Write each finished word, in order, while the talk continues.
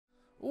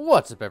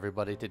What's up,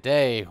 everybody?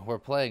 Today we're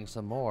playing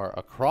some more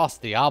Across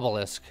the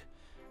Obelisk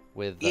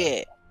with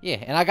Yeah.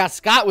 and I got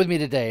Scott with me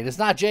today. And it's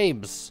not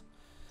James.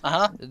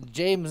 Uh-huh.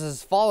 James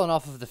has fallen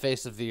off of the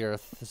face of the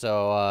earth,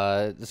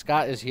 so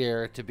Scott is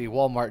here to be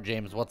Walmart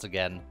James once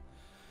again.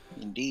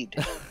 Indeed.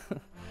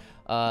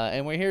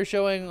 And we're here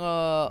showing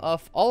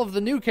off all of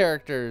the new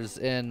characters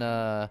in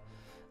the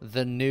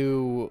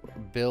new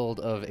build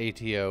of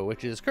ATO,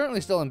 which is currently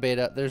still in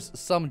beta. There's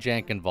some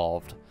jank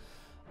involved.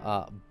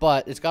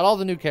 But it's got all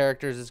the new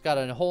characters, it's got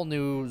a whole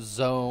new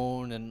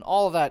zone, and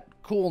all of that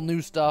cool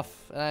new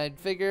stuff, and I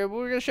figured we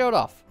were going to show it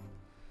off.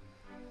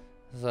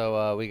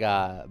 So we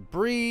got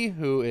Bree,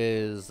 who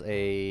is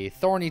a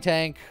thorny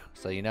tank,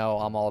 so you know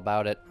I'm all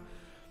about it.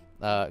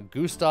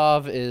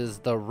 Gustav is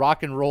the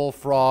rock and roll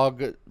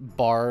frog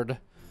bard.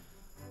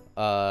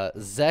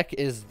 Zek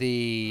is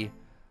the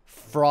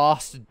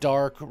frost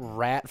dark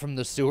rat from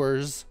the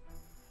sewers.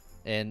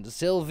 And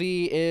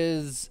Sylvie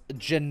is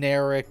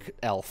generic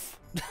elf.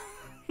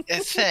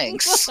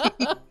 Thanks.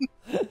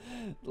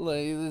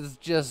 Like, it's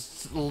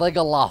just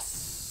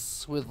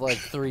Legolas with like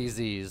 3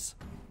 Z's.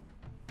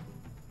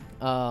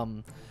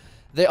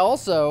 They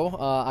also,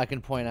 I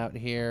can point out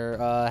here,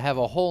 have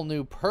a whole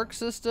new perk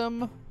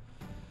system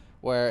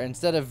where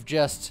instead of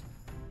just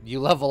you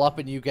level up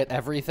and you get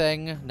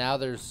everything, now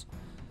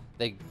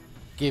they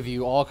give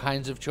you all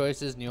kinds of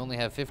choices and you only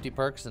have 50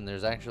 perks, and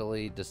there's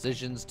actually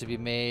decisions to be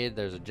made.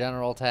 There's a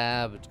general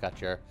tab. It's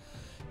got your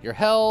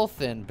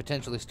health and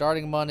potentially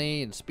starting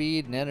money and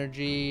speed and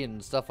energy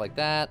and stuff like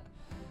that.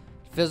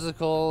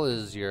 Physical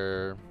is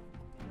your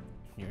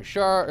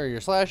sharp or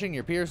your slashing,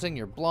 your piercing,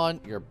 your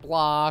blunt, your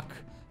block,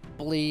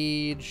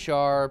 bleed,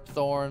 sharp,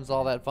 thorns,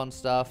 all that fun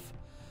stuff.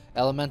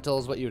 Elemental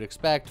is what you would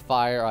expect: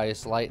 fire,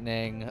 ice,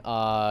 lightning.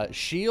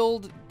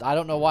 Shield, I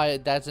don't know why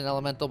that's an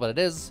elemental, but it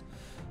is.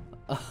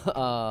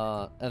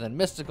 And then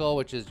mystical,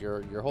 which is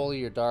your holy,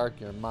 your dark,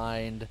 your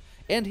mind,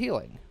 and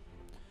healing.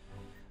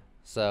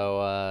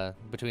 So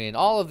between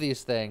all of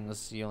these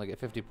things, you only get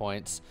 50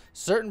 points.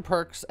 Certain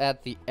perks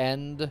at the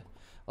end,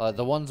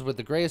 the ones with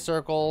the gray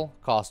circle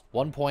cost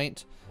 1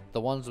 point.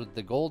 The ones with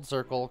the gold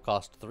circle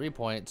cost 3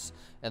 points.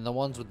 And the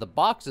ones with the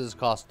boxes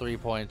cost 3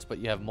 points, but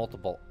you have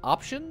multiple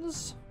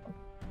options.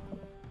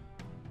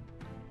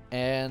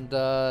 And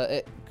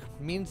it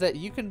means that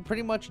you can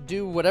pretty much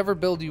do whatever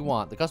build you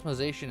want. The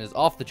customization is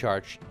off the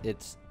charts.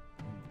 It's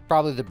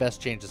probably the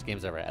best change this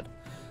game's ever had.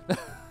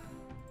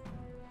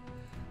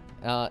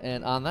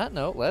 And on that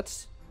note,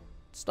 let's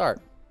start.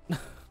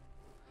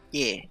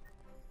 Yeah.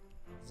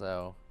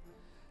 So,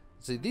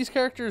 see, these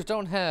characters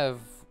don't have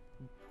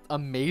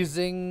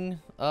amazing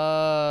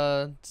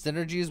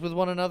synergies with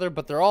one another,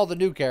 but they're all the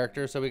new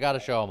characters, so we gotta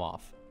show them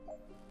off.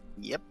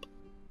 Yep.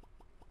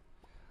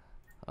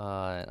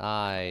 And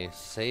I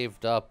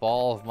saved up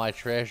all of my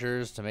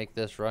treasures to make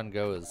this run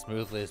go as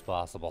smoothly as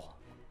possible.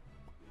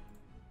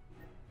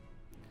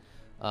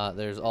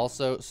 There's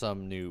also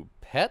some new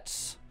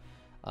pets.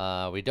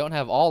 We don't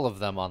have all of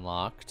them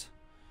unlocked.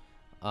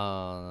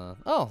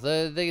 Oh,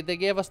 they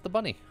gave us the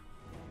bunny.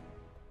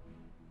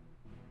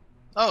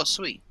 Oh,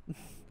 sweet.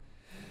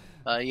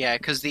 Yeah,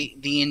 because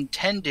the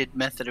intended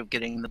method of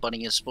getting the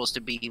bunny is supposed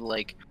to be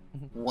like,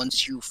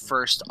 once you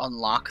first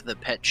unlock the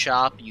pet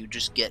shop, you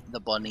just get the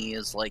bunny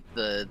as like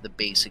the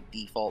basic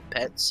default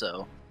pet.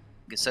 So,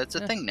 I guess that's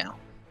a thing now.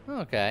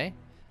 Okay.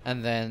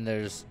 And then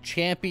there's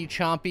Champy,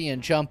 Chompy,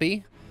 and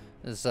Chumpy.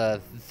 There's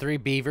 3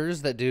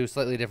 beavers that do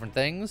slightly different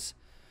things.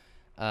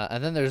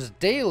 And then there's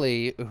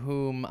Daily,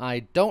 whom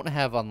I don't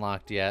have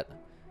unlocked yet.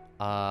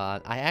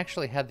 I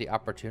actually had the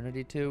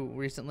opportunity to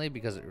recently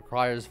because it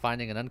requires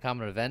finding an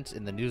uncommon event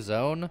in the new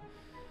zone.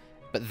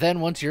 But then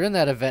once you're in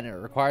that event, it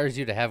requires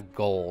you to have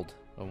gold.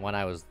 And when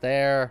I was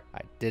there, I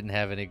didn't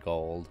have any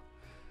gold.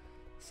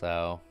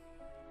 So,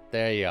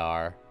 there you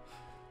are.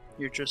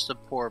 You're just a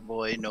poor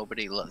boy.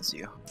 Nobody loves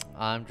you.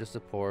 I'm just a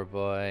poor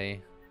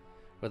boy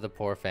with a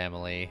poor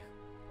family,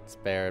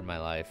 spared my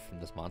life from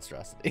this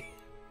monstrosity.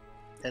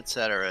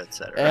 Etc.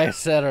 Etc.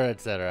 Etc.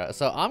 Etc.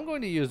 So I'm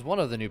going to use one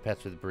of the new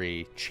pets with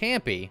Bree,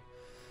 Champy.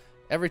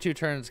 Every 2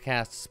 turns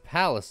casts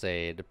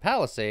Palisade.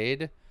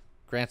 Palisade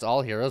grants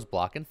all heroes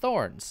block and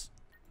thorns.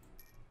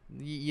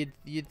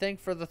 You'd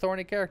think for the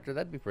thorny character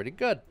that'd be pretty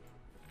good.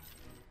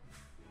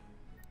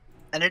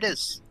 And it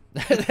is.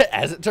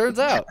 As it turns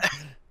out.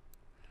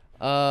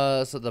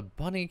 So the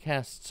bunny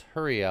casts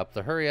Hurry Up.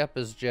 The Hurry Up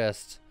is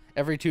just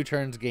every 2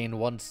 turns gain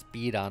 1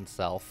 speed on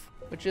self,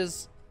 which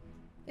is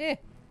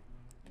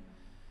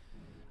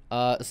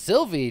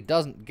Sylvie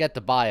doesn't get to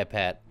buy a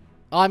pet.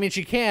 Oh, I mean,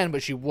 she can,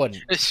 but she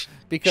wouldn't.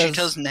 Because she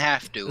doesn't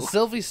have to.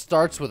 Sylvie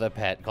starts with a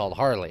pet called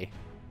Harley.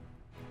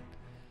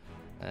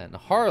 And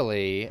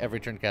Harley, every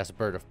turn casts a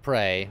Bird of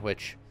Prey,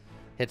 which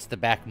hits the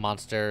back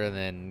monster and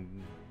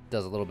then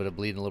does a little bit of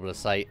bleed and a little bit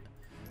of sight.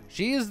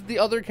 She is the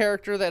other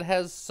character that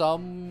has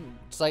some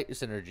sight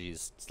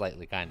synergies,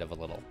 slightly, kind of, a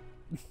little.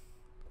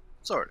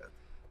 Sort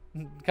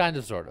of. Kind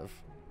of, sort of.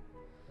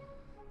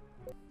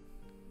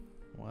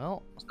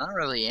 Well, there's not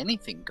really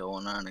anything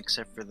going on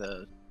except for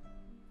the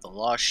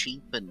lost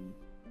sheep and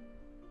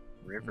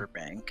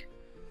riverbank.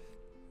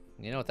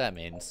 You know what that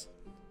means.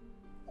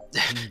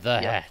 The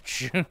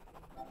hatch.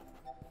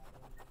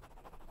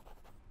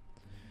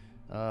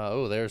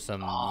 Oh, there's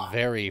some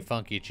very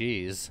funky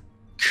cheese.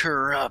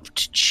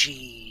 Corrupt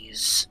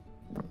cheese.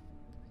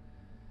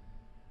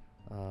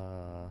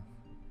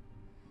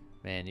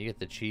 Man, you get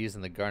the cheese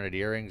and the garnet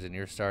earrings, and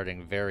you're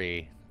starting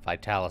very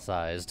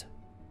italicized.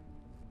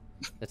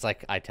 It's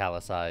like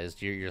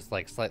italicized. You're just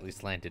like slightly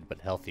slanted, but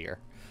healthier.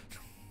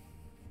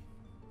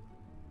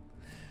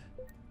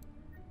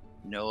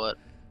 You know what?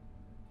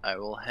 I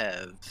will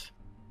have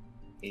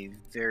a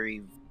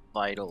very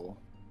vital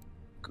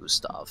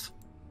Gustav.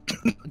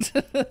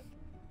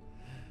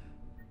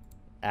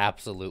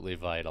 Absolutely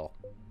vital.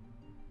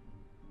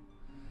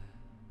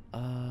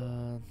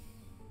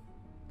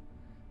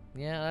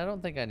 Yeah, I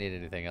don't think I need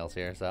anything else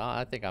here, so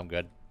I think I'm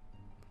good.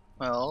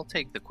 Well, I'll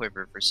take the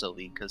quiver for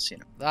Sylvie, because, you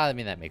know... I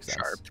mean, that makes sense.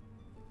 Sharp.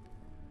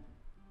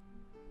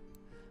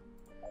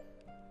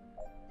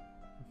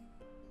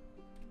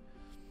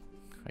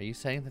 Are you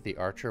saying that the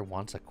archer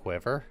wants a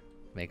quiver?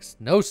 Makes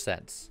no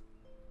sense.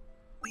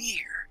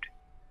 Weird.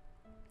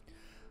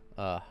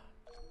 So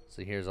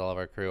here's all of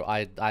our crew.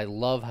 I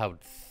love how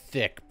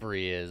thick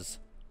Bree is.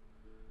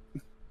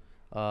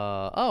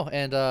 Oh,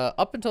 and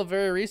up until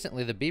very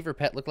recently, the beaver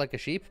pet looked like a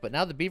sheep, but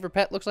now the beaver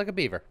pet looks like a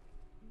beaver.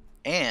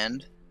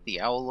 And the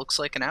owl looks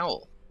like an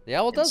owl. The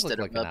owl does look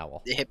like an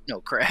owl. The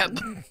hypno crab.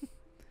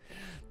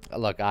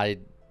 Look, I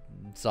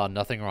saw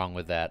nothing wrong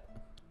with that.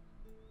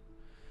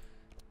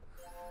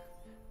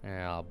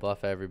 Here, I'll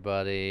buff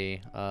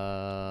everybody.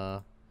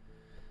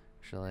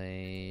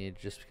 Actually,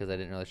 just because I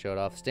didn't really show it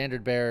off.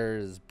 Standard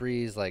bearers,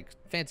 Breeze, like,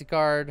 fancy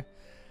card.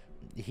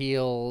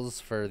 Heals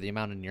for the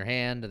amount in your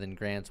hand, and then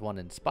grants 1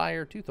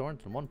 Inspire, 2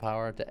 Thorns, and 1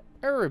 Power to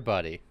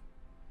everybody.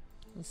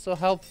 It's so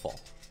helpful.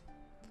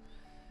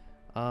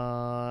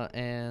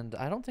 And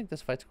I don't think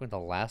this fight's going to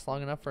last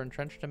long enough for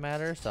Entrench to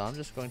matter, so I'm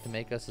just going to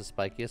make us as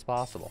spiky as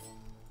possible.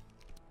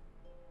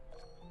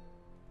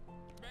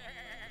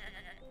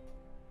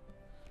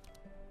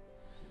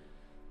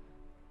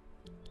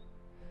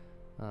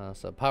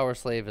 So Power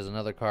Slave is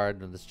another card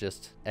that's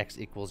just X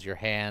equals your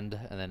hand,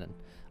 and then it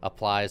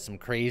applies some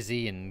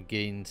crazy and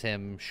gains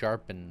him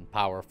sharp and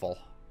powerful.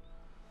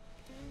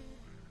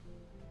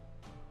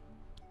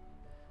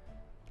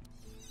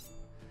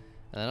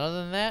 And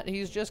other than that,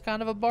 he's just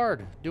kind of a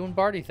bard, doing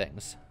bardy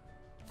things.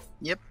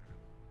 Yep.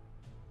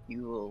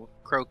 You will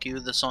croak you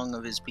the song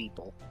of his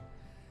people.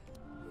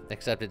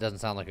 Except it doesn't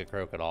sound like a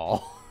croak at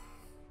all.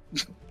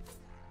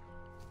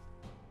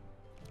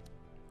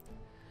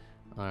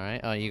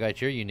 Alright, you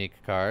got your unique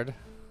card.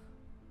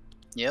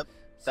 Yep,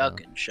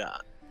 Falcon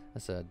Shot.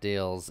 So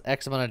deals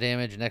X amount of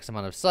damage and X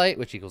amount of sight,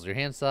 which equals your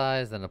hand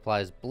size, then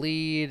applies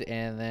bleed,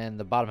 and then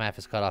the bottom half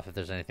is cut off if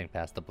there's anything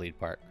past the bleed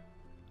part.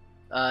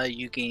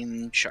 You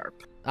gain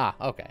Sharp. Ah,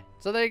 okay.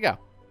 So there you go.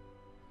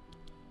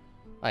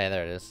 Oh yeah,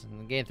 there it is.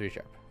 Gain 3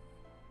 Sharp.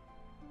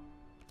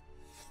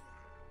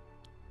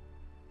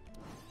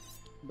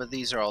 But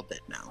these are all dead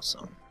now,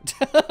 so...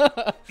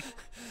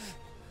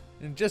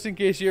 And just in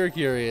case you're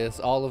curious,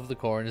 all of the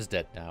corn is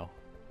dead now.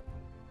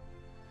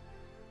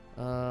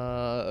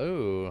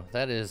 Ooh,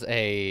 that is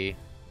a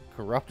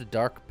Corrupt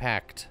Dark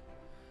Pact.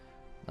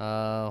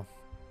 Yeah,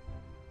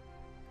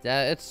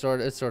 it's sort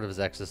of a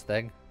Zex's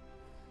thing.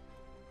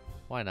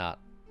 Why not?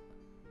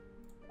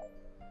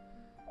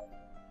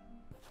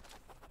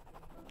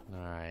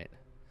 Alright.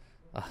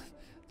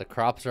 The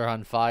crops are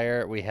on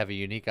fire. We have a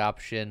unique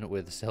option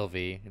with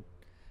Sylvie.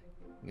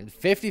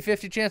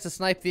 50-50 chance to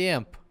snipe the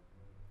imp.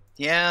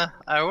 Yeah,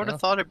 I would have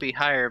thought it'd be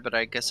higher, but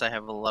I guess I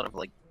have a lot of,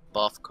 like,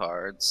 buff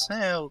cards.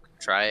 We'll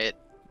try it.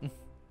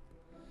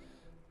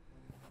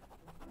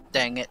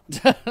 Dang it.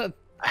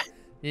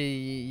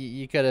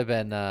 You could have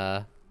been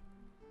a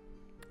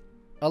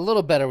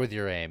little better with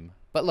your aim.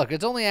 But look,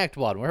 it's only Act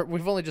 1.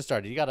 We've only just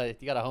started. You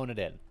gotta hone it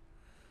in.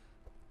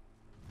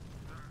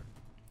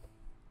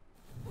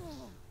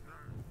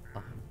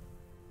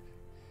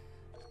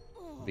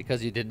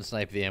 Because you didn't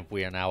snipe the imp,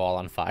 we are now all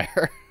on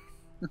fire.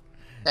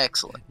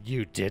 Excellent.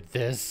 You did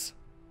this.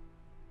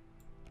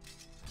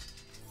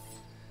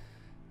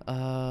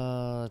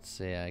 Let's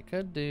see. I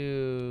could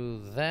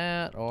do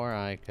that, or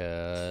I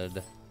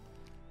could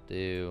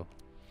do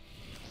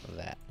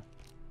that.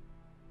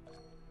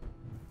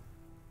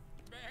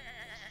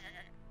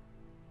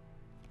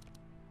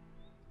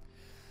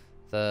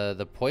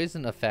 The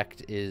poison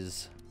effect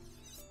is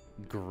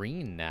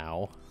green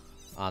now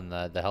on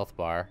the health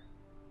bar.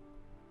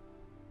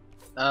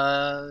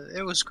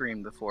 It was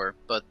green before,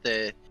 but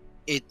the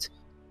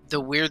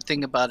weird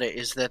thing about it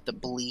is that the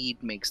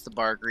bleed makes the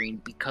bar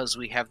green because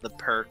we have the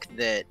perk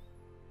that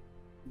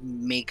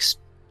makes,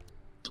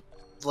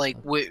 like,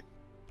 we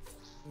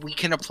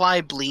can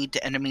apply bleed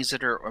to enemies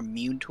that are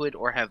immune to it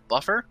or have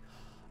buffer,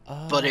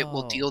 but it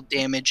will deal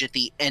damage at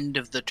the end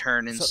of the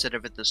turn instead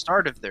of at the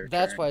start of their turn.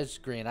 That's why it's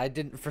green. I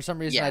didn't, for some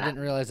reason, I didn't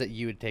realize that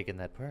you had taken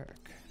that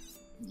perk.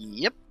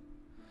 Yep.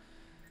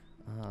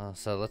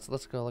 So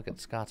let's go look at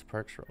Scott's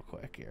perks real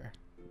quick here.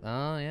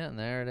 Oh yeah, and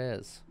there it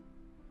is.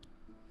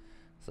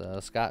 So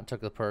Scott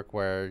took the perk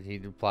where he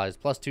applies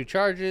 +2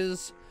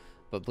 charges,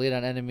 but bleed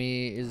on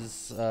enemy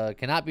is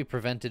cannot be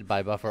prevented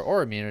by buffer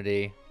or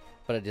immunity,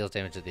 but it deals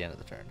damage at the end of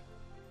the turn.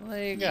 Well,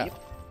 there you go.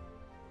 Yep.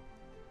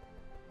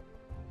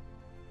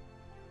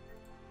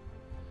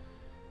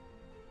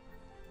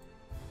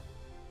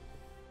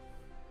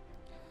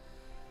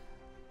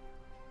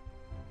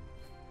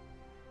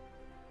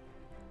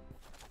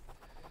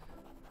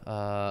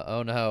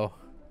 Oh no.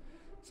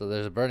 So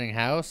there's a burning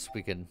house.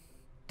 We can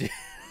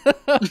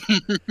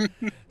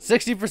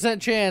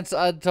 60% chance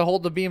to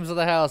hold the beams of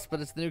the house,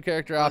 but it's the new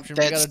character option.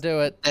 We gotta do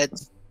it.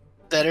 That's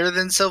better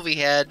than Sylvie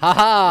had.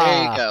 Haha!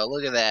 There you go.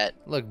 Look at that.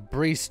 Look,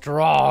 Bree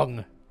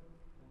strong.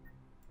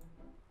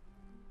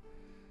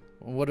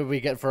 What did we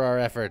get for our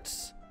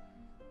efforts?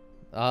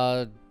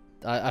 A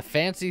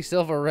fancy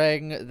silver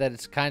ring that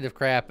is kind of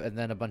crap, and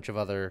then a bunch of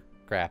other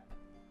crap.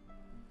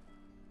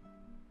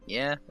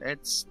 Yeah,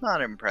 it's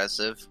not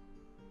impressive.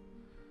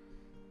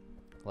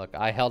 Look,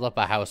 I held up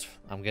a house.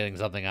 I'm getting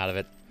something out of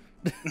it.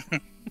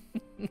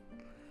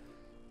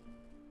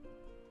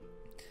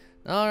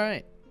 All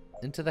right,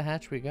 into the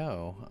hatch we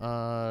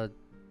go.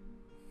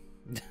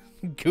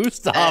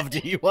 Gustav, do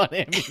you want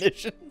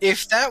ammunition?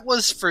 If that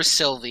was for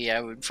Sylvie,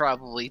 I would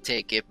probably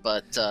take it,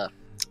 but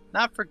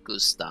not for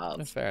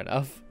Gustav. Fair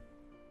enough.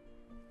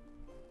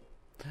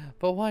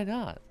 But why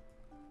not?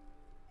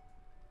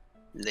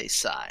 They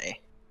sigh.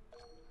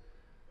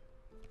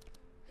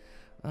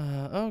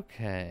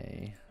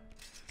 Okay.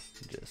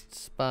 Just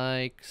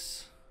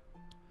spikes.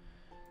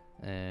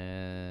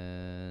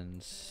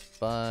 And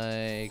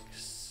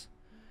spikes.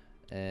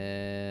 And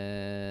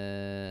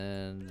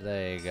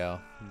there you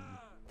go.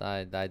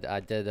 I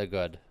did a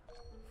good.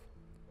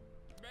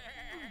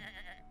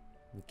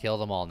 Kill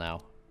them all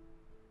now.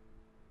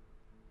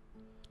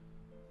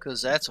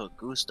 Because that's what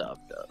Gustav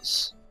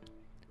does.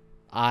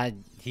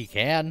 He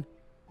can.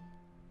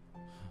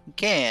 He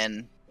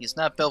can. He's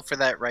not built for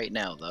that right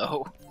now,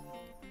 though.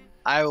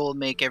 I will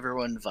make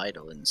everyone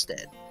vital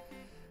instead.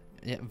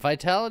 Yeah,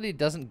 Vitality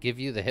doesn't give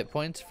you the hit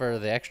points for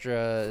the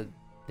extra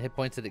hit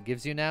points that it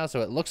gives you now,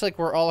 so it looks like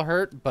we're all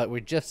hurt, but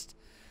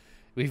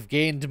we've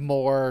gained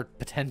more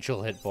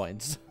potential hit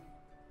points.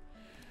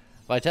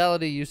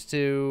 Vitality used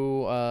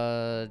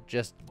to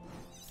just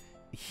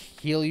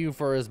heal you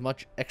for as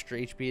much extra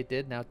HP it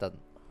did. Now it doesn't.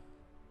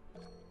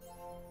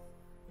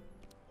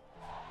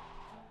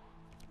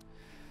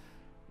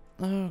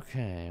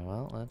 Okay,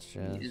 well, let's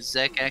just...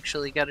 Zek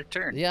actually got a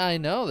turn. Yeah, I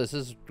know. This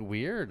is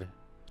weird.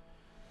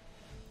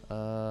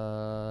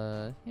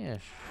 Yeah.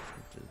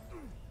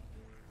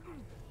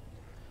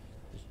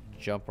 Just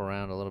jump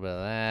around a little bit of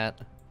that.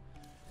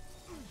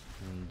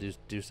 And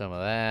do some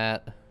of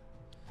that.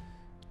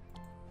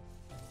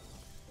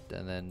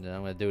 And then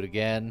I'm going to do it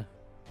again.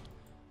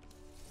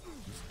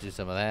 Just do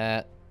some of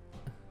that.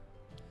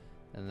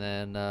 And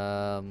then,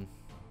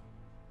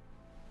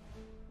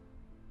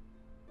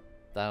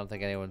 I don't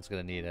think anyone's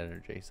going to need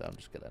energy, so I'm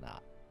just going to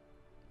not.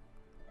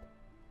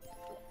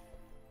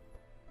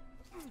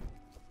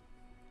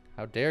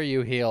 How dare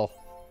you heal?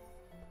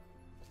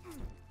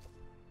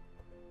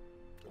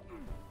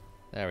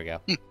 There we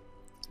go.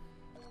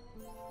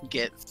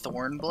 Get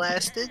thorn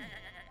blasted?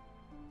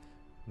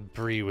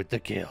 Bree with the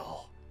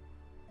kill.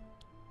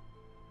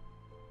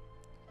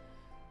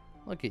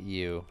 Look at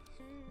you.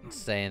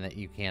 Saying that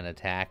you can't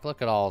attack.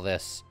 Look at all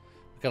this.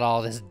 Look at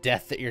all this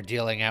death that you're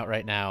dealing out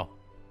right now.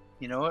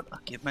 You know what? I'll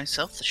give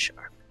myself the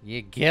sharp.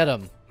 You get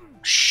him.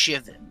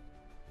 Shiv him.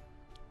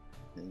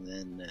 And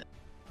then...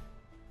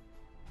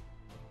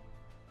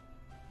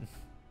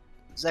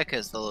 Zek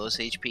has the lowest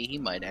HP. He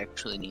might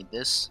actually need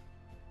this.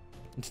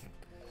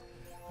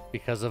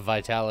 Because of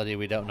Vitality,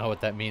 we don't know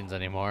what that means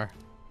anymore.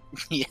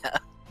 Yeah.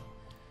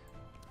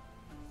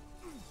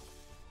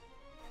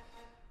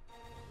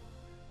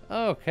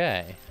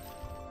 Okay.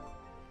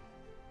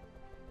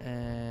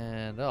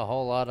 And a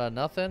whole lot of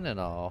nothing and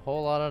a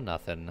whole lot of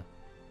nothing.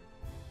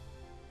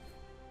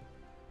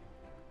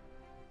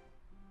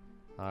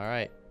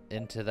 Alright,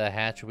 into the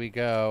hatch we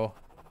go.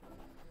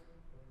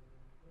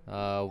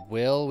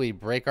 Will we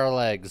break our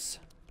legs?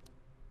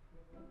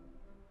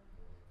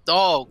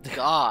 Oh,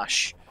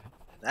 gosh.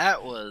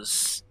 That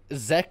was...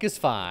 Zek is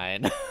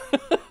fine.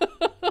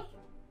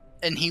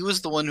 And he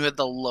was the one who had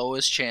the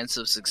lowest chance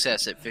of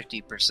success at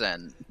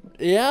 50%.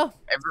 Yeah?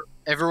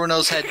 Everyone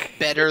else had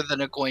better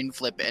than a coin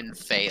flip and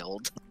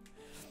failed.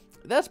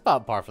 That's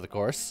about par for the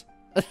course.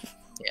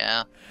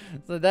 Yeah.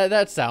 So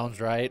that sounds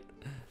right.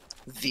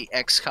 The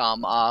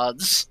XCOM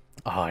odds.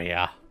 Oh,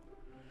 yeah.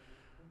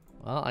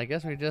 Well, I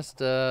guess we just,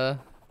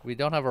 we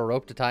don't have a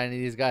rope to tie any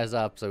of these guys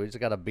up, so we just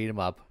gotta beat them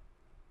up.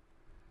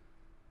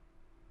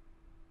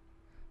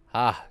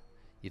 Ha!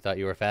 You thought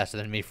you were faster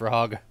than me,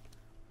 Frog.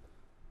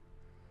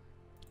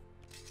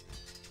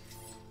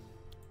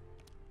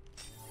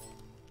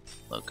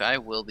 Look, I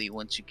will be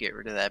once you get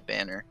rid of that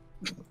banner.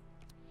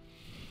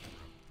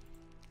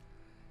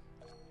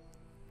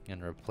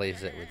 And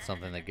replace it with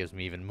something that gives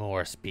me even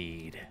more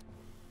speed.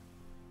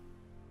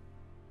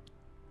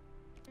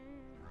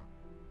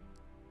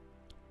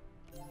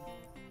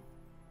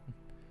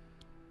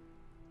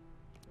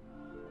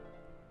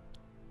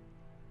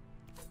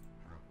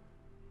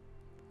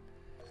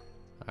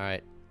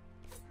 Alright.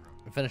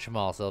 Finish them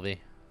all,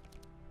 Sylvie.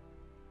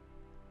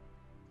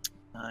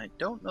 I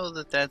don't know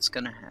that that's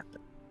gonna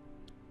happen.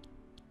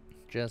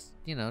 Just,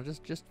 you know,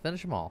 just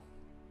finish them all.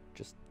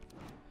 Just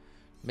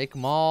make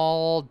them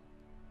all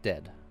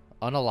dead.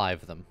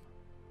 Unalive them.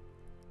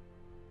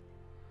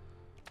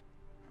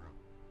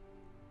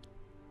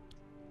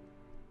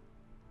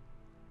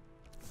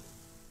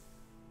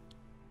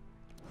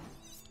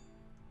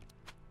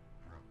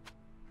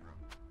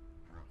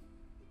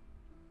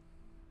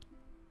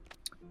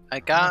 I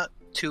got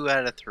 2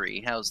 out of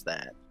 3. How's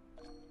that?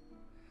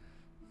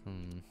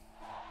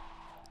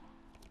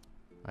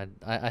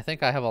 I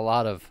think I have a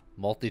lot of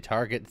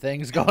multi-target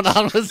things going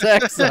on with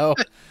Zach, so...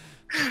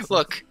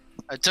 Look,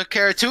 I took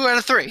care of 2 out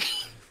of 3.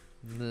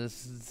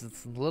 This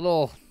is a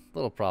little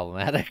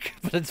problematic,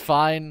 but it's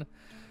fine.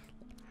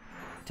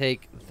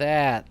 Take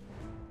that.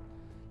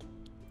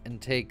 And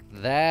take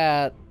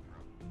that.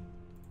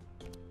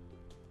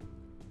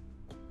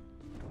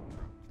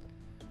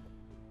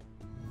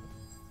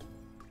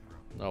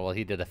 Oh, well,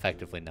 he did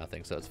effectively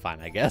nothing, so it's fine,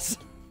 I guess.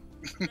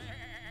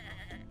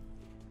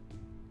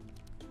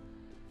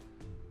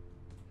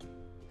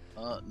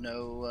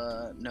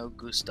 No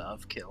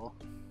Gustav kill.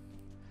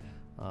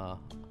 Oh,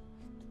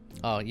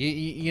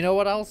 you know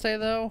what I'll say,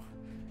 though?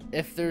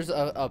 If there's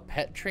a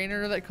pet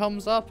trainer that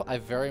comes up, I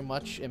very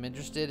much am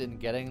interested in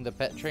getting the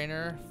pet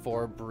trainer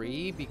for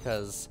Bree,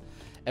 because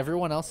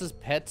everyone else's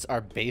pets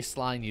are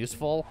baseline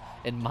useful,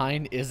 and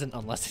mine isn't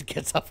unless it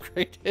gets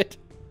upgraded.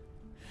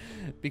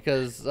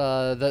 Because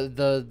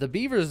the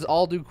beavers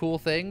all do cool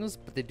things,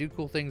 but they do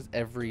cool things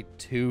every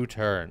 2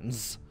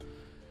 turns,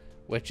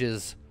 which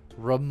is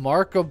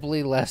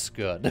remarkably less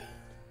good.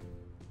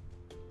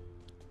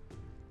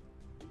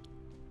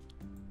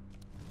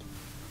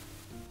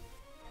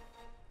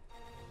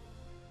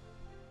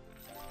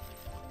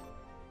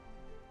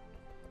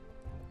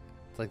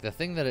 It's like the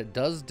thing that it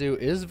does do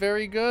is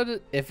very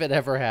good if it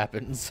ever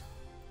happens.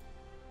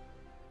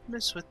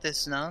 Miss with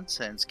this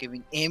nonsense,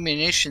 giving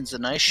ammunitions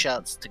and ice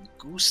shots to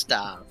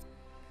Gustav.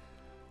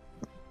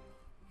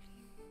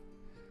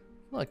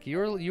 Look, you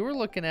were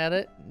looking at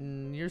it,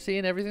 and you're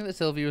seeing everything that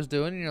Sylvie was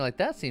doing, and you're like,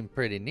 that seemed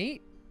pretty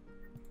neat.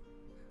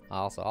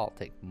 Also, I'll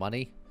take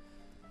money.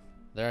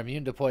 They're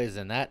immune to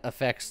poison. That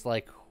affects,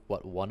 like,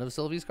 what, 1 of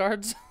Sylvie's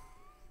cards?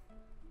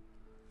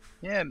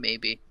 Yeah,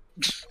 maybe.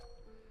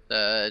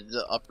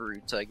 The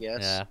uproots, I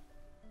guess. Yeah.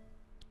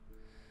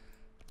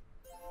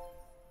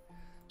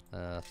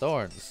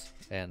 Thorns,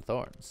 and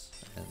thorns,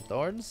 and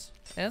thorns,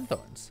 and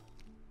thorns.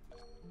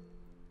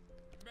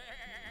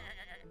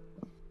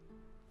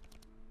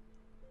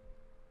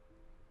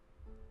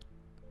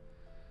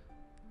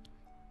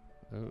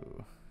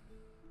 Ooh.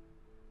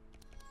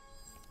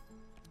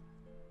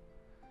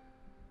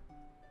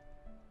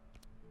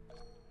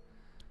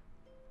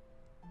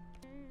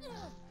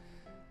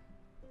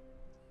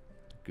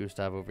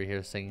 Gustav over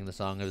here singing the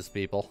song of his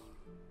people.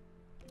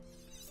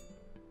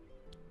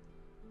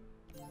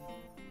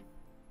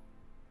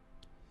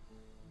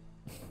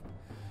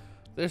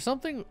 There's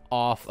something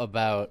off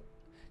about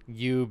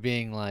you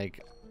being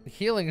like,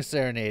 healing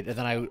serenade, and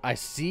then I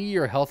see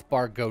your health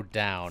bar go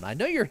down. I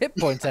know your hit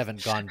points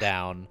haven't gone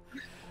down.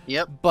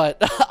 Yep. But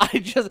I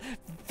just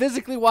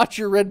physically watch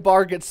your red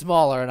bar get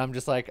smaller, and I'm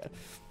just like,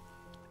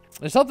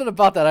 there's something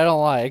about that I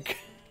don't like.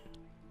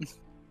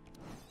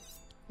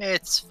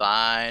 It's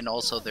fine.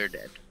 Also, they're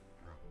dead.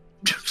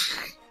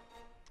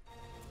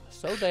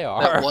 So they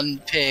are. That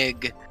one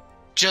pig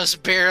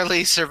just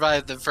barely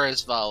survived the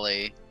first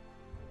volley.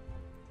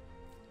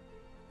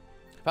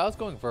 If I was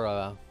going for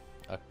a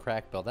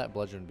crack build, that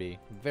bludgeon would be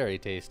very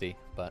tasty,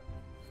 but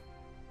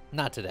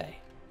not today.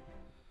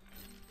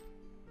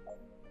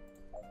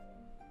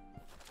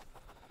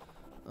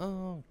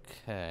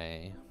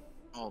 Okay.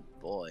 Oh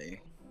boy.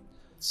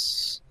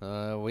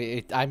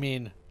 I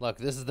mean, look,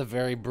 this is the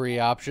very Bree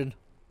option.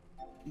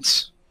 We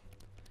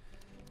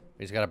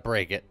just gotta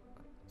break it.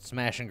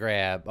 Smash and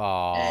grab.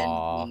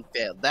 Aww. And he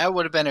failed. That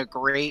would have been a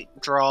great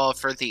draw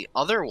for the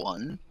other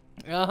one.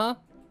 Uh-huh.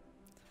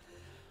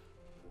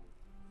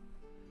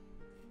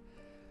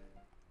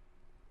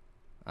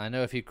 I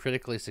know if you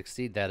critically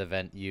succeed that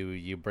event,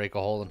 you break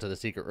a hole into the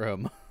secret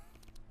room.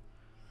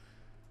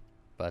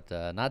 But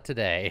not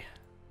today.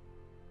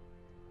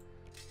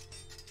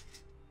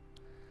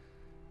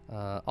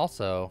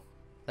 Also,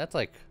 that's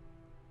like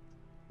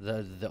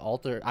the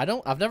altar.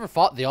 I've never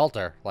fought the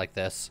altar like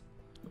this.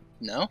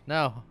 No?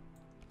 No.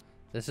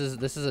 This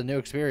is a new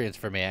experience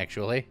for me,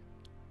 actually.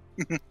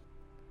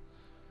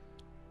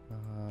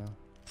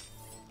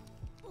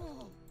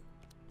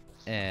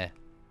 Eh.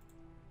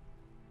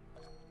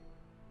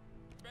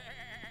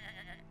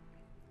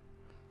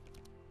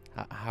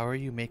 How are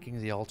you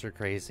making the altar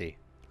crazy?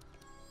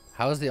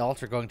 How is the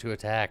altar going to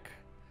attack?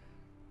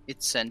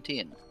 It's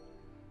sentient.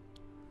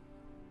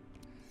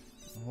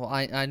 Well,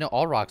 I know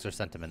all rocks are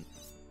sentiment.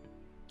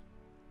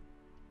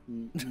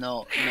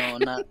 No,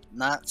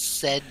 not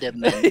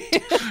sediment.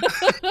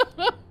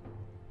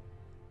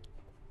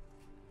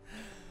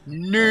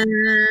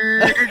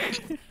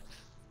 Nerd.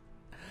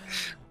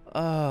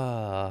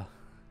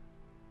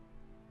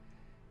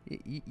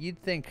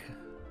 You'd think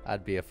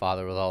I'd be a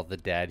father with all the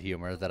dad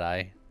humor that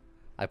I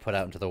put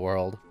out into the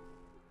world.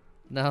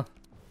 No,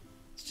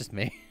 it's just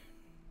me.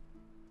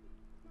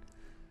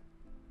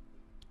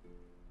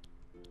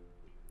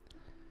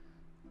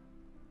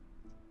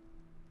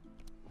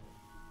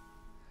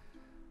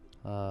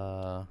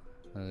 I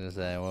was gonna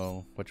say,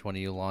 well, which one are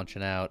you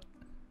launching out?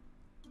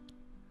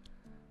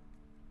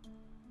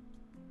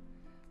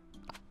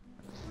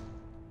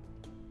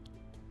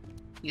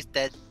 He's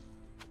dead.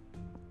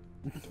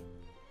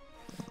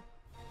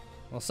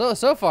 Well,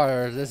 so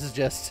far this is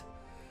just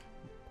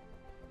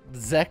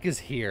Zek is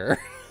here.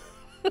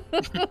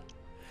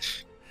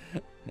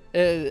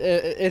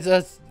 It's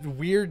a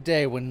weird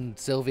day when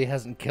Sylvie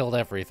hasn't killed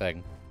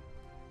everything.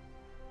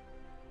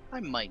 I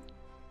might.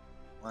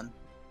 One.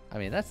 I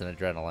mean, that's an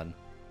adrenaline.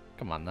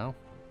 Come on now.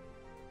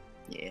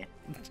 Yeah.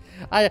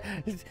 I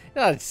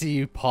see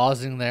you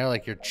pausing there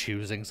like you're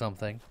choosing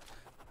something.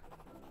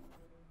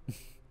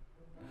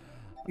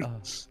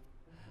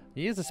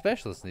 He is a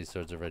specialist in these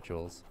sorts of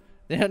rituals.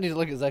 They don't need to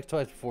look at Zek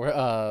twice before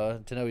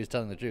to know he's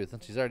telling the truth.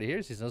 Since she's already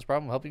here, she's no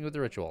problem helping you with the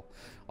ritual.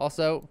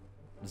 Also,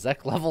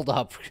 Zek leveled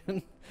up.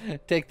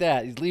 Take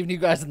that. He's leaving you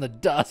guys in the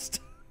dust.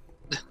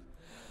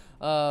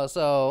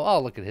 So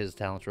I'll look at his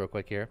talents real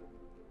quick here.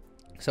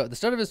 So at the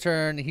start of his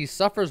turn, he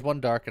suffers 1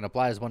 dark and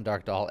applies 1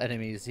 dark to all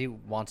enemies. He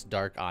wants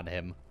dark on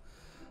him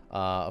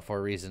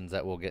for reasons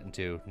that we'll get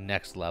into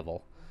next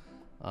level.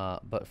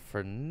 But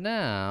for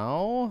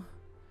now,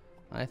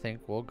 I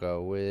think we'll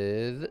go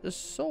with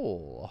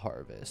Soul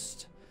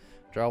Harvest.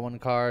 Draw 1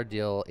 card,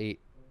 deal 8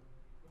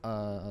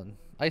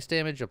 ice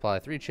damage, apply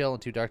 3 chill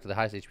and 2 dark to the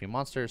highest HP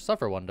monster,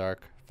 suffer 1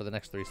 dark for the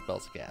next 3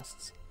 spells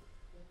casts.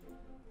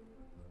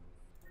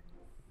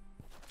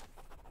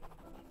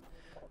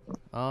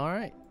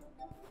 Alright.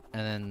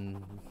 And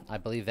then I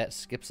believe that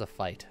skips a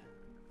fight.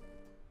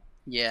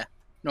 Yeah.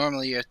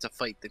 Normally you have to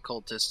fight the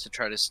cultists to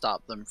try to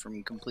stop them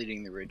from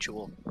completing the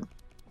ritual.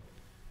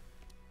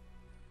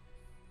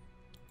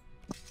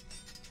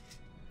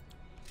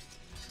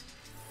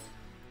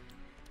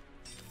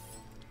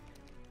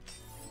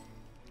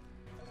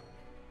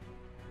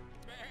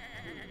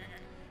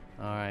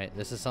 Alright,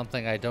 this is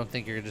something I don't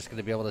think you're just going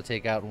to be able to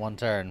take out in 1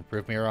 turn.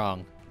 Prove me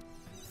wrong.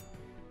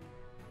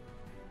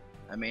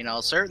 I mean,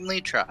 I'll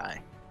certainly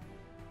try.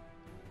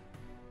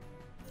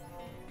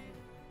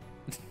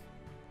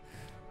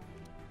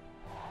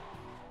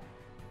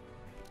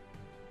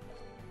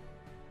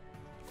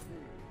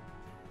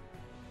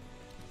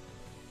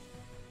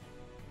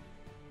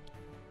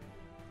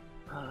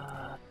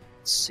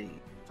 Let's see.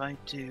 If I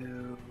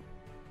do...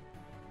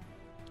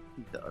 I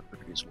think the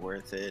upgrade is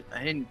worth it.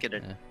 I didn't get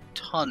a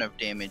ton of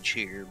damage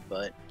here,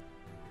 but...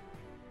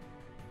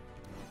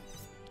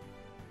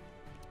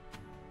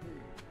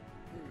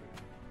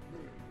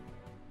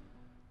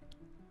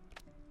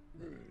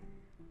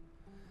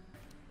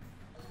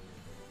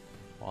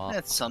 Well,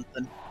 that's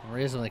something. I'm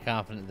reasonably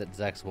confident that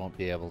Zex won't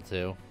be able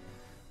to.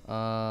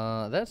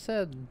 That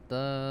said,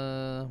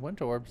 the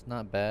Winter Orb's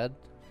not bad.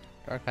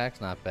 Dark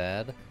Pack's not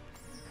bad.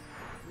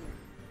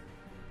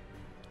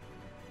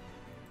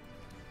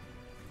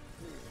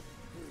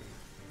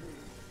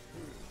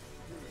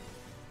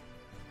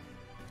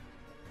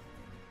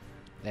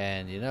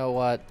 And you know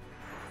what?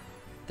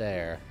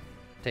 There.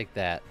 Take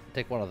that.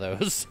 Take one of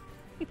those.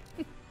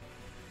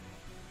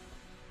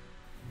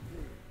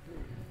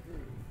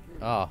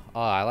 Oh,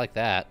 I like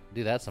that.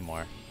 Do that some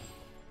more.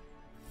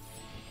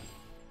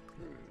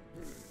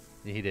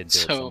 He did do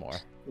it some more.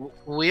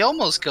 We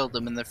almost killed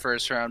him in the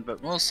first round,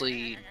 but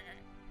mostly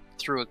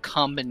through a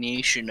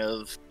combination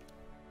of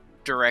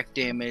direct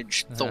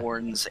damage,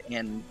 thorns,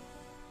 and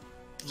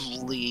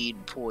bleed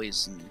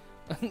poison.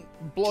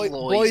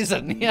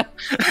 Poison, yeah.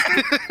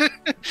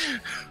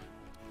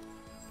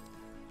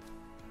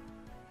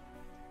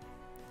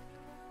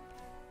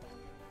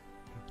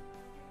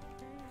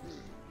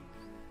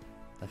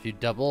 If you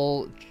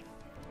double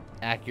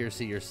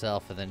accuracy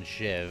yourself and then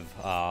shiv,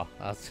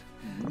 that's...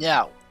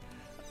 No.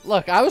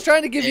 Look, I was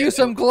trying to give you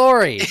some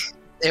glory.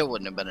 It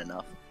wouldn't have been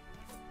enough.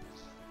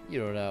 You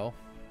don't know.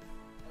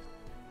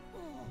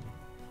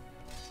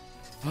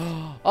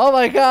 Oh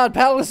my god,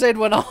 Palisade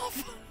went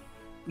off.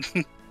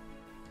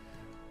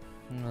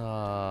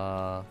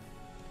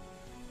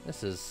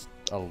 This is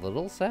a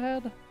little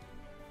sad.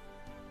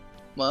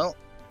 Well,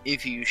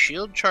 if you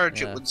shield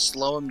charge, it would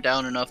slow him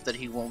down enough that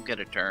he won't get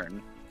a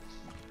turn.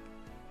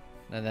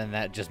 And then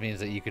that just means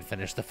that you could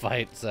finish the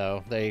fight,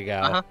 so there you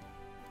go.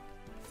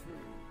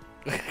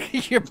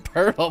 Your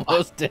bird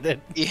almost did it.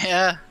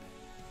 Yeah.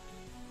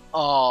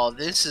 Oh,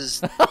 this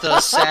is the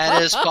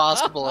saddest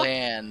possible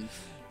hand.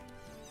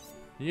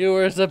 You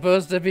were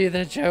supposed to be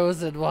the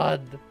chosen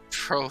one.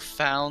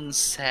 Profound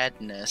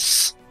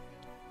sadness.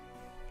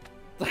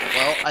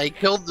 Well, I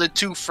killed the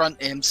 2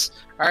 front imps.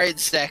 Alright,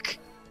 Zek.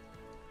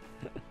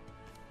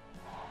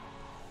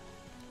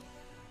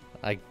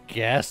 I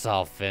guess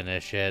I'll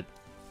finish it.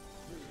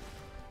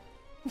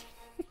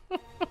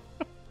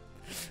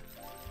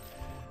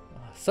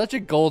 Such a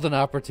golden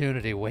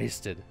opportunity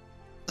wasted.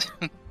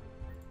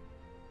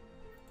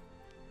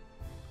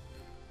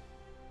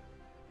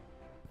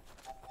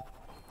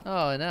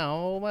 Oh, and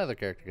now my other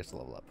character gets to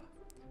level up.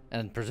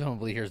 And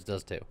presumably yours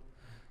does too.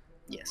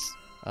 Yes.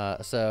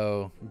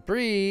 So,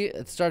 Bree,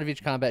 at the start of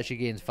each combat, she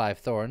gains 5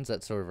 thorns.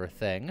 That's sort of her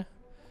thing.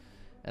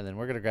 And then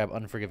we're going to grab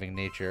Unforgiving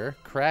Nature.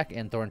 Crack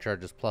and Thorn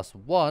Charges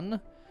 +1.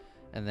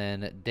 And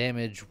then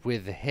damage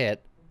with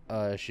hit.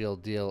 She'll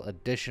deal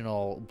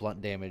additional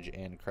blunt damage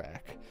and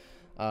crack.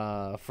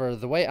 For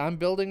the way I'm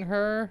building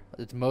her,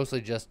 it's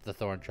mostly just the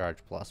Thorn Charge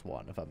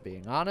 +1, if I'm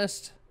being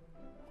honest.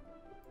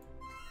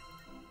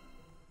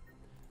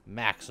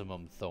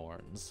 Maximum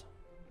thorns.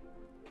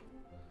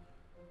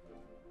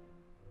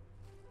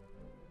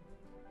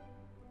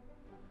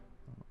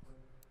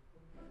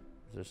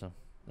 Is there some...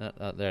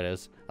 there it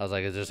is. I was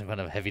like, is there some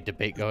kind of heavy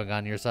debate going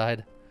on your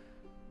side?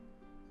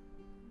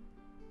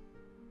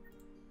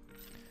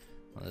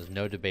 Well, there's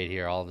no debate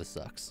here. All of this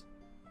sucks.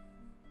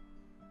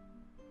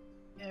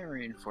 Yeah,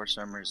 reinforced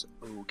armor is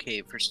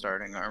okay for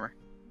starting armor.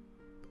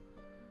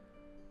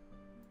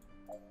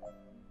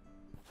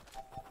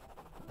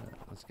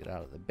 Let's get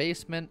out of the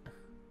basement.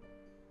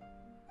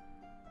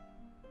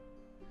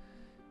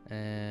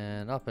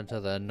 And up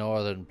into the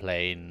northern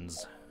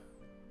plains.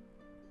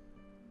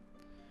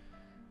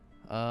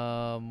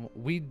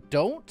 We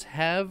don't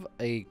have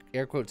a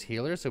air quotes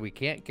healer, so we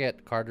can't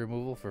get card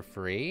removal for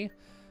free.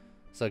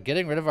 So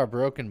getting rid of our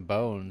broken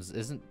bones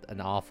isn't an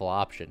awful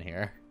option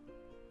here.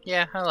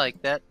 Yeah, I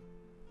like that.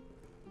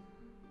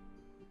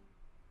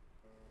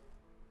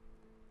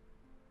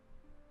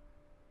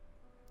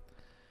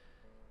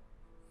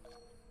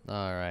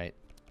 Alright.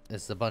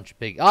 It's a bunch of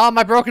big... Oh,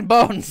 my broken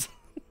bones!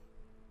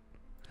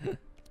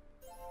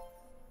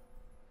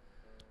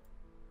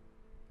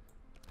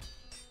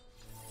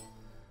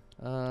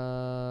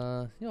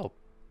 Yo.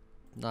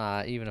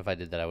 Nah, even if I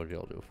did that, I would be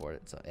able to afford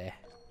it, so eh.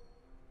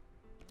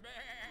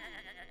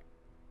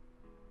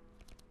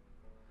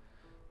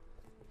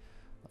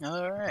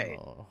 Alright.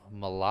 Oh,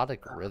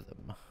 melodic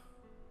rhythm.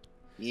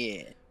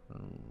 Yeah.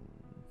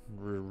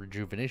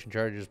 Rejuvenation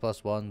charges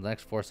 +1. The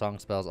next 4 song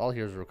spells. All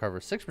heroes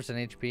recover 6%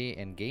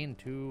 HP and gain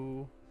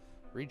 2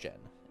 regen.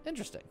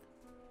 Interesting.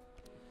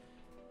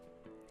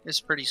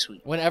 It's pretty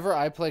sweet. Whenever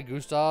I play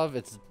Gustav,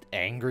 it's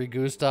angry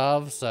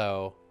Gustav,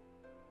 so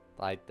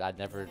I'd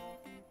never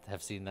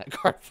have seen that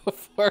card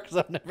before because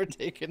I've never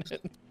taken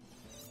it.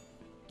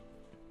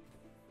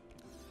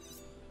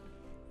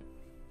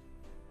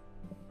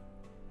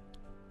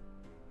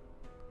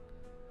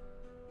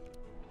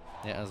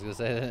 Yeah, I was gonna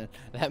say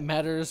that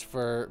matters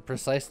for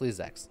precisely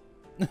Zex.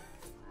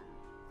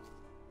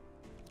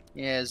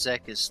 Yeah,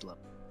 Zek is slow.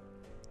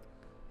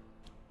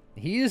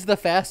 He is the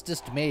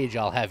fastest mage,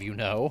 I'll have you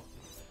know.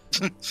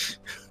 It's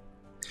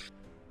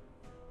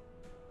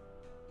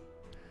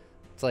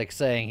like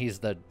saying he's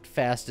the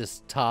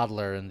fastest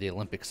toddler in the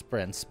Olympic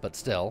sprints, but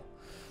still.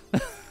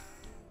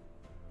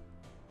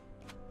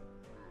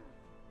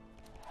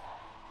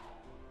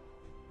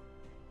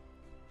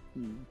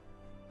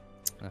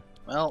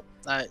 Well,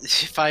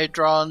 if I had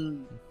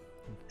drawn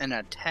an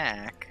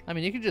attack... I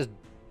mean, you could just...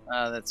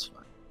 that's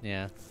fine.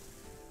 Yeah.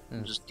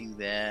 I'll just do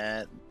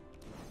that.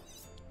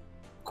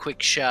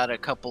 Quick shot a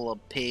couple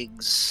of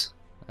pigs.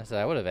 I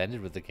said I would have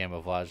ended with the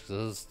camouflage, because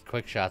those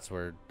quick shots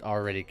were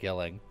already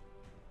killing.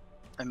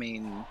 I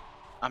mean,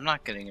 I'm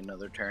not getting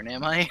another turn,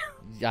 am I?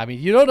 I mean,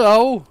 you don't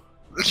know!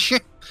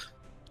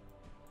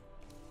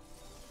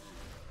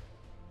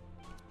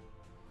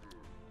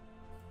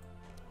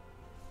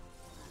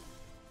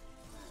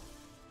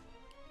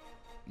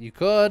 You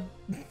could.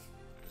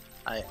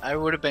 I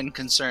would have been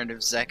concerned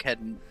if Zek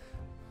hadn't,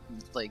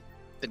 like,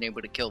 been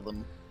able to kill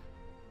them.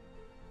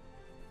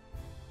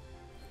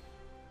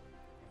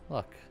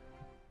 Look,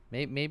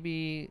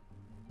 maybe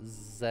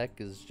Zek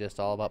is just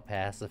all about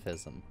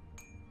pacifism.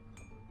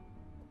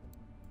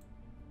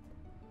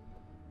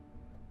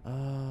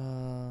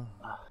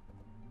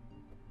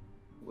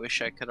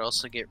 Wish I could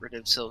also get rid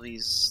of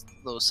Sylvie's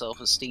low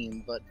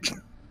self-esteem, but...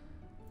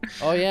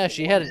 Oh yeah,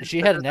 she had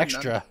an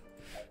extra.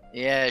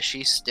 Yeah,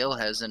 she still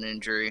has an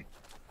injury.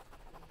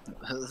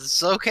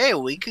 It's okay,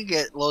 we could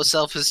get low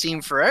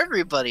self-esteem for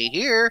everybody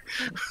here.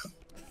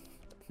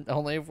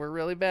 Only if we're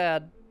really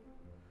bad.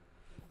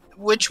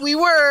 Which we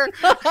were!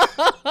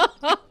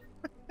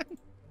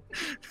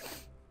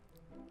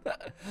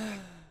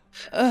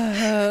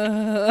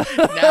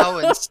 Now,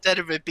 instead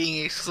of it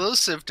being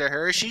exclusive to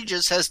her, she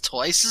just has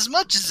twice as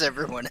much as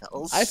everyone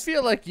else. I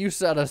feel like you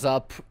set us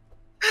up.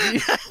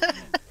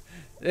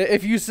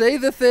 If you say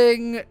the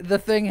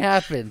thing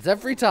happens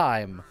every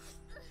time.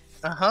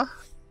 Uh-huh.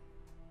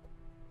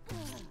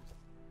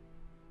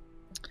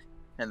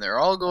 And they're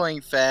all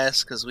going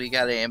fast because we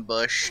got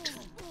ambushed.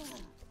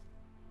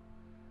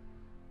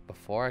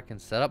 Before I can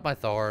set up my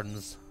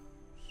thorns.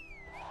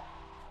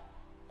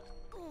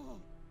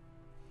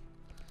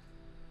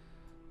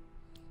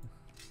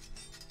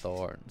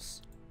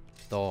 Thorns.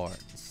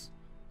 Thorns.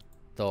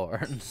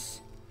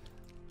 Thorns.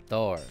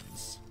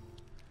 Thorns.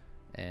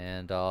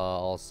 And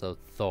also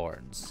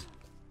thorns.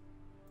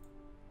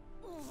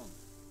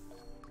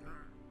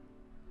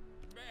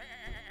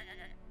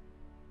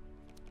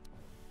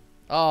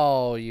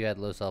 Oh, you had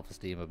low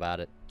self-esteem about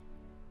it.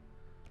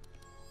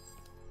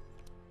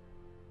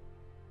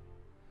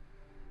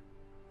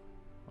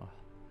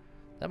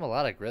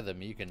 melodic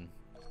rhythm, you can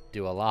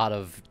do a lot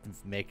of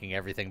making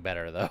everything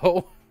better,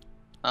 though.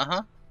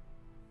 Uh-huh.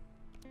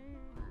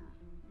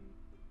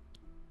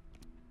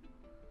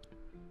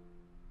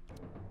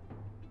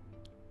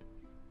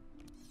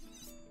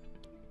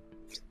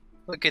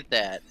 Look at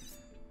that.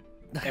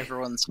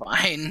 Everyone's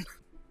fine.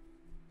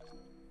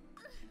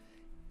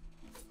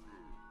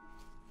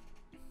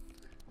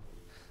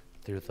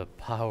 Through the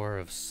power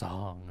of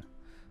song.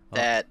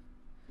 That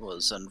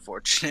was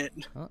unfortunate.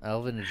 Well,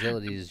 Elven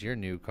Agility is your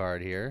new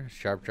card here.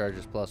 Sharp Charge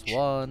is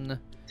 +1.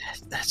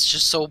 That's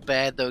just so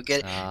bad, though.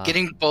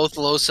 Getting both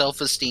low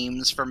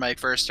self-esteems for my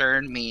first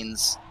turn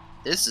means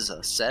this is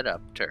a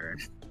setup turn.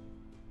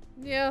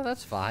 Yeah,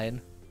 that's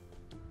fine.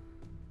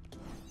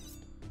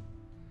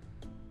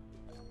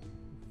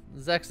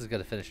 Zex is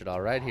gonna finish it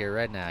all right here,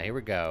 right now. Here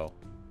we go.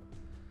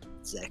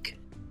 Zek.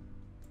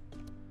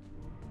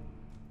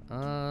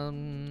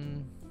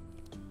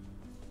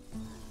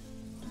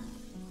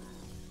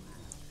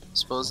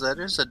 Suppose that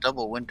is a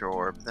double winter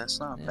orb. That's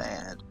not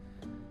bad.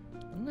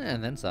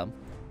 And then some.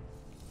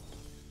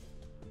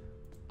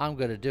 I'm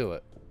gonna do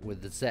it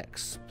with the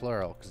Zex,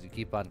 plural, because you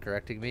keep on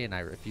correcting me and I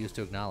refuse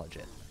to acknowledge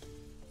it.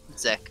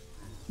 Zek.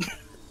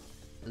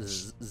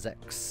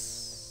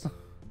 Zex.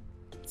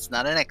 It's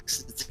not an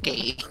X, it's a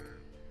K.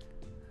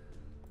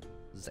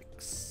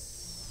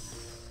 Zex.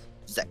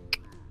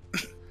 Zek.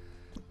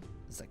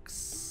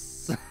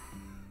 Zex.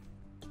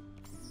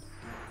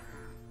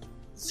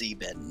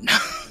 Zeben.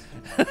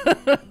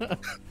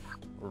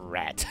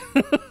 Rat.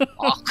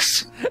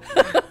 Ox.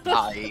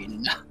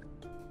 Ein.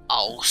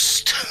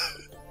 Oust.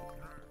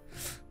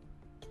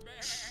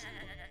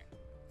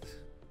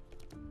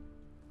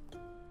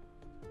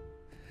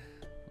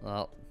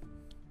 Well,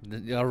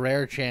 a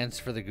rare chance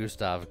for the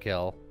Gustav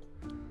kill.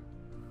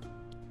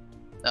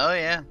 Oh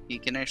yeah, he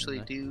can actually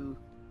do...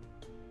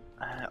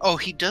 oh,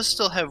 he does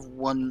still have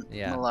one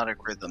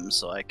melodic rhythm,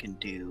 so I can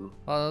do...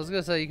 Well, I was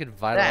gonna say you could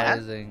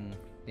vitalizing...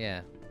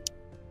 Yeah.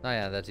 Oh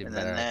yeah, that's even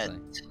better, actually.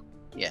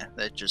 Yeah,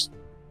 that just...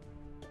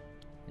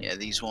 Yeah,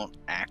 these won't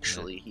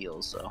actually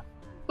heal, so...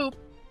 Boop!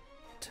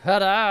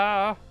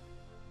 Ta-da!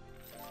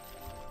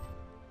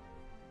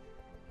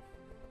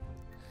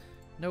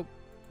 Nope.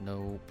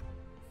 Nope.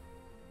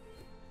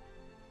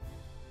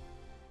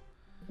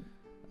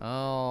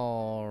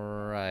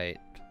 Alright.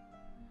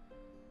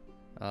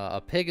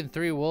 A pig and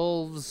 3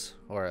 wolves,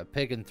 or a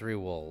pig and 3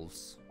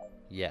 wolves?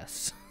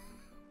 Yes.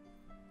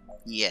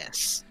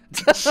 Yes.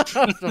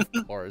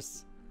 Of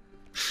course.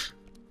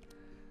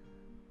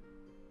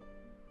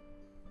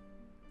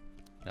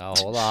 Now,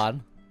 hold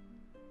on.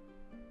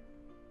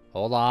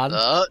 Hold on.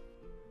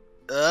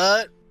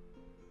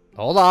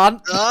 Hold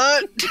on.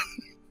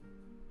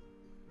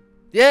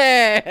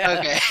 Yeah!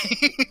 Okay.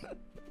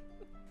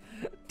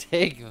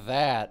 Take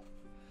that.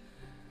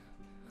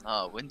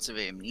 Oh, Winds of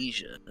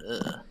Amnesia.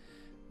 Ugh.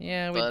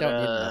 Yeah, we don't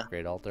need an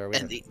upgrade altar.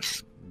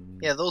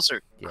 Yeah, those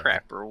are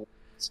crap rewards.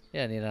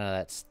 Yeah, need none of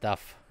that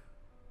stuff.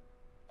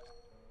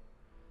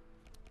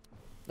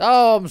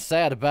 Oh, I'm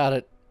sad about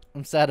it.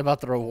 I'm sad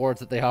about the rewards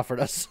that they offered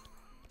us.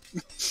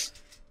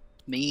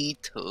 Me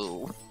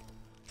too.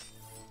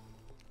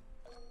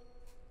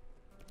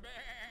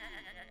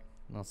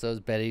 Well, so is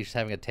Betty. She's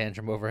having a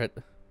tantrum over it.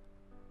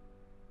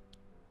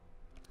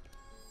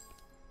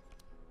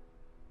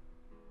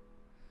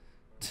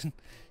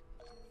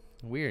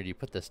 Weird, you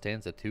put the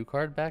stanza 2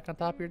 card back on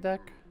top of your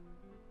deck?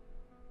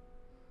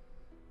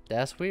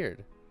 That's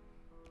weird.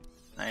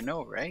 I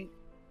know, right?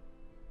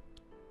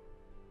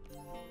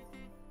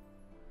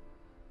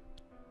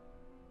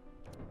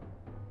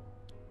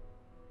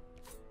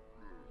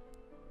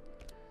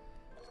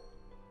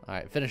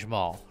 Alright, finish them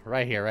all.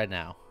 Right here, right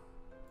now.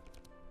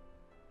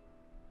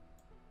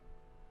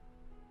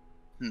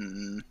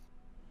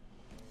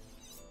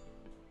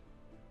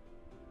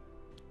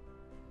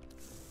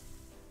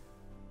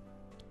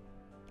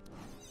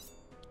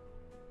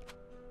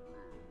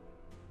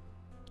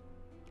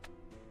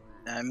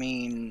 I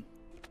mean,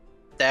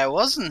 that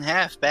wasn't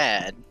half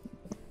bad.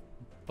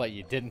 But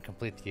you didn't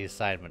complete the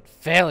assignment.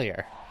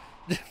 Failure!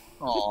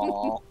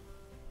 Aww.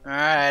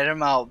 Alright,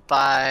 I'm out.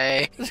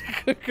 Bye.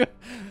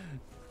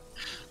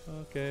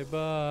 Okay,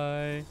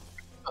 bye.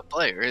 A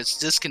player is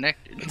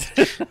disconnected.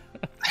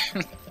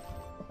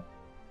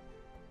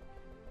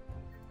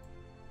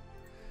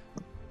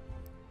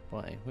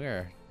 Boy,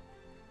 we're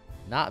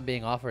not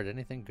being offered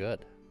anything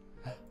good.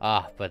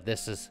 Ah, but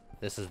this is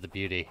the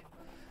beauty.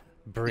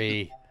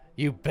 Bree,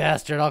 you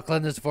bastard! I'll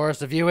cleanse this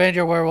forest of you and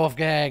your werewolf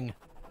gang.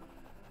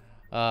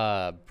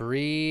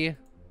 Bree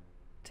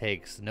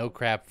takes no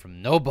crap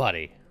from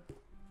nobody.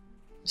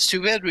 It's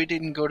too bad we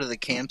didn't go to the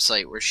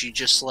campsite where she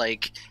just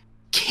like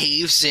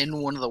caves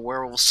in one of the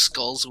werewolf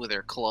skulls with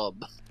her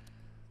club.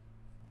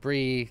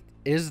 Bree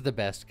is the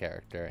best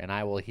character, and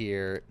I will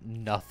hear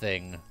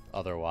nothing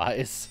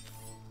otherwise.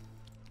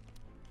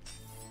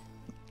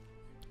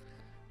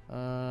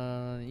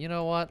 You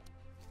know what?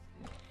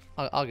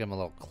 I'll give him a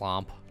little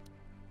clomp.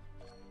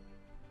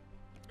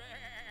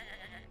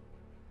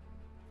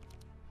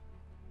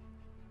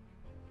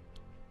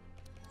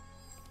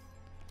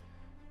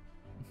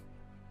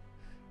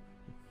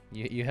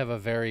 You have a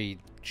very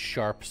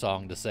sharp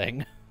song to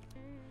sing.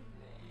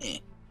 Eh.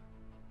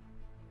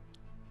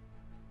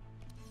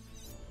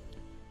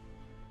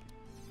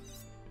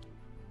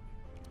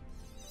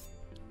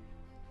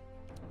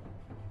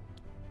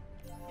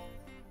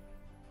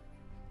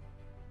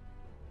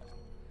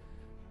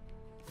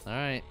 All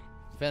right,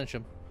 finish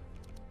him.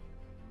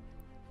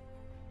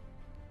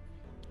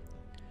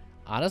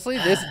 Honestly,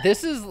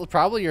 this is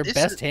probably your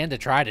best hand to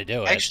try to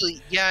do it. Actually,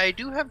 yeah, I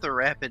do have the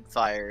rapid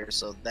fire,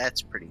 so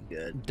that's pretty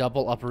good.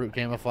 Double uproot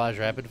camouflage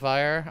rapid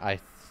fire, I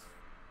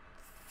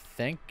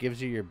think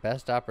gives you your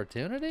best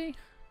opportunity.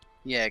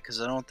 Yeah,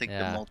 because I don't think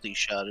the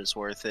multi-shot is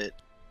worth it.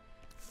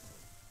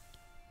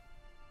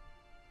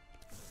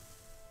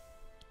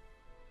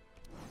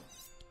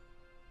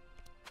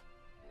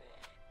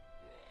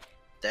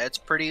 That's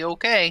pretty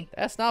okay.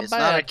 That's not bad. It's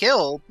not a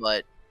kill,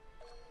 but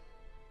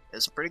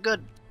it's pretty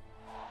good.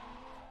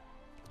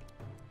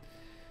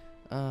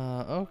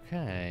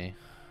 Okay.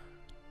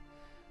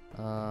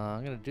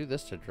 I'm gonna do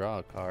this to draw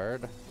a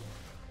card.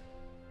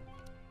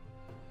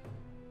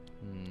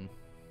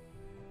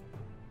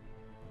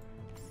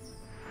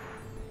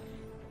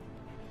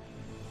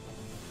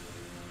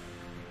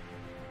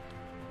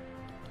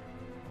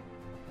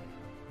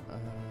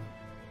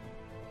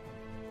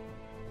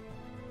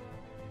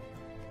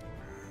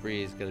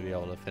 Bree's gonna be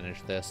able to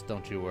finish this,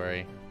 don't you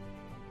worry.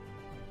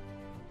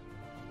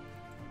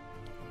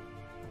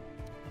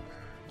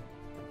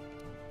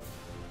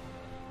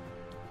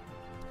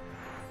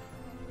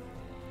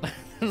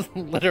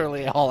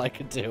 Literally all I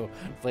could do.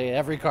 Play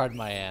every card in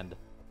my hand.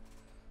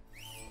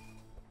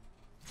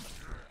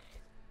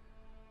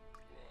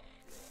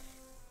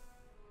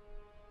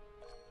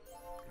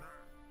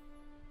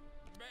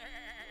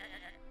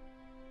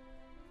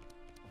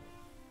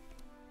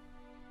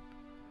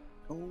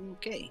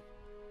 Okay.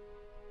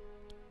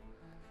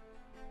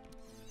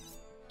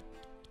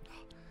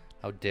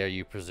 How dare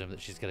you presume that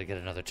she's gonna get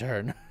another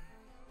turn?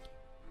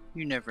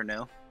 You never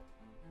know.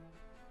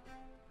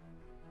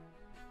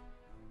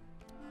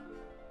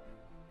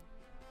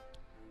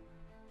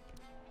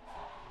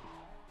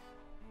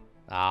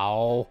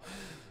 Ow.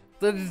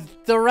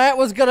 The rat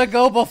was gonna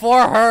go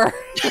before her.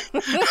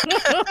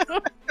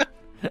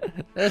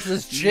 This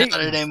is cheating.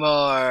 Not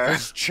anymore.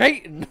 It's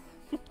cheating.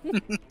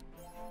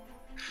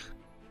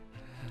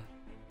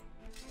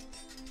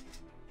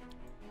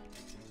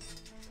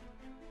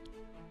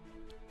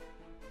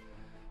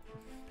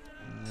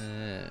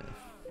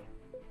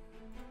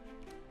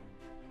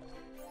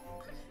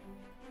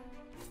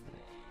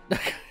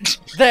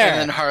 There.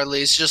 And then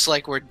Harley's just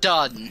like, we're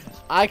done.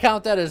 I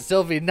count that as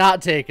Sylvie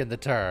not taking the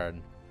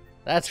turn.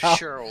 That's how.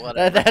 Sure,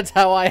 whatever. That's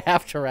how I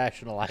have to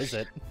rationalize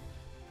it.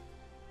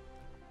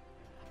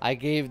 I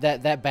gave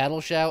that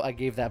battle shout. I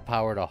gave that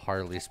power to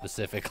Harley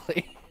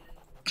specifically.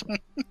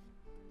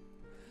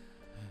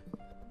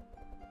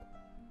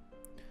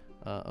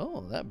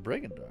 Oh, that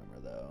brigand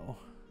armor though.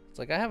 It's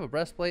like I have a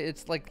breastplate.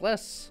 It's like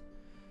less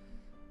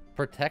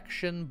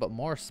protection but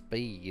more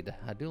speed.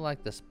 I do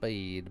like the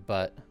speed,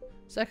 but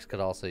Zex could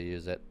also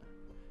use it.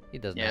 He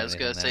doesn't. Yeah, I was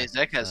gonna say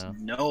Zek has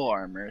no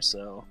armor,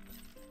 so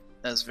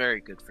that's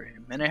very good for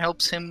him, and it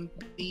helps him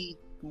be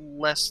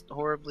less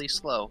horribly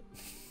slow.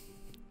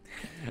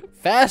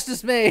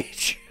 Fastest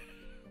mage.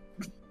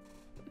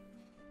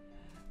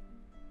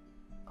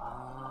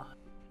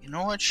 You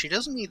know what? She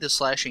doesn't need the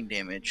slashing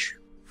damage,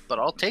 but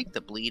I'll take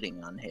the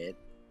bleeding on hit.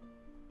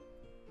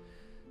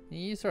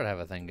 You sort of have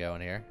a thing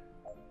going here.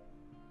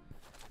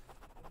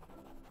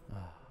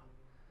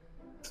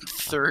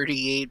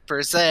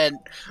 38%.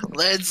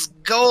 Let's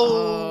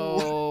go.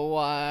 Oh,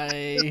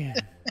 why?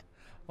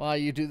 Why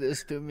you do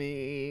this to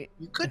me?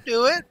 You could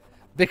do it.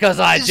 Because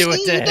I do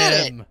it to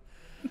him.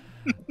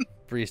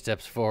 3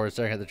 steps forward,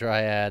 staring at the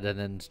triad, and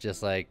then it's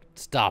just like,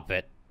 stop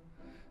it.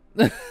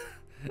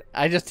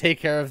 I just take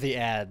care of the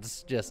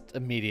ads just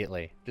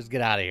immediately. Just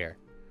get out of here.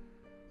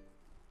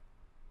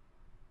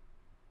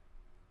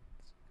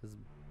 Because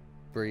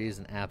Bree's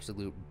an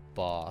absolute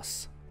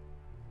boss.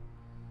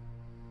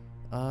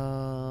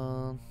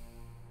 I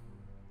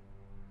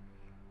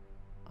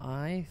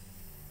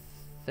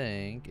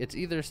think it's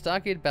either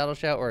Stockade Battle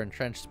Shout or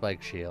Entrenched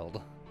Spike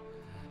Shield.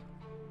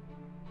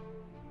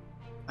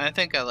 I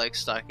think I like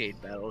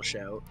Stockade Battle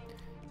Shout.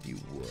 You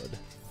would.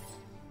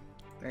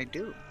 I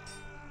do.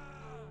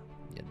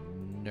 You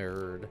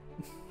nerd.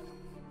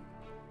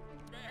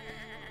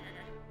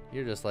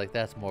 You're just like,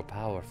 that's more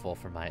powerful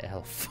for my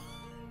elf.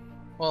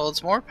 Well,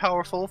 it's more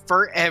powerful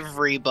for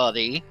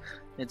everybody.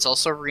 It's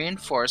also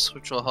reinforced,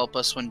 which will help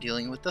us when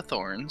dealing with the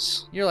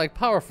thorns. You're like,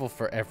 powerful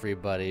for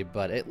everybody,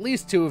 but at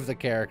least 2 of the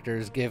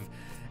characters give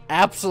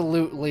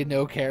absolutely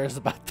no cares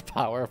about the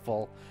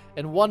powerful.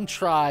 And 1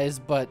 tries,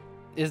 but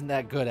isn't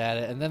that good at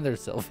it, and then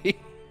there's Sylvie.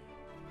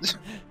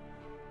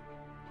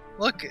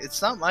 Look,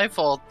 it's not my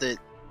fault that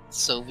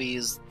Sylvie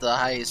is the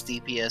highest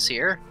DPS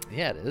here.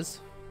 Yeah, it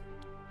is.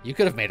 You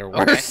could have made her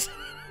worse.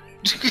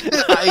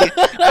 Okay.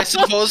 I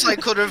suppose I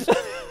could have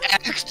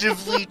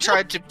actively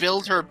tried to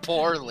build her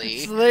poorly.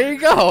 So there you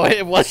go.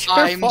 It was your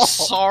fault. I'm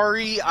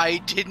sorry I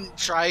didn't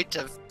try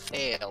to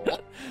tail.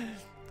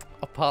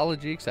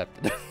 Apology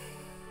accepted.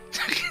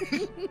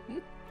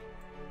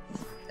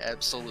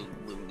 Absolute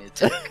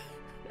lunatic.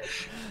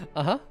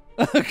 Uh-huh.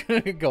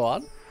 Go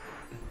on.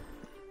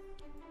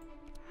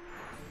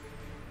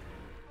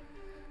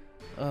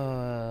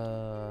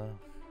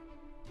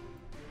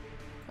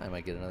 I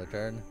might get another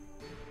turn.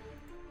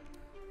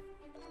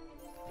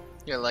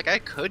 Yeah, like I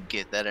could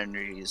get that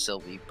energy to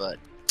Sylvie, but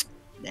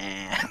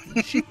nah.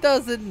 She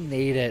doesn't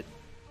need it.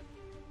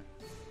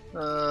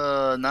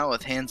 Not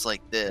with hands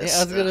like this.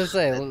 Yeah, I was gonna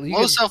say,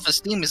 low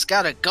self-esteem has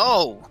gotta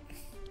go.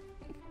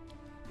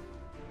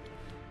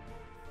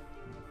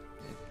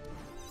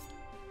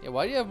 Yeah,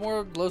 why do you have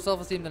more low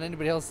self-esteem than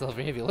anybody else,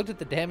 Sylvie? Have you looked at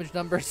the damage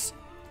numbers?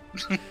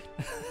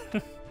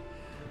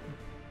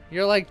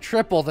 You're like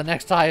triple the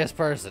next highest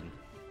person.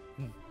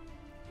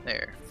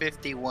 There,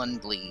 51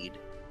 bleed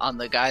on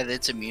the guy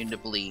that's immune to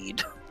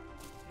bleed.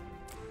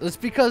 It's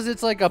because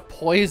it's like a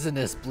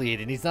poisonous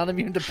bleed, and he's not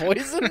immune to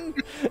poison?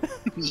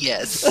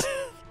 Yes.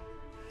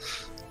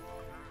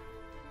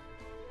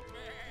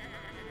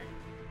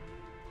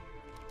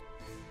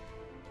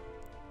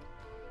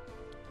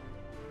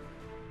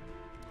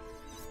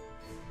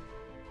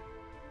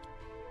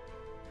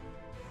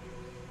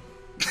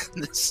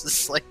 This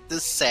is like the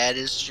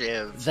saddest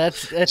shiv.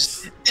 That's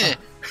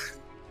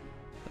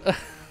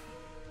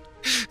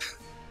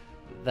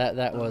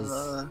that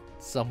was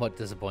somewhat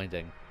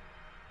disappointing.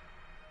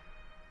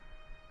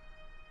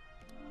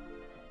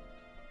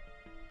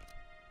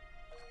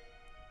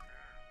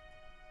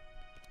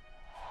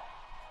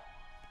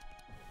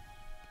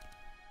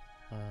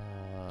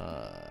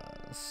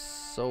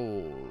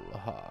 Soul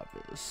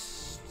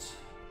Harvest.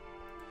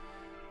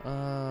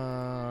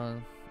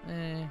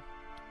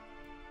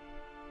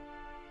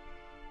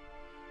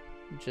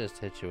 Just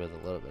hit you with a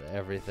little bit of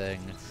everything.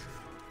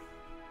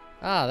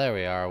 Ah, there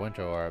we are.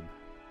 Winter Orb.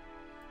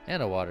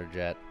 And a Water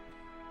Jet.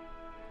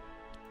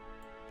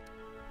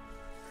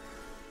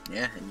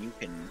 Yeah, and you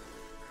can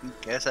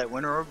cast that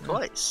Winter Orb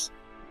twice.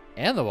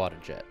 And the Water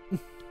Jet.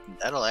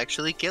 That'll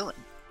actually kill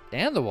him.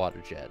 And the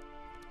Water Jet.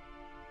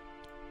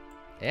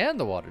 And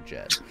the Water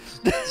Jet.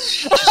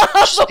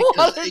 The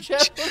Water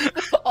Jet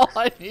was all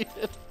I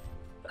needed.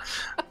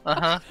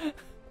 Uh-huh.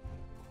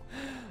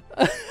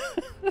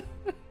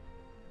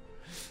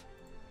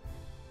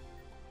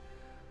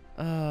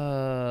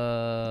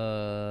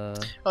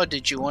 Oh,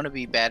 did you want to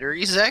be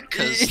battery Zek?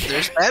 Because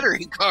there's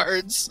battery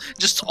cards.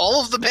 Just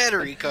all of the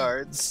battery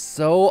cards.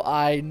 So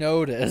I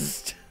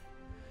noticed.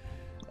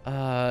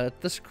 The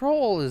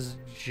scroll is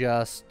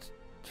just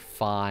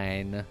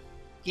fine.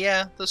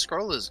 Yeah, the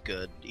scroll is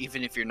good,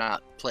 even if you're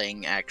not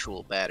playing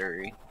actual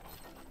battery.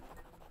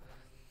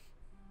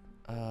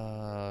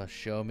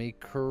 Show me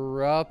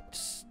corrupt.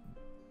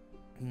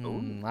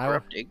 Ooh,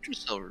 corrupt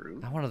Yggdrasil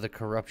root. I wanted the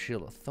corrupt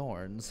Shield of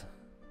Thorns.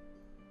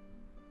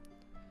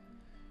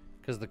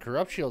 Because the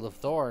corrupt Shield of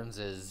Thorns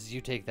is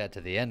you take that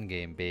to the end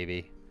game,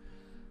 baby.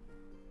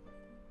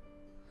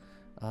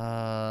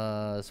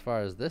 As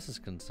far as this is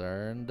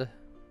concerned,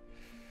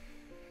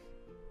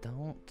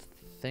 don't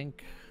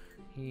think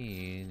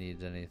he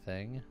needs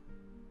anything.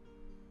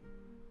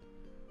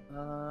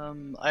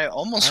 I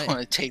almost want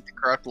to take the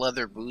corrupt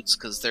leather boots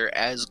because they're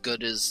as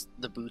good as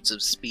the boots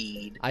of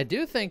speed. I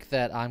do think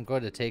that I'm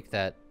going to take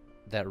that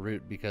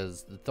route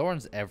because the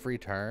thorns every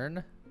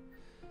turn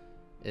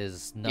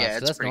is nuts. Yeah,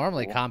 so that's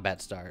normally cool. combat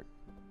start.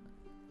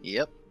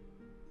 Yep.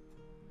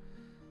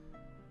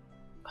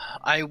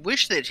 I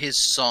wish that his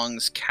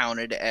songs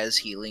counted as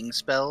healing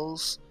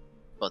spells,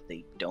 but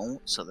they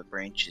don't, so the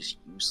branch is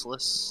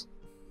useless.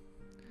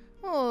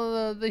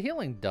 Well, the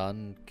healing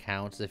done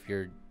counts if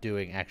you're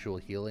doing actual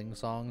healing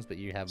songs, but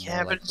you have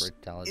more like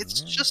vitality.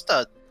 It's just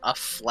a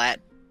flat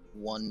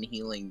one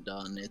healing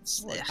done.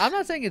 It's. I'm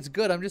not saying it's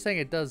good. I'm just saying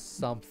it does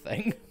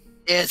something.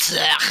 It's.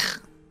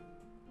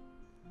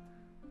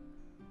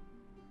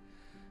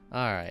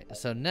 All right.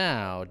 So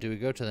now, do we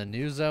go to the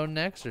new zone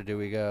next, or do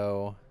we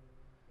go?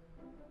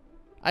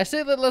 I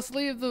say that let's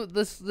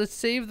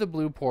save the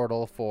blue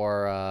portal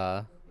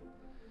for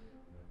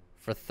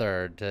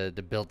third to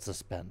build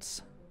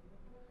suspense.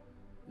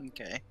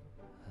 Okay.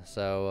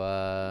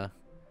 So,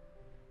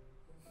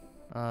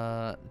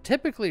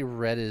 typically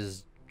red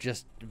is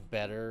just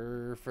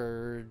better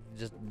for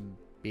just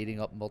beating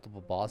up multiple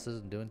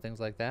bosses and doing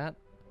things like that.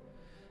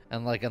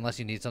 And, like, unless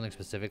you need something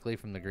specifically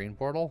from the green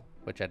portal,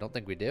 which I don't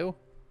think we do.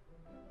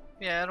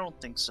 Yeah, I don't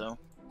think so. All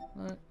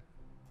right.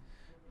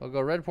 We'll go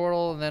red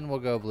portal, and then we'll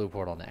go blue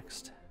portal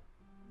next.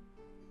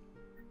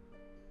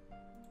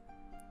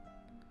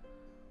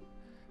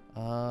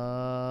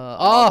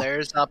 Oh,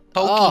 there's a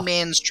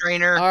Pokemon's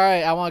trainer. All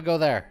right, I want to go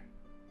there.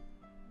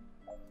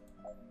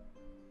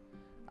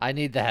 I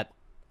need that.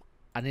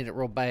 I need it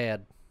real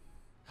bad.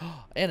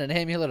 And an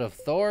amulet of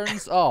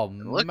thorns. Oh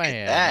Look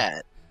man!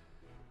 At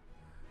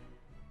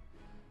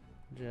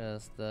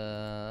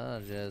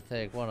that. Just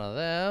take one of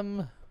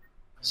them.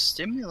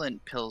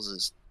 Stimulant pills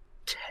is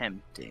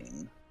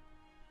tempting.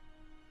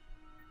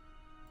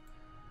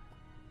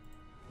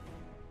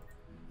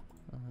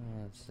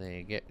 Let's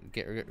see. Get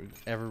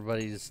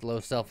everybody's low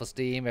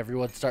self-esteem.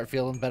 Everyone start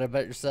feeling better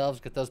about yourselves.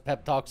 Get those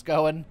pep talks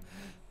going.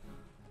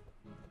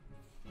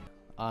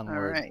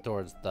 Onward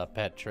towards the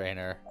pet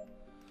trainer.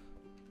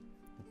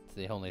 It's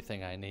the only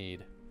thing I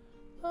need.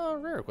 Oh,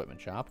 rare equipment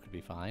shop could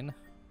be fine.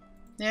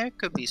 Yeah, it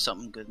could be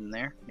something good in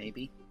there.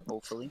 Maybe.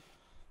 Hopefully.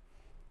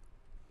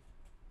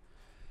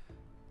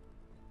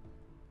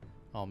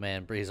 Oh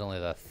man, Bree's only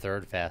the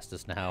 3rd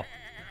fastest now.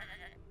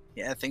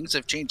 Yeah, things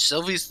have changed.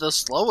 Sylvie's the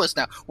slowest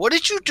now. What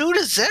did you do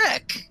to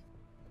Zek?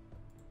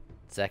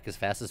 Zek is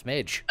fastest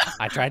mage.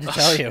 I tried to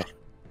tell you.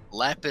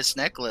 Lapis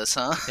necklace,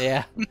 huh?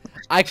 Yeah.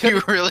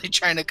 You're really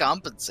trying to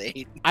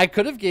compensate. I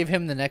could have gave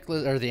him the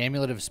necklace or the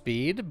amulet of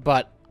speed,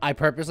 but I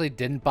purposely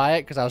didn't buy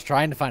it because I was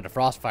trying to find a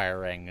Frostfire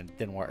ring and it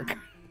didn't work.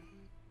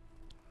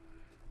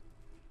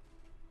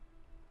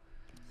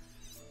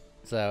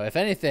 So, if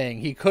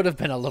anything, he could have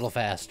been a little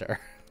faster.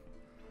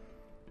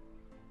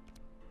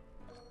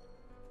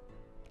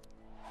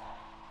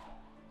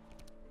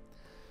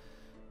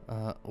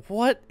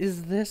 What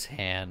is this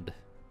hand?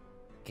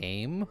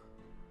 Game?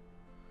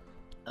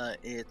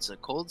 It's a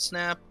Cold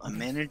Snap, a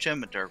Mana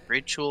Gem, a Dark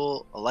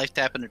Ritual, a Life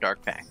Tap, and a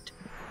Dark Pact.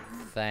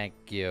 Thank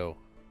you.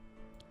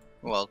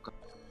 Welcome.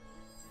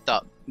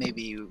 Thought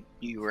maybe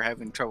you were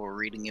having trouble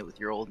reading it with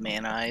your old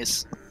man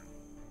eyes.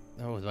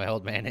 Oh, with my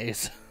old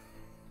mayonnaise.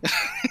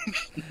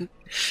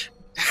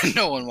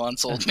 No one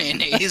wants old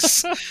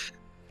mayonnaise.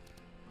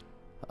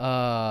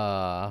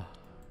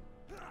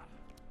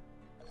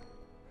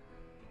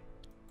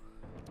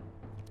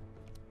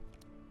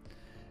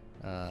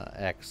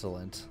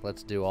 Excellent.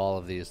 Let's do all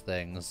of these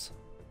things.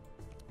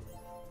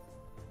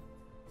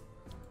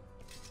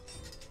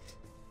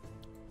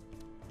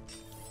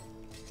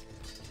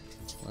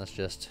 Let's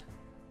just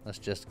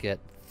get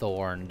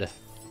thorned.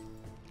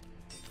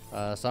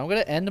 So I'm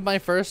gonna end my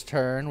first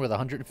turn with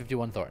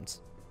 151 thorns.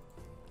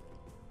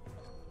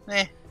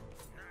 It's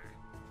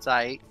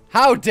aight.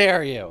 How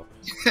dare you?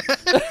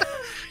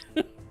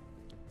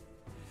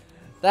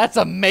 That's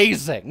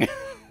amazing.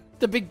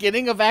 The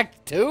beginning of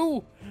Act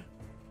 2?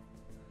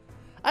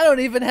 I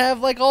don't even have,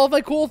 like, all of my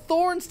cool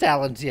Thorns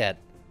talents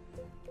yet.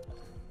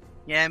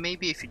 Yeah,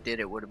 maybe if you did,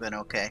 it would have been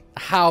okay.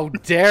 How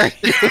dare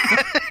you?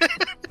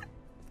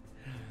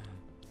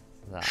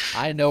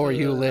 I know where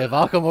you live.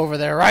 I'll come over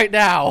there right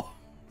now.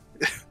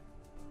 It's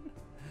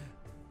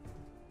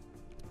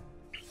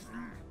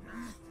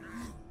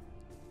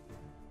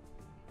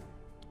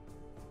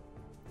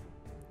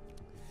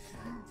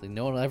like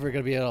no one will ever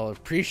going to be able to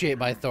appreciate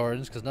my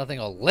Thorns because nothing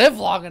will live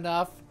long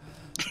enough.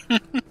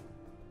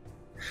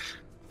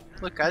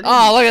 Look, I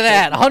oh, look at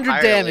that.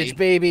 100 damage,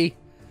 baby.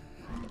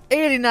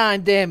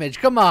 89 damage.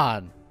 Come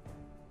on.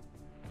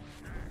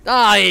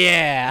 Oh,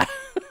 yeah.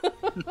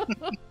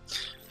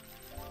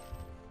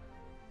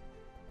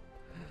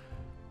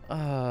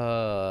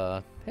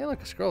 Hey,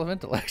 look, a scroll of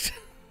intellect.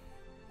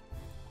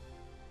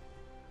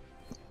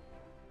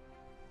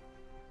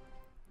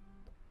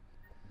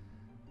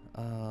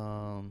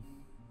 Ooh,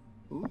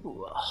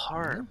 a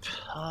harp.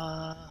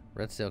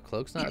 Red Sail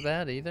Cloak's not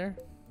bad either.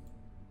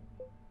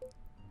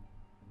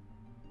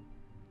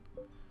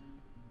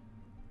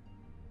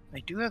 I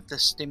do have the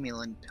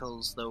stimulant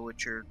pills, though,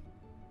 which are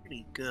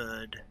pretty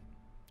good.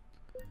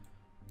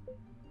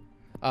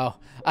 Oh,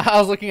 I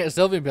was looking at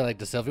Sylvie and be like,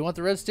 does Sylvie want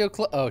the Red Steel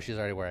Cloak? Oh, she's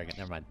already wearing it.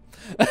 Never mind.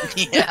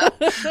 Yeah.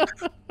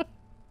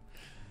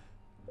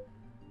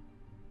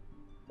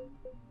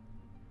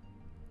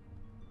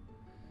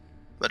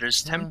 But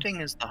as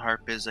tempting as the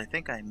harp is, I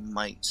think I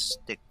might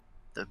stick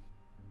the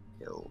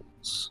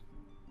pills.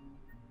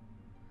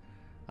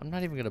 I'm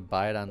not even going to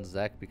buy it on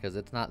Zek because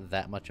it's not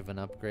that much of an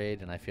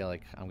upgrade, and I feel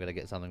like I'm going to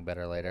get something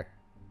better later.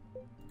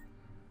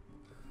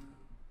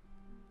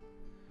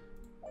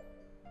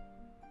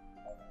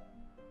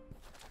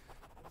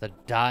 The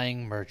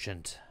Dying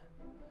Merchant.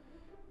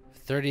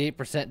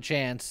 38%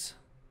 chance.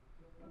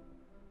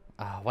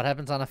 What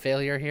happens on a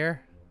failure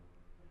here?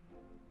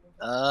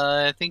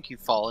 I think you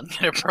fall and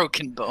get a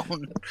broken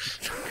bone.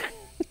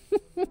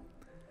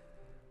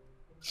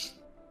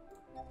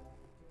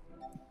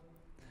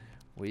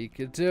 We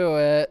could do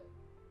it.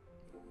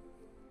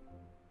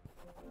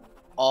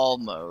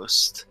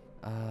 Almost.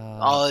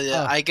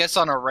 Yeah. I guess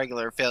on a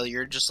regular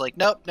failure, just like,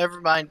 nope,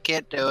 never mind,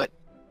 can't do it.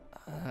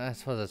 I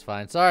suppose that's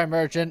fine. Sorry,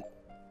 merchant.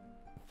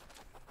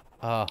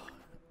 Oh,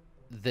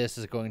 this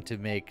is going to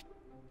make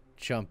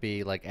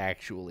Chumpy, like,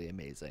 actually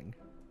amazing.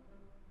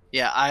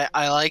 Yeah,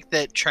 I like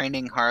that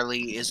training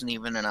Harley isn't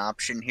even an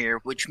option here,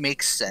 which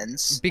makes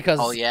sense. Because...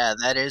 Oh, yeah,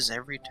 that is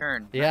every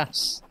turn. Yeah.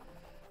 Nice.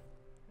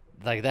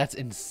 Like, that's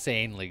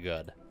insanely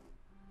good.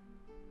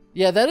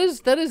 Yeah, that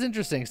is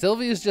interesting.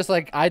 Sylvie is just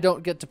like, I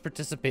don't get to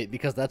participate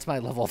because that's my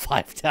level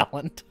 5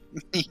 talent.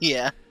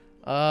 Yeah.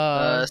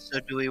 So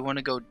do we want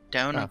to go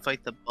down and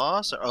fight the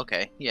boss? Or,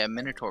 okay, yeah,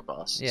 Minotaur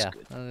boss. Yeah,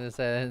 good. I was gonna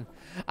say,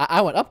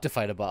 I went up to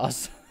fight a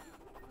boss.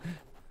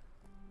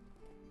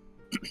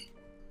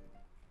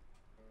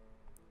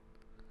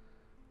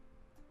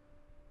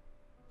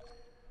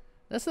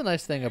 That's the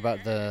nice thing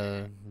about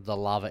the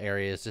lava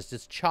area is just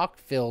it's chock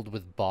filled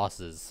with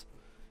bosses,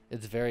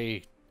 It's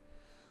very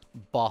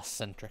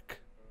boss-centric.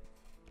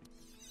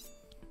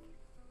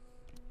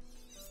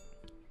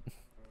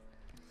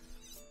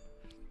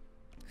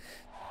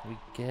 We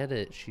get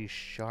it. She's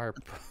sharp.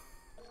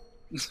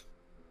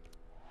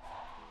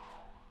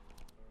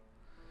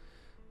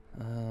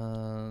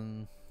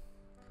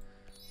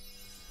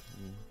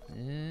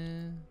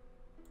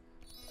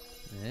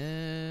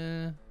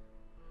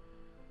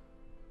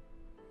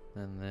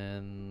 And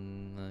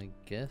then I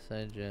guess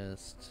I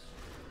just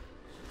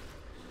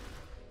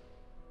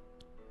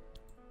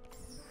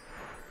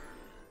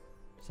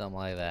something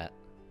like that.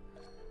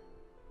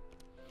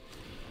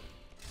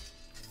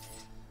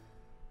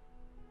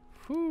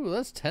 Whew,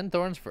 that's 10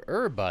 thorns for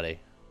everybody.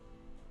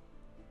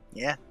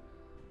 Yeah.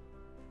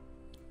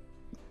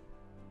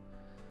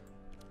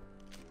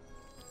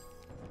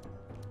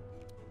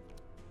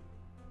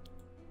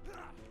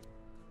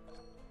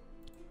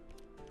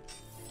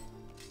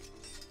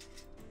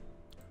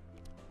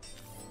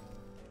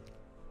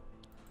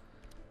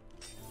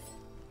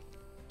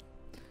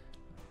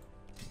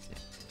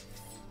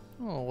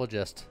 Oh, we'll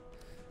just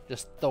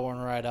thorn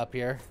right up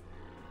here.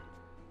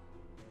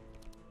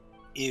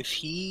 If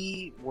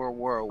he were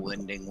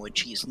whirlwinding,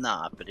 which he's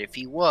not, but if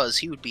he was,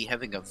 he would be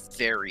having a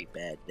very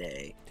bad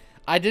day.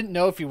 I didn't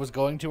know if he was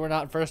going to or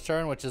not first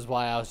turn, which is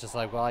why I was just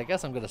like, well, I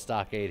guess I'm going to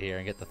stockade here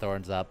and get the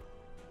thorns up.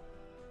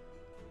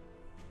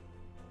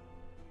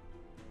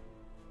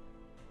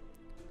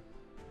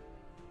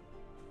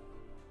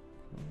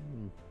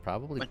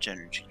 Probably. Much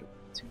energy to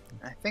put to.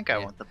 I think I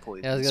want the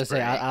poison. Yeah, I was going to spray.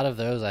 say, out of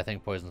those, I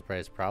think poison spray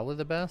is probably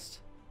the best.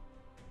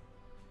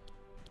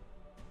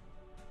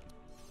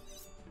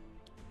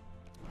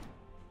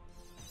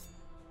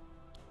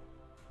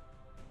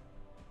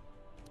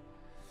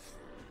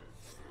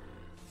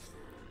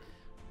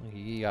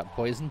 You got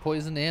poison,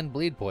 poison, and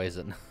bleed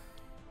poison.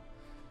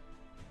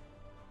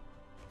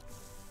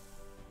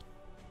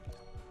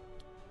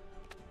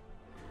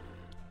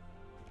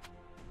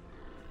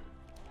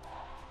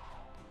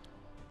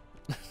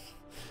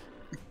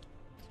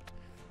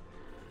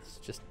 It's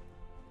just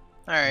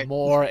all right.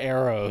 More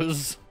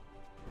arrows.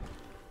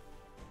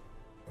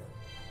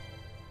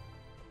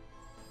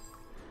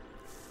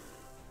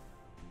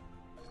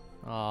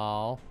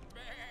 Oh.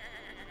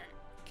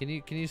 Can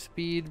you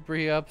speed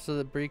Bree up so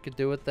that Bree could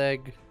do a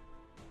thing?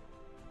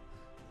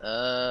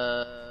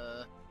 Yeah.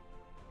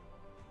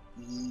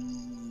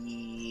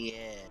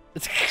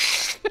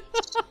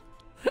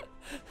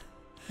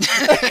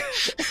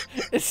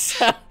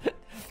 It's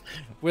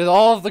with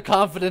all of the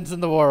confidence in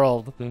the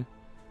world.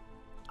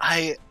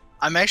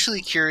 I'm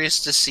actually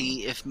curious to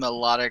see if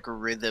melodic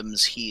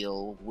rhythms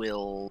heal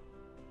will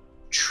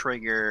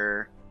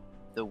trigger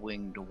the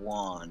winged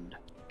wand.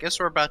 Guess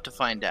we're about to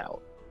find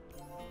out.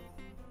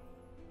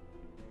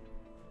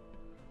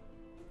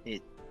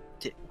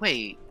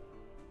 Wait.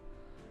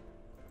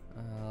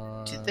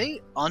 Did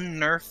they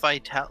unnerf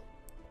Vitality?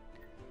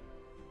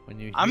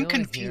 I'm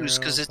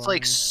confused because it's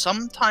like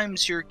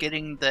sometimes you're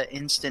getting the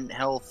instant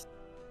health.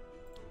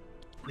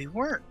 We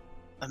weren't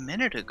a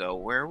minute ago,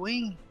 were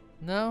we?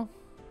 No.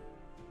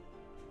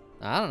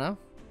 I don't know.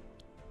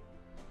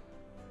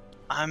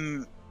 I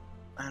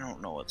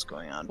don't know what's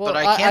going on, Well,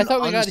 but I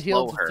thought we got unslow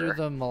healed her. through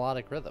the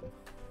melodic rhythm.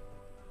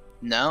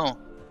 No.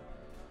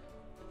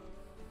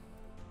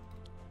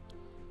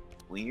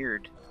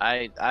 Weird.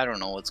 I don't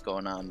know what's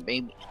going on.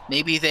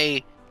 Maybe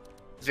they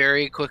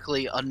very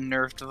quickly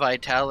unnerved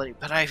Vitality,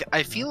 but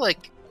I feel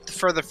like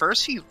for the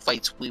first few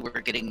fights we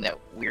were getting that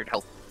weird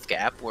health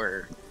gap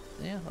where.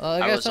 Yeah,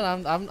 like I said,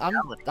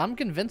 I'm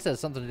convinced it has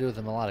something to do with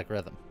the melodic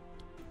rhythm.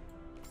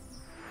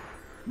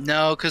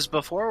 No, because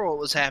before what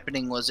was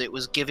happening was it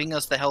was giving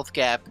us the health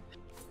gap,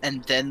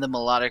 and then the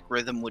melodic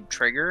rhythm would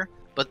trigger.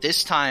 But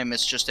this time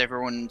it's just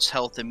everyone's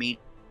health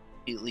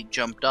immediately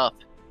jumped up.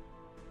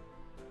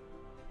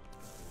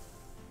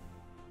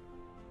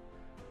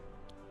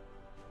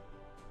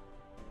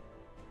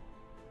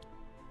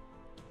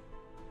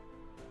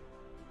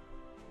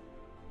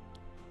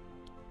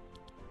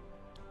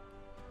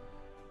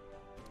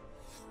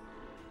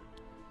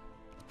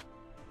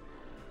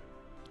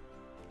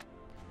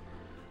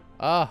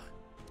 Ah.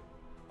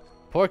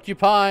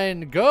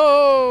 Porcupine,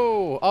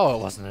 go! Oh,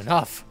 it wasn't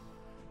enough.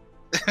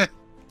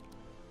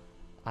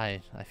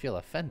 I feel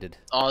offended.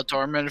 Oh,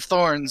 Torment of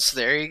Thorns.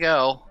 There you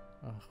go.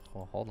 Oh,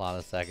 well, hold on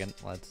a second.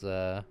 Let's,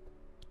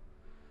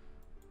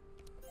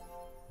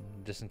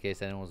 just in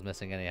case anyone's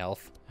missing any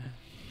health.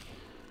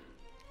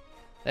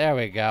 There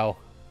we go.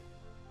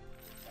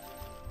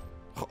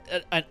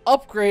 An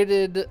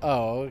upgraded...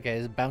 Oh, okay.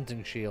 It's a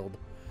bouncing shield.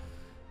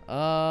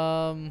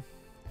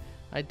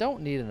 I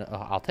don't need an...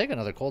 I'll take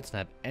another cold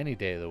snap any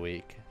day of the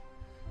week.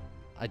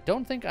 I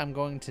don't think I'm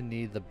going to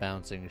need the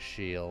bouncing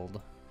shield.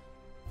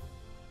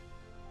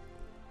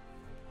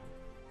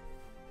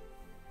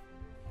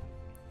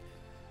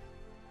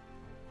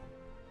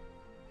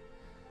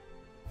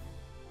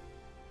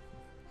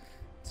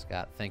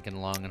 Scott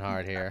thinking long and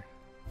hard here.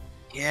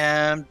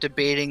 Yeah, I'm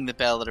debating the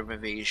Ballad of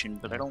Evasion,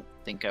 but I don't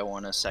think I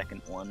want a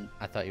second one.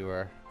 I thought you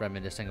were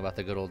reminiscing about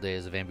the good old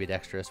days of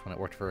ambidextrous when it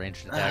worked for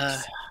ranged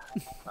attacks.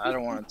 I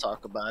don't want to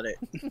talk about it.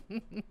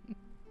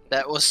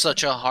 That was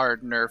such a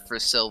hard nerf for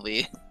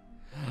Sylvie.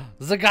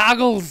 The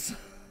goggles!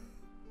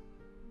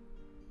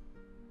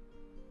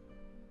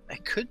 I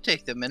could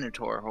take the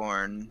Minotaur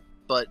horn,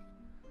 but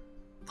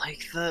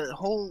like the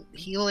whole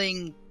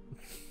healing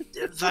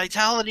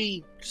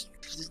vitality,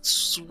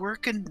 it's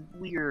working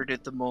weird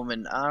at the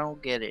moment. I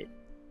don't get it.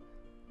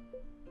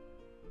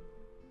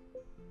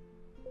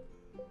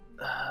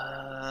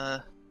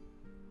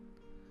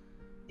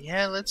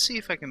 Yeah, let's see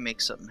if I can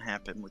make something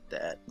happen with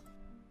that.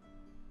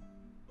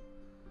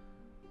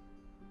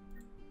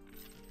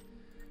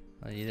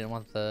 You didn't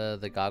want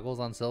the goggles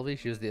on Sylvie?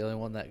 She was the only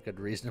one that could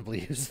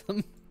reasonably use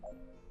them.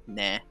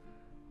 Nah.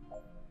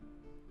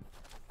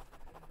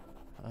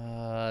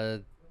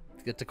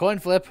 Get to coin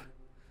flip.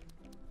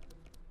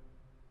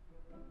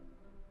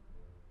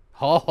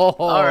 Oh,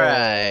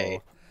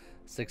 alright.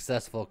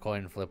 Successful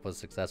coin flip was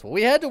successful.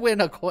 We had to win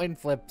a coin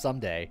flip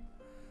someday.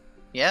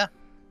 Yeah,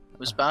 it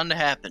was bound to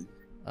happen.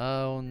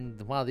 Oh,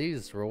 wow,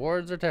 these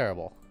rewards are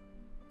terrible.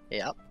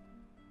 Yep.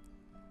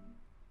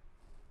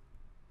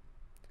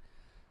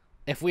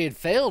 If we had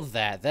failed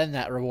that, then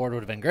that reward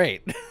would have been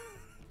great.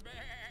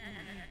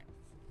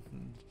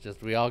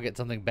 Just we all get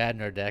something bad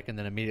in our deck and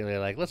then immediately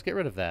like, let's get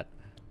rid of that.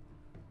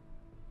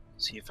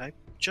 See, if I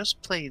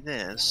just play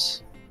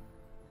this...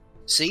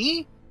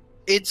 See?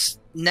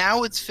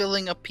 Now it's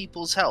filling up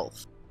people's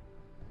health.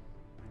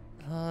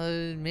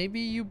 Maybe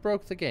you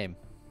broke the game.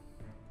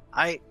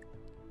 I'm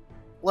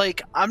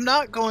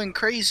not going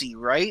crazy,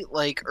 right?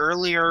 Like,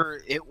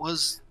 earlier it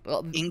was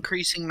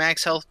increasing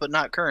max health, but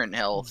not current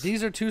health.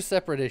 These are two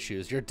separate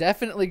issues. You're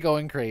definitely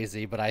going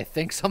crazy, but I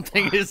think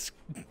something is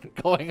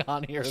going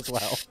on here as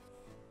well.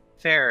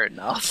 Fair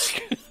enough.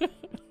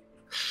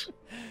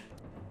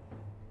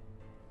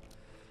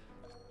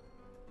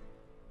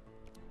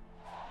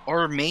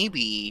 Or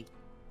maybe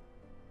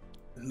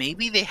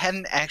they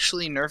hadn't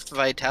actually nerfed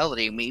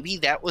vitality. Maybe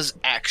that was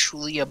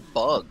actually a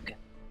bug,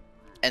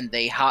 and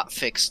they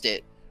hotfixed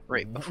it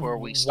right before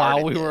we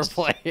started. While we were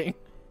playing.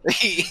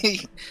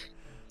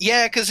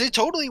 Yeah, because it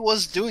totally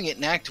was doing it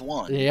in Act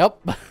 1. Yep.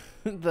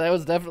 That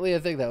was definitely a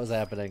thing that was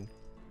happening.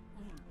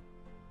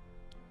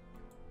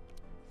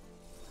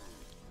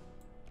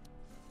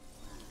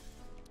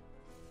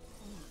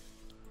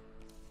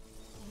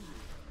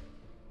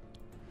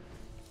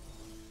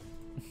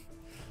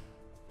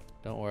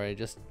 Don't worry,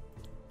 just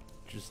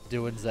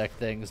doing Zek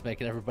things,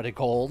 making everybody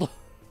cold.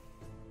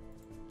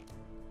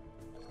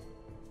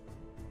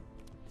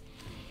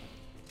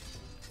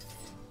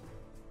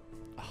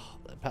 Oh,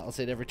 that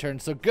Palisade every turn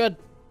so good.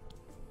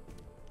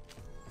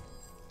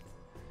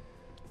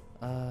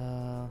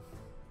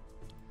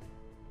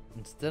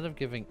 Instead of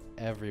giving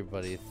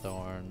everybody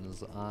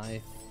thorns,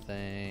 I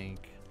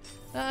think...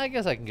 I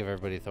guess I can give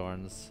everybody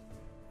thorns.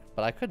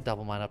 But I could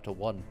double mine up to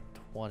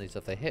 120, so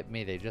if they hit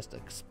me, they just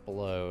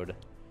explode.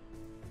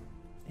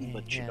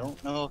 But you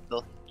don't know if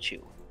they'll hit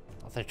you.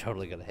 Oh, they're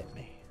totally gonna hit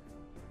me.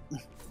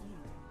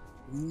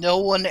 No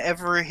one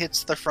ever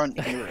hits the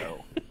front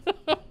hero.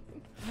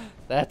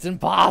 That's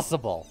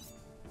impossible.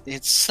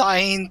 It's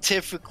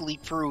scientifically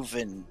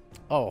proven.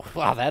 Oh,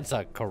 wow, that's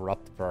a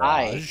corrupt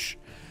barrage.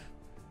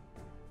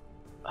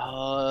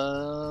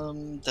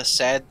 The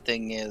sad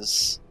thing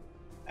is,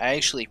 I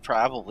actually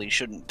probably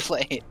shouldn't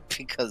play it,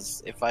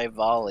 because if I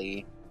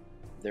volley,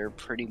 they're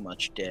pretty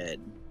much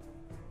dead.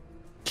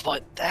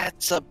 But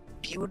that's a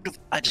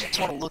beautiful... I just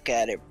want to look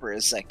at it for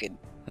a second.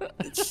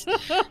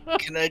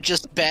 Can I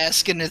just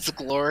bask in its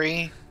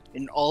glory?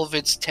 In all of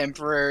its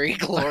temporary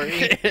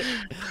glory?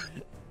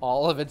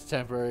 All of its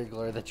temporary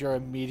glory that you're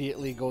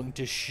immediately going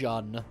to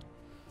shun.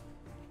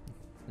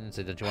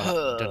 So don't you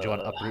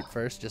want to uproot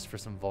first, just for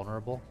some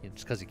vulnerable?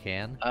 Just because you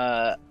can?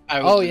 I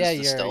oh would yeah,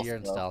 use the you're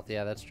in stealth.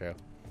 Yeah, that's true.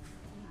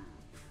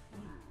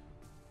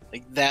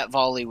 Like, that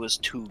volley was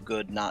too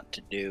good not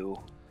to do.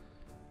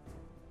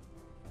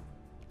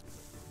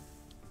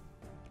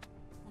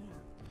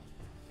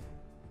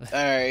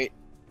 Alright.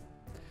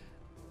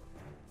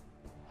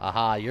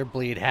 Haha, your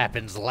bleed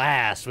happens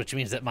last, which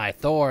means that my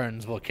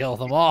thorns will kill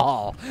them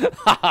all.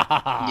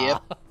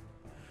 Yep.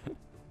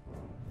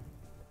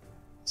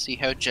 See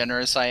how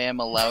generous I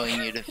am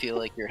allowing you to feel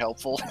like you're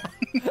helpful?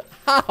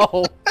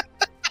 How?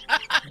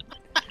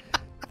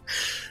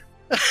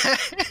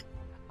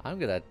 I'm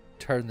gonna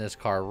turn this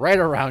car right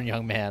around,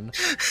 young man.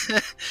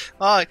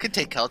 Oh, I could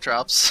take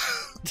caltrops.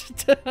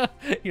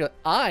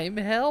 I'm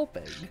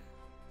helping.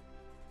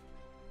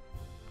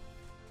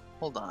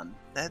 Hold on.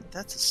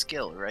 That's a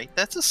skill, right?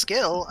 That's a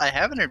skill. I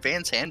have an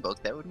advanced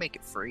handbook that would make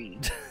it free.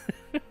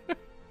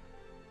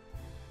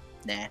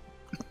 Nah.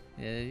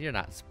 Yeah, you're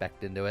not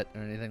spec'd into it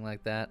or anything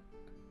like that.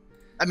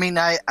 I mean,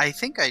 I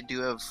think I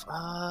do have...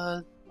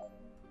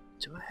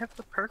 do I have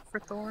the perk for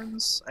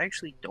thorns? I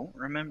actually don't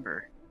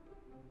remember.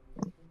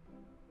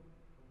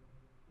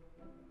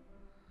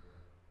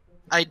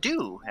 I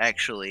do,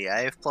 actually.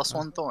 I have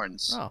 +1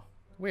 thorns. Oh,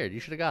 weird. You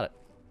should have got it.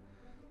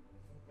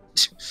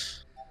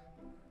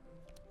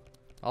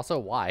 Also,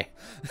 why?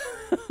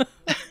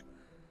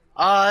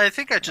 I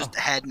think I just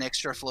had an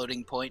extra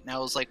floating point, and I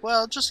was like,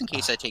 well, just in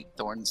case I take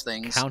Thorns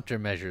things.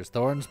 Countermeasures.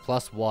 Thorns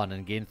 +1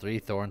 and gain 3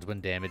 thorns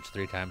when damaged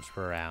 3 times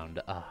per round.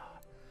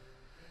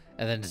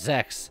 And then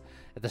Zex.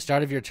 At the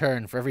start of your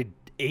turn, for every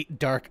 8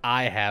 dark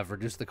I have,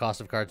 reduce the cost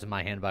of cards in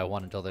my hand by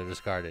 1 until they're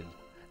discarded.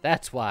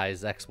 That's why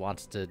Zex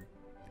wants to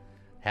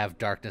have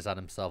darkness on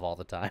himself all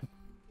the time.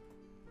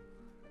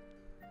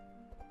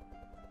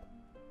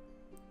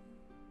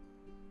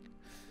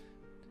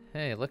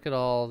 Hey, look at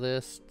all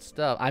this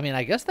stuff. I mean,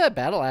 I guess that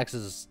battle axe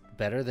is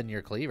better than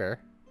your cleaver.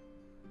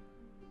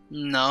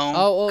 No.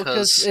 Oh, well,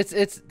 because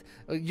it's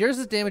yours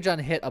is damage on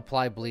hit,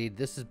 apply bleed.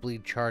 This is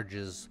bleed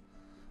charges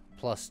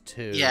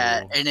 +2.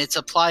 Yeah, and it's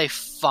apply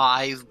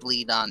 5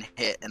 bleed on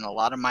hit, and a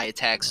lot of my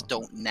attacks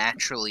don't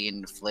naturally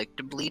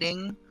inflict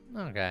bleeding.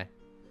 Okay.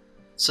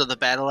 So the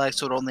battle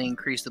axe would only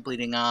increase the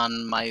bleeding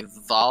on my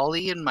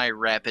volley and my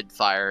rapid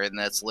fire, and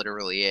that's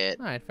literally it.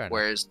 All right, fair enough.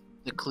 Whereas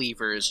the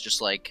cleaver is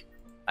just like,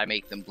 I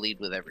make them bleed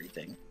with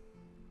everything.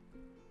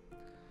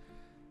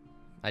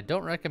 I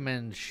don't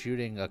recommend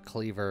shooting a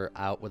cleaver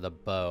out with a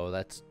bow.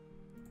 That's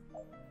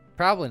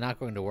probably not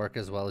going to work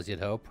as well as you'd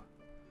hope.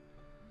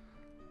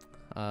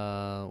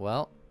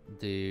 Well,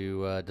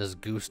 does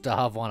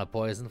Gustav want a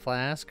poison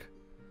flask?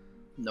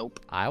 Nope.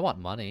 I want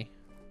money.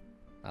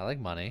 I like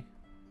money.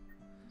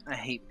 I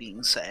hate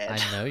being sad.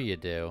 I know you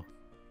do.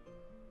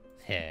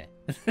 Heh.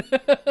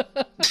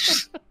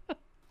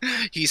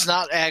 He's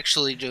not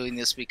actually doing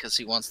this because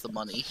he wants the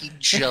money. He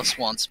just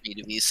wants me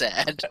to be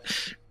sad.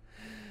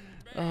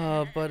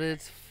 Oh, but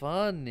it's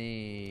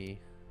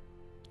funny.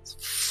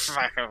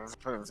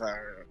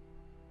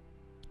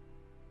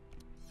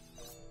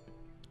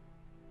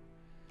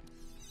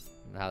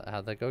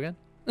 How'd that go again?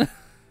 It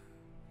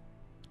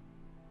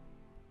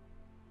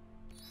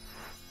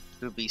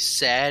would be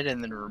sad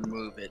and then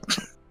remove it.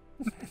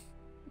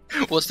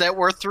 Was that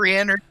worth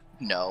 300?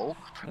 No,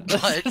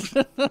 but I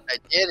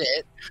did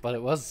it. But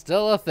it was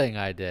still a thing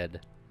I did.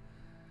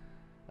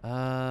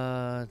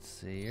 Let's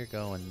see. You're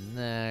going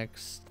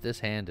next. This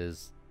hand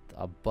is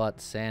a butt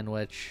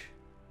sandwich.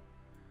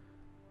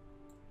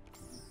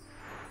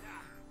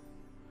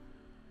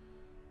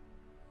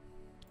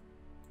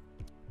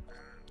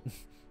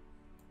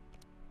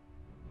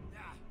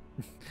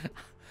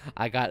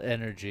 I got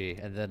energy,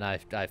 and then I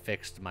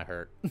fixed my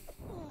hurt.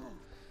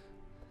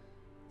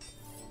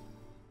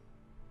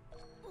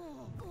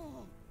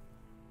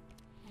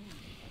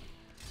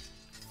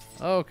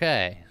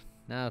 Okay,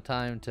 now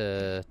time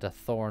to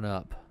thorn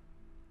up.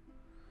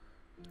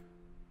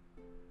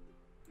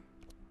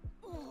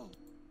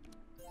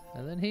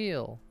 And then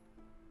heal.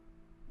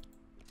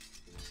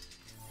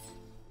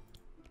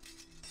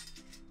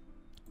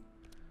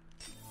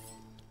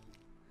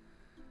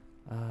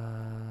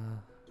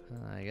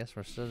 I guess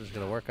we're still just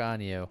gonna work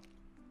on you.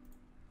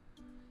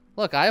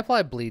 Look, I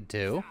apply bleed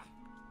too.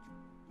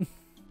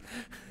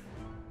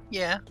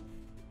 Yeah.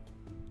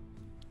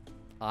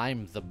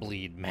 I'm the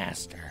bleed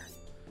master.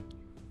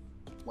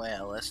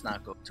 Well, let's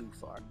not go too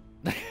far.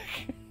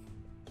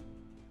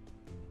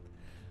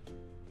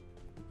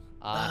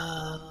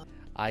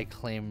 I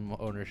claim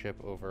ownership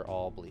over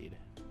all bleed.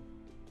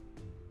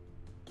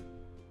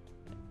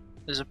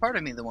 There's a part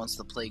of me that wants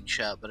the plague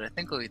shot, but I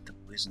think I'll get the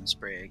poison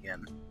spray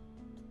again.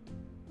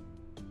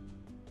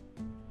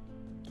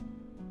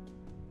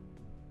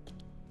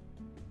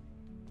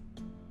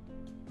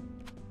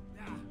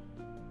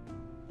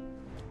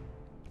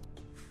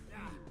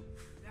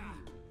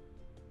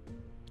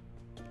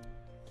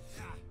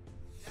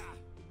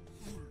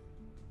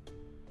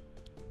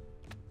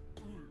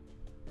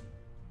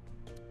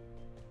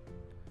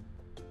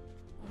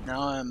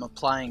 Now I'm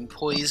applying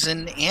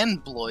poison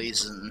and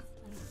bloison.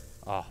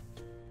 Oh,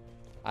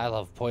 I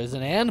love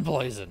poison and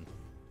poison.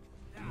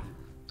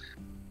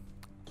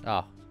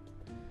 Oh.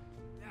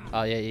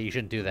 Oh, yeah, you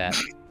shouldn't do that.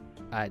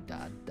 I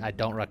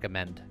don't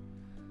recommend.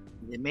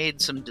 They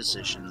made some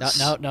decisions.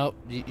 No,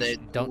 don't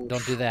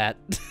do that.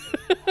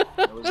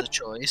 That was a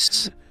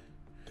choice.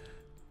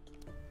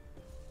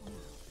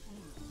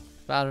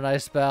 Found a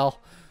nice spell.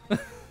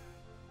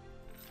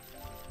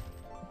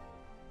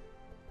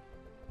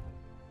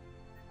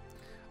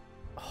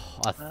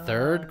 A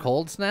third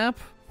cold snap?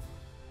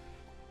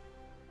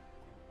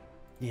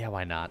 Yeah,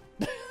 why not?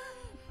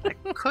 I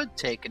could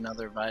take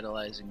another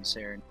vitalizing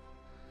serum.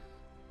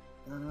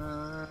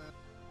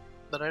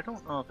 But I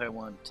don't know if I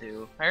want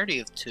to. I already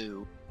have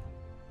 2.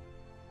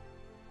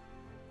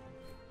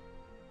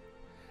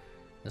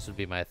 This would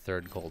be my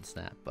third cold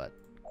snap, but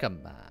come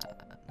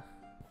on.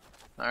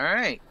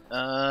 Alright.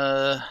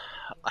 I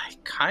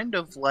kind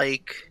of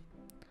like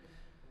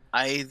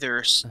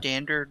either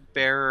standard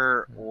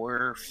bearer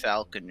or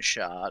falcon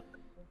shot.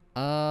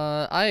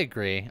 I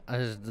agree.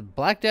 The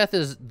Black Death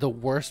is the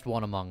worst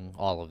one among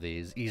all of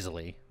these,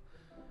 easily.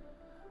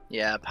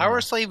 Yeah,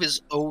 Power Slave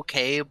is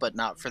okay, but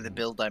not for the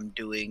build I'm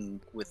doing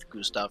with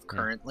Gustav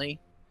currently.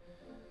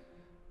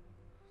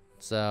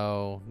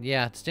 So,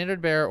 yeah,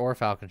 Standard Bearer or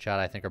Falcon Shot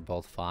I think are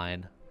both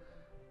fine.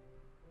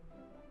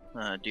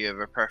 Do you have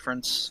a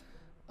preference?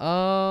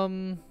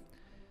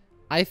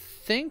 I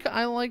think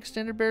I like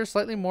standard bearer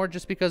slightly more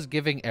just because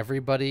giving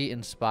everybody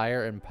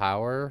inspire and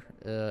power,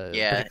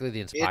 Yeah, particularly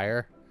the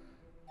inspire.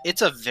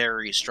 It's a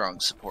very strong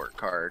support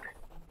card.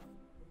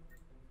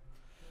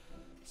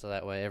 So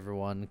that way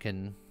everyone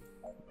can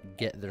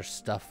get their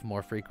stuff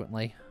more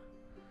frequently.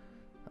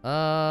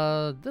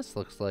 This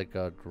looks like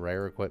a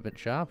rare equipment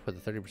shop with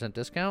a 30%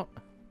 discount.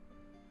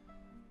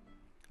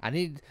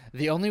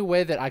 The only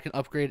way that I can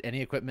upgrade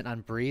any equipment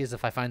on Bree is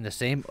if I find the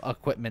same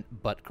equipment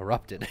but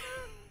corrupted.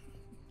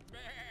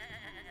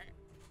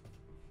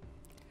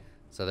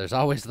 So there's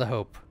always the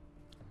hope.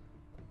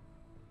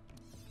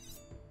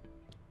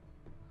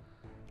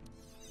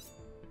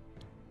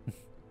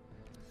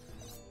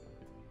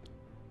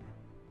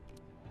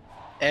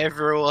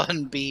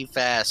 Everyone be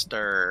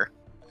faster.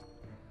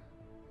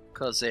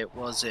 Because it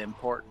was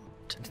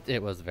important.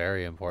 It was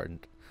very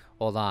important.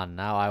 Hold on,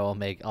 now I will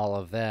make all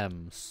of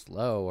them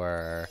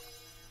slower.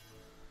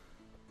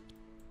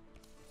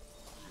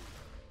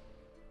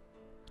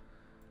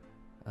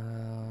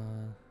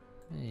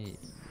 Hey.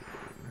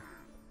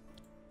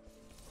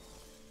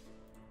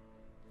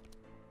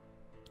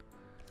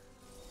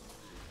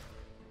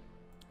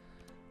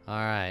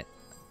 Alright,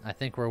 I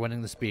think we're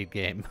winning the speed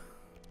game.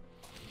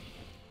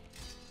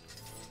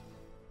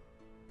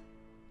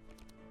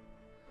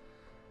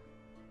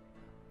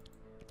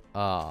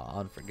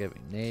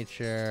 Unforgiving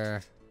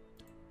nature.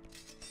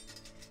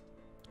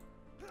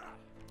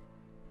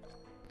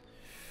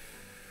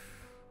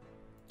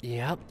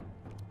 Yep.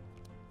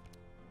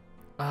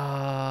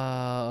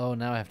 Oh,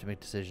 now I have to make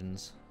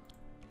decisions.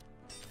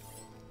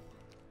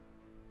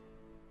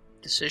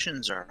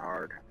 Decisions are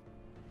hard.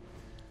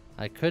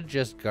 I could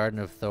just Garden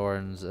of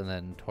Thorns and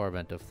then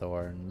Torment of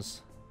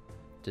Thorns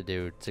to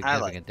do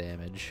significant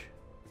damage.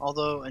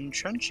 Although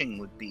entrenching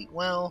would be,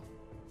 well,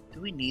 do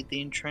we need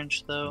the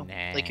entrench though?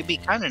 Nah. Like, it'd be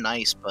kind of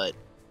nice, but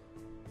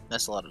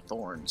that's a lot of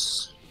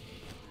thorns.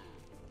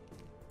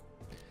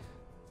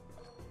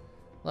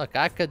 Look,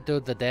 I could do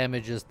the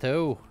damages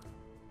too.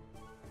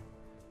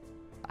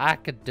 I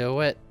could do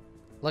it.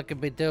 Look at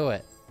me do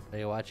it. Are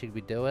you watching me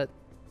do it?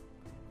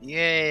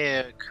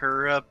 Yeah,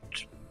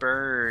 corrupt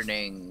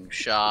burning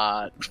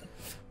shot.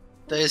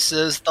 This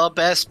is the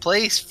best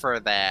place for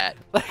that.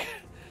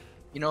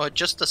 You know what,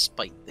 just to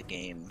spite the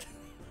game.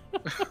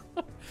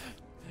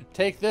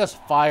 Take this,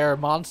 fire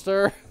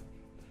monster.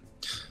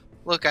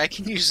 Look, I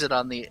can use it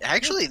on the...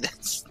 Actually,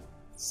 it's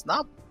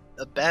not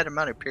a bad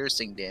amount of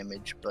piercing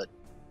damage, but...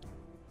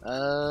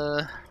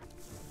 I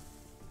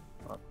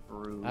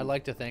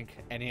like to think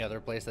any other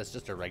place that's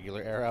just a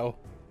regular arrow.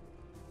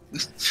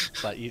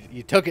 But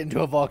you took it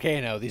into a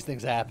volcano. These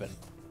things happen.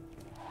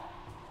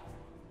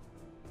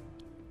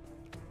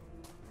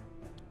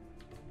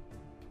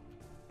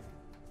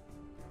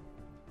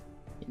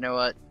 You know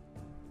what?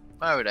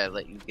 Why would I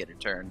let you get a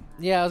turn?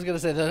 Yeah, I was gonna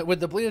say with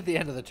the bleed at the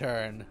end of the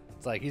turn,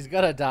 it's like he's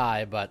gonna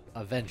die, but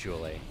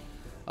eventually.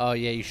 Oh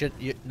yeah, you should.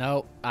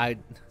 No, I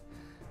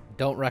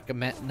don't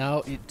recommend.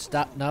 No, you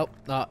stop. No,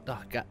 oh,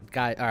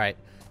 guy. All right,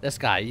 this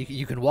guy.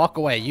 You can walk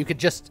away. You could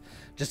just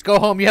go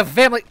home. You have a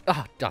family.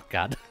 Oh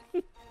God.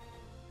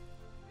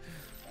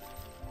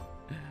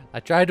 I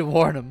tried to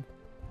warn him.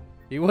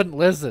 He wouldn't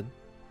listen.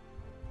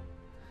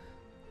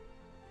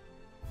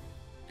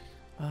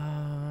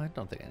 I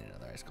don't think I need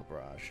another Icicle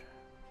Barrage.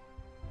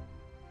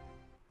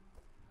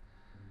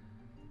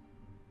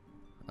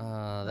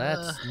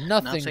 That's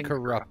nothing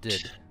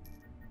corrupted.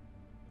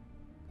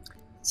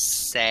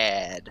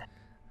 Sad.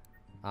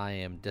 I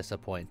am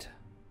disappointed.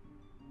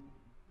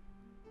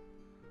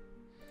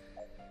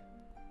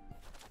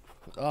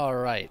 All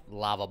right,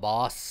 Lava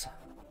Boss.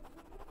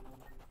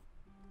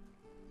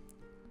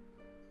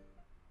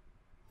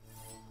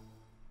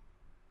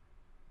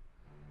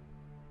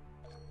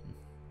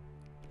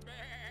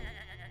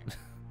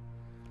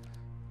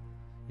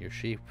 Your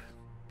sheep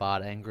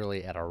bought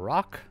angrily at a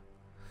rock.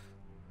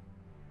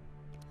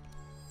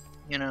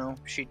 You know,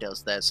 she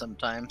does that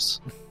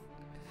sometimes.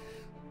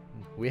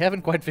 We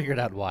haven't quite figured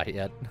out why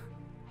yet.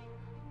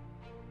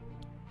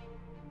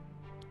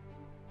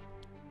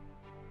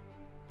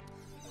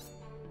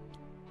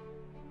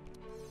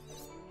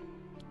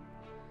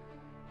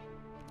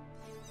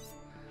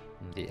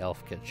 The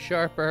elf gets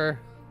sharper.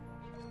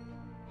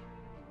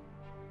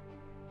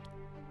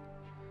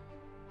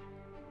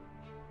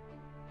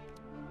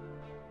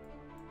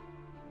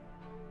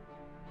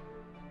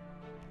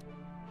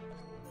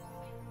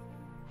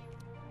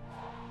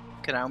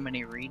 Look at how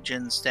many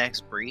regen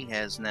stacks Bree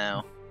has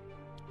now.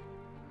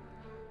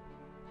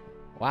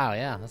 Wow,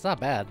 yeah, that's not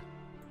bad.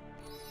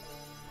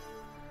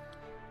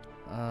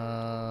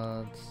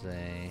 Let's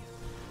see.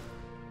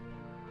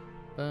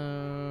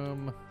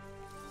 Boom.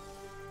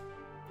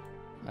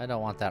 I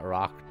don't want that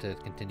rock to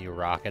continue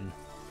rocking.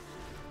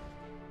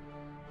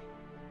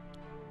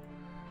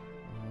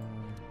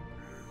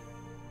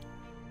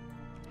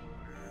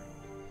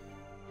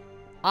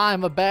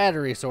 I'm a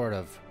battery, sort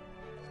of.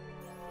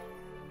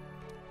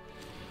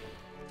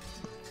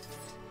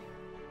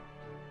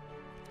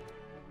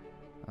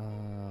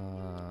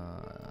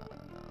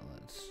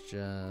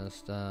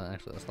 just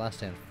actually let's last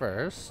stand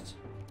first.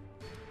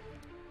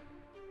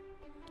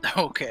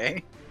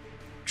 Okay.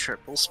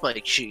 Triple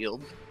spike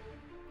shield.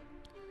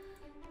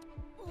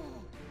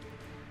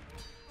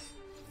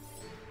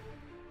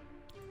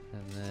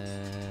 And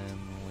then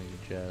we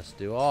just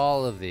do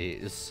all of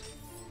these.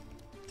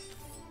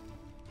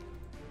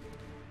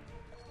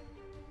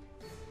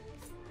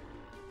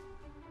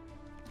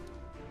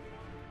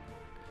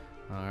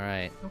 All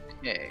right.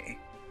 Okay.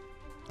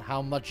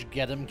 How much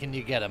get him can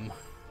you get him?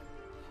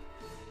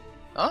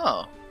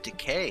 Oh,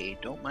 decay.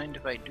 Don't mind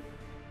if I do.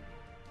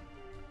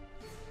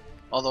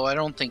 Although I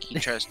don't think he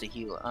tries to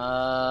heal.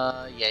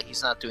 Yeah,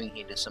 he's not doing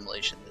heat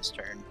assimilation this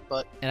turn,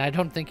 but And I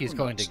don't think he's who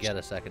going to knows? get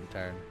a second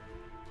turn.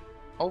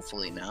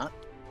 Hopefully not.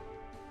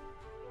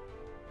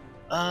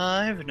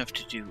 I have enough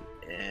to do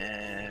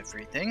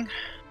everything.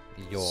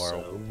 You're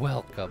So-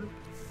 welcome.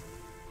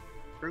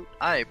 Fruit,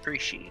 I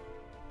appreciate.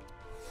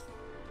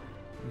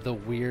 The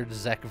weird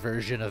Zek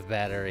version of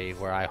battery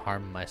where I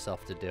harm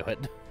myself to do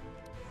it.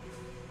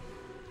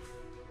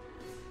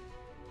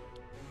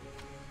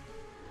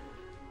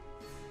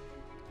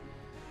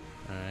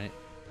 Alright.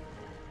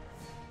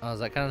 Oh, does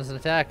that count as an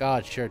attack? Oh,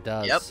 it sure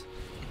does. Yep.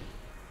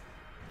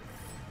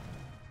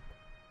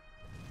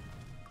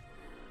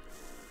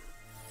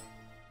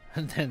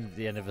 And then at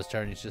the end of his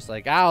turn, he's just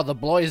like, ow, the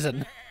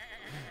Bloizen.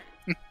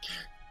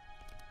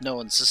 No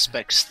one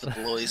suspects the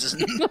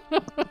poison.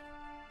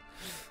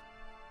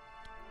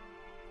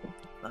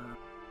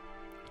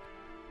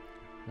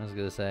 I was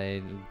gonna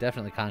say,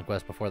 definitely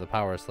Conquest before the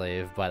Power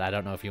Slave, but I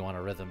don't know if you want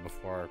a Rhythm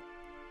before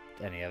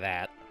any of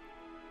that.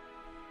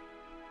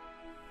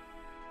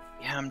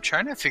 Yeah, I'm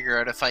trying to figure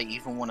out if I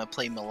even want to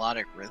play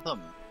Melodic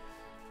Rhythm.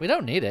 We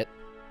don't need it.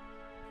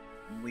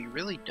 We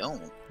really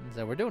don't.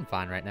 So we're doing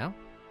fine right now.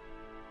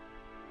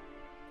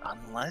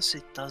 Unless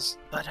it does...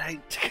 But I...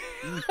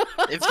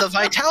 if the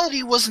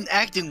Vitality wasn't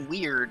acting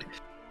weird...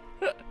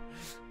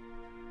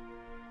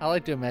 I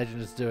like to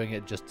imagine it's doing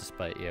it just to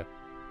spite you.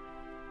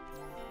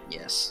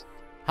 Yes.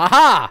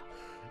 Haha!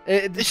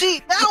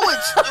 See, now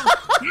it's...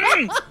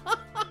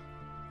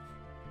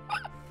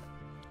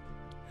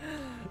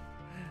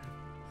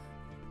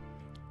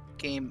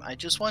 Game, I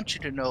just want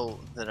you to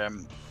know that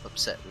I'm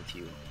upset with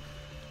you.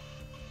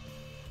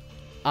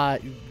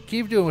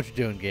 Keep doing what you're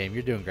doing, game.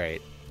 You're doing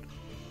great.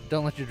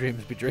 Don't let your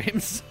dreams be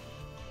dreams.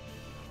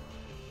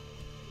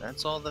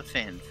 That's all the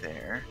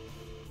fanfare.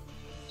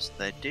 So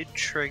that did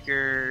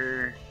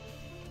trigger...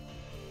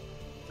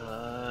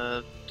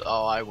 oh,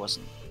 I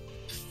wasn't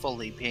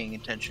fully paying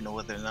attention to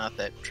whether or not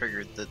that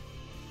triggered the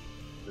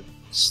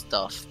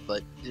stuff,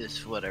 but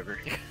just whatever.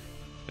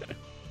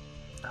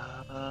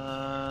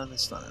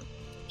 That's not it.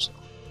 So.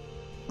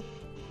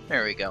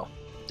 There we go.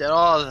 Did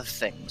all the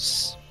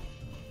things.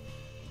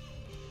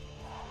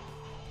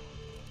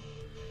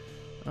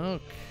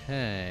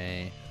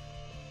 Okay.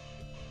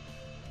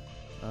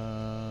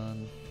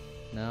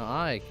 Now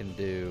I can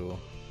do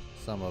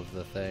some of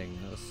the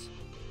things.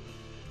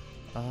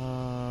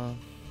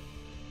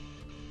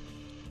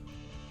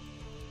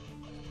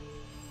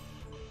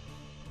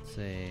 Let's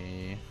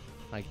see.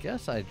 I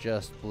guess I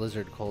just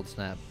Blizzard Cold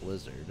Snap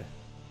Blizzard.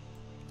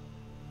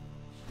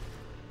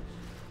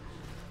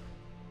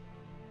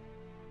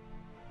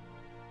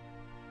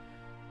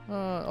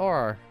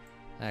 Or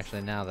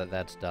actually, now that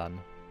that's done,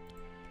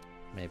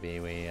 maybe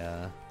we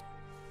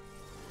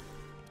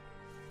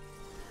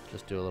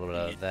just do a little bit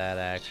of that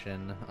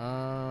action.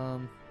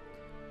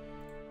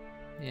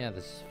 Yeah,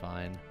 this is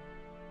fine.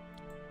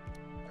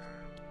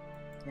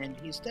 And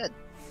he's dead.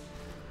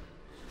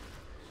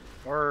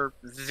 Or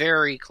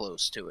very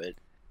close to it.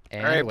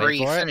 And Alright, wait Bree,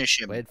 for it.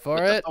 finish him. Wait for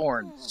with it. The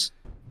thorns.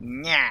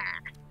 Nyah.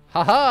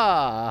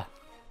 Haha!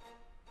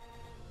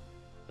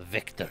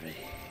 Victory.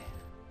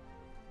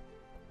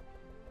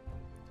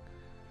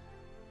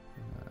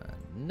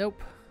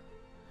 Nope.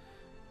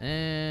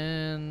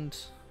 And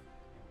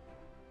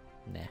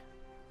nah.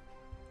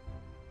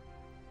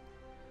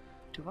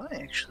 Do I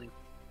actually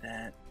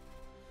that?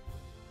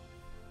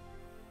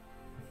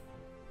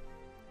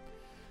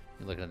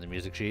 You looking at the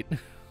music sheet?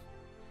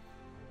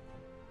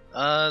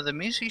 The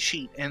music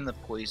sheet and the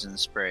poison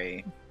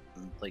spray.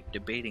 I'm, like,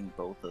 debating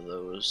both of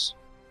those.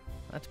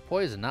 That's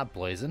poison, not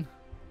poison.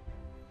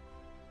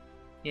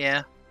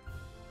 Yeah.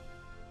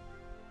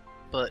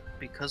 But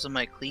because of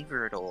my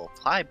cleaver, it'll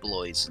apply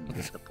poison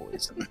to the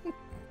poison.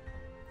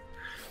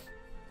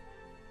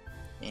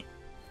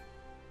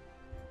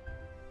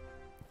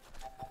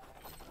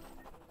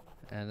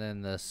 And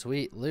then the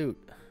sweet loot.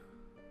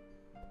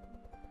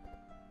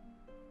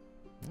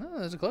 Oh,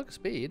 there's a cloak of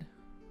speed.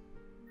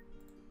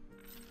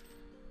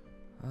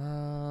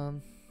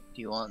 Do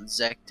you want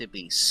Zek to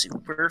be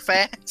super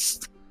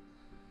fast?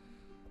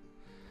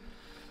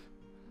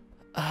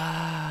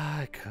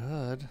 I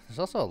could. There's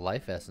also a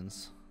life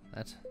essence.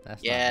 That's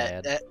Yeah,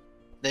 not bad.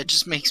 that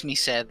just makes me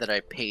sad that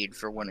I paid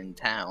for one in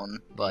town,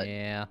 but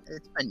yeah.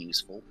 it's been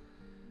useful.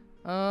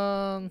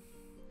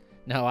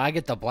 No, I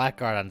get the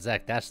blackguard on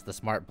Zek. That's the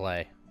smart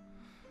play.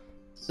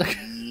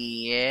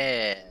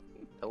 Yeah.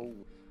 Oh.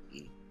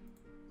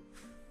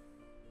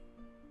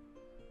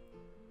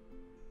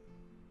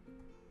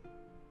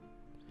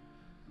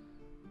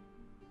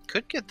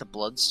 could get the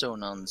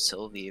Bloodstone on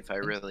Sylvie if I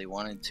really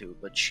wanted to,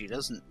 but she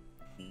doesn't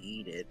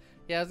need it.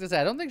 Yeah, I was gonna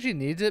say, I don't think she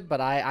needs it, but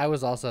I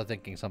was also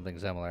thinking something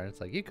similar. It's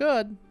like, you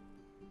could.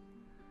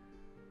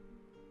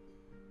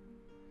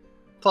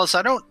 Plus,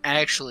 I don't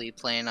actually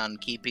plan on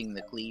keeping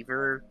the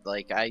cleaver.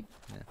 Like, I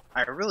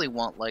really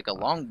want, like, a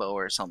longbow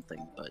or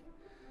something, but...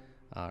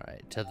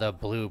 Alright, to the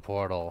blue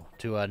portal,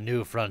 to a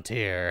new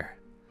frontier.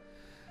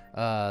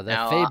 The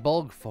Now,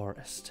 Feybolg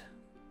Forest.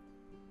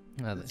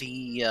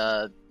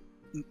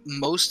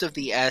 Most of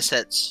the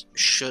assets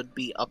should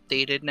be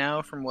updated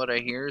now, from what I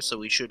hear, so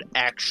we should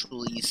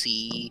actually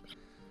see,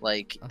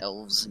 like,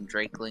 elves and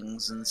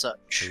drakelings and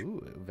such.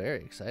 Ooh,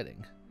 very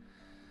exciting.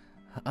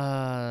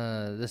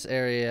 This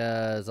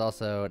area is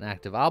also an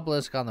active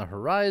obelisk on the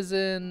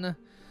horizon.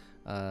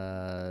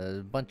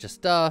 A bunch of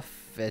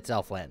stuff. It's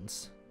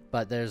Elflands,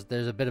 but there's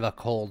a bit of a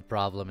cold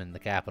problem in the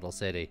capital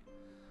city.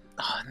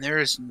 And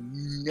there's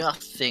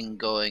nothing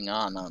going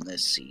on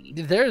this seed.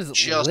 There's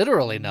Just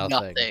literally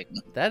nothing.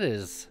 That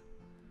is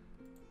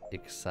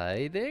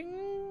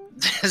exciting.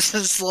 This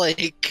is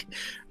like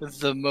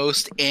the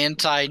most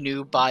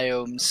anti-new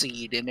biome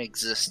seed in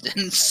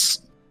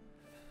existence.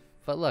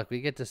 But look, we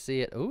get to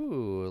see it.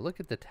 Ooh, look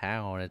at the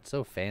town. It's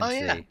so fancy. Oh,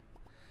 yeah.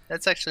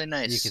 That's actually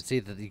nice. You can see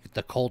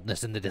the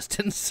coldness in the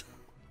distance.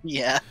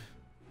 Yeah.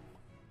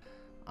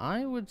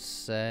 I would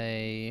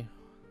say...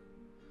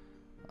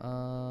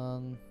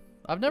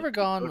 I've never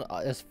gone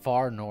as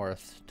far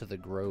north to the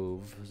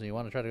Grove. So you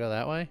want to try to go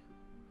that way?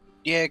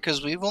 Yeah,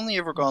 because we've only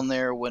ever gone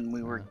there when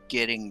we were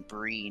getting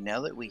Bree. Now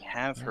that we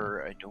have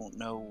her, I don't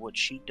know what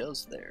she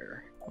does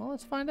there. Well,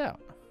 let's find out.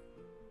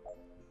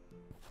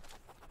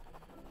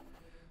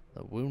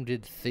 The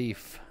Wounded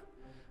Thief.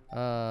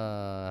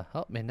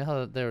 Help me. Now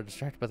that they were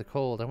distracted by the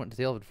cold, I went to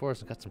the Elven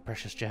Forest and got some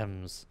precious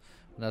gems.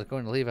 When I was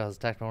going to leave, I was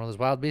attacked by one of those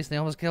wild beasts and they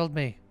almost killed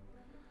me.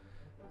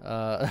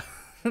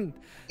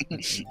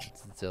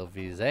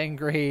 Sylvie's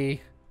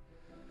angry.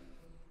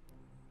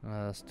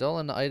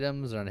 Stolen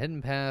items are on a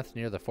hidden path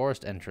near the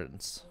forest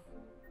entrance.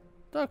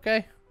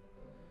 Okay.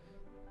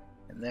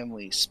 And then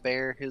we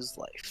spare his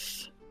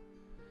life.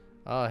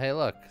 Oh, hey,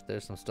 look.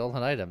 There's some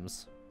stolen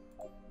items.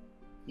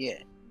 Yeah.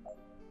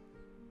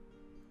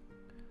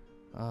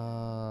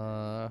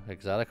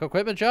 Exotic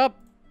equipment shop?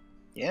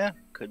 Yeah,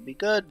 could be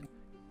good.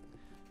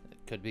 It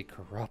could be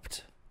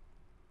corrupt.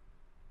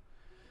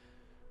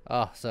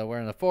 Oh, so we're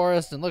in the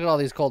forest, and look at all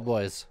these cold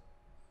boys.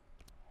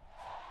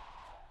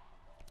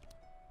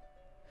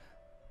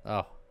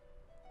 Oh,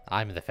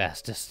 I'm the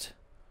fastest.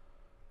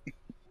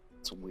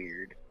 It's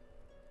weird.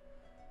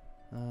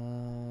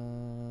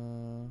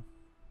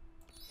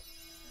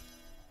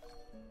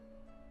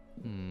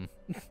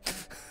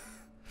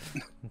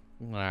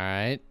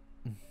 Alright.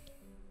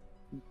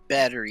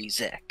 Battery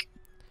Zek.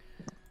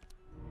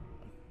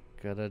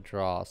 Gotta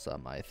draw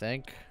some, I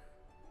think.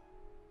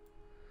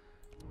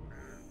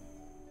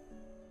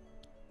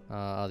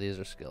 Oh, these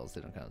are skills.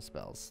 They don't count as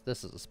spells.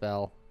 This is a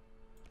spell.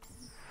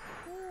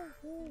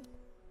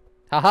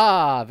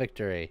 Haha!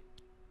 Victory.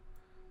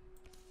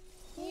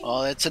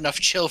 Oh, that's enough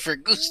chill for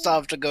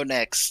Gustav to go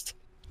next.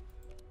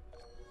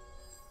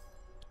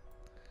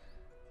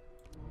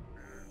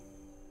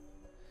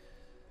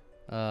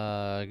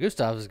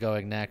 Gustav is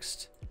going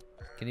next.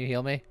 Can you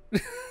heal me?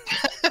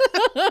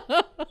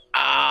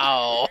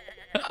 Ow!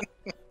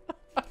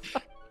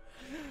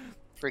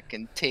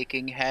 Freaking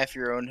taking half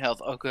your own health.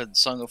 Oh, good.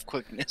 Song of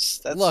Quickness.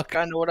 That's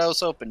kind of what I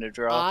was hoping to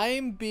draw.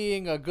 I'm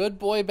being a good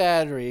boy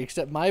battery,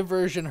 except my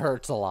version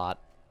hurts a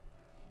lot.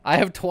 I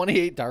have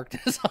 28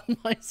 darkness on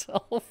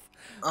myself.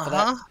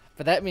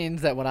 But that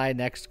means that when I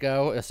next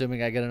go,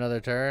 assuming I get another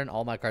turn,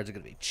 all my cards are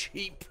going to be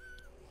cheap.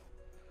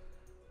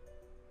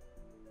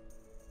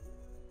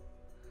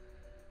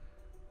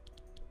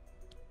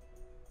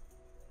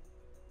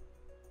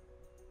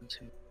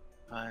 2,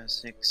 5,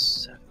 6,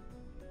 7.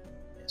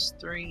 It's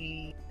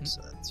 3,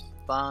 so that's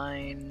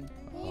fine.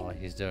 Oh,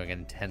 he's doing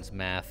intense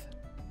math.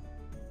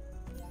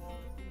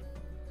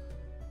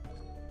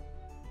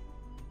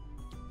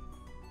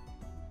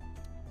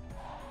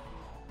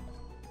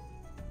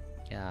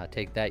 Yeah,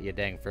 take that, you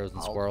dang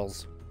frozen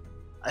squirrels.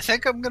 I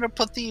think I'm gonna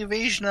put the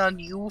evasion on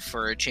you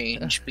for a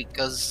change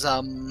because,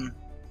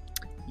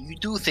 you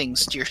do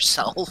things to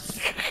yourself.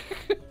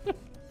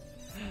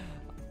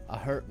 I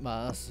hurt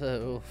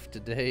myself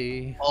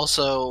today.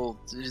 Also,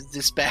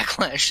 this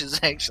backlash is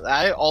actually...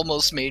 I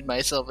almost made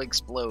myself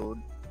explode.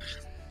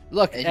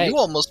 Look, and you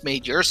almost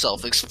made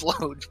yourself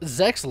explode.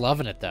 Zek's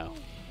loving it, though.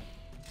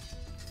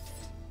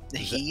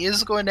 He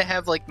is going to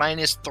have, like,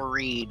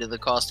 -3 to the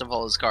cost of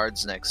all his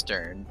cards next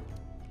turn.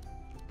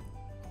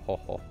 Ho,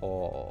 ho,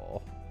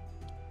 ho.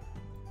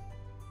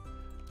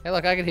 Hey,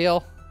 look, I can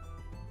heal.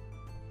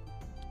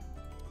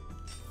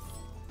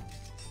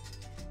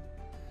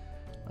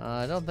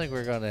 I don't think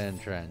we're going to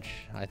entrench.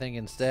 I think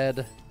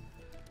instead,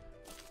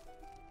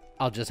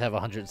 I'll just have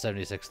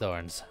 176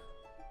 thorns.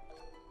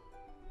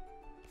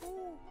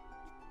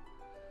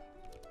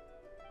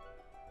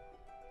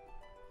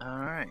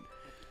 Alright.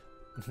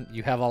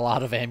 You have a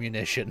lot of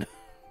ammunition.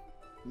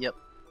 Yep.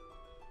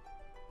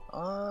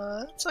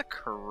 That's a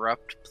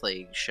corrupt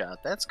plague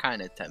shot. That's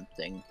kind of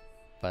tempting.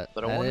 But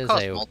a that is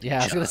one-cost a multi-shot. yeah.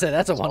 I was gonna say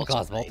that's a is also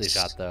one-cost nice.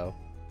 multi-shot though.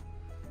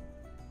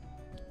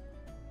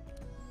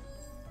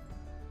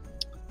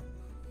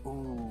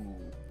 Ooh.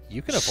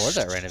 You can afford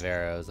that rain of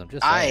arrows. I'm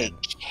just I saying.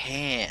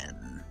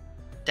 can.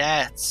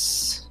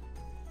 That's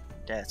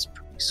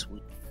pretty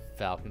sweet.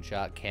 Falcon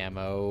shot,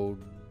 camo,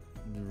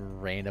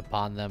 rain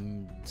upon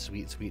them,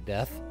 sweet, sweet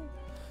death.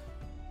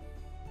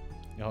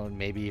 Oh,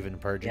 maybe even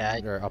purging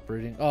or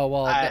uprooting. Oh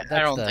well, I that's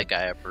don't think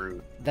I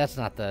uproot. That's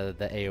not the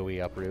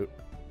AOE uproot.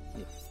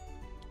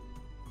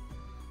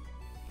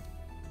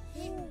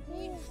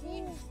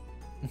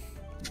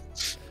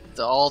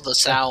 All the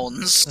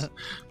sounds.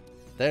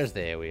 There's the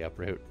AOE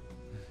uproot.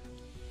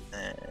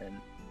 And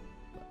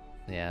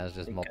yeah, it's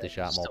just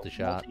multi-shot,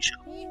 multi-shot.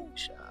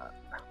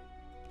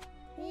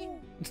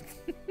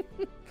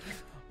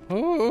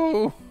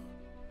 Ooh.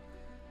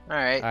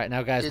 Alright. Alright,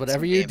 now guys,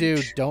 whatever you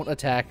do, don't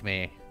attack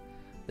me.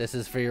 This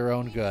is for your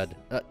own good.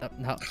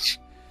 No.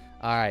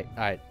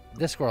 Alright.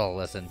 This squirrel will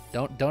listen.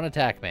 Don't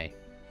attack me.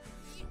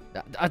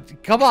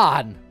 Come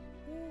on!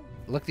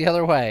 Look the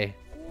other way.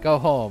 Go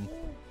home.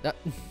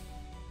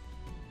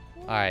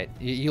 Alright,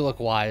 you look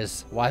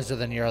wise. Wiser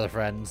than your other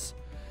friends.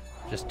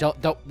 Just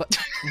don't but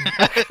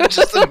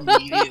just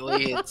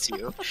immediately hits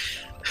you.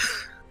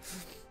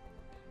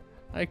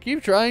 I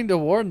keep trying to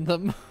warn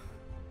them.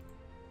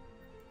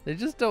 They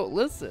just don't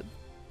listen.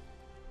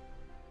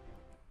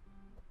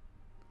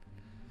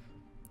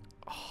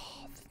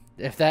 Oh,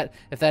 if that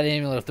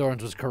Amulet of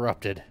Thorns was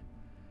corrupted.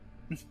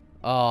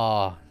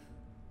 Oh,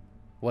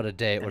 what a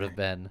day it would have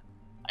been.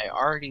 I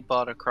already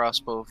bought a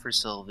crossbow for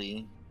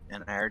Sylvie,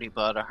 and I already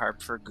bought a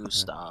harp for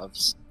Gustav,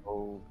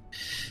 so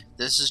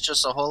this is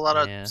just a whole lot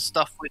of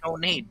stuff we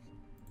don't need.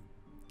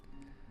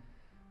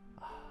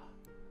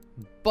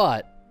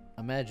 But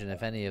imagine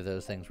if any of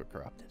those things were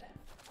corrupted.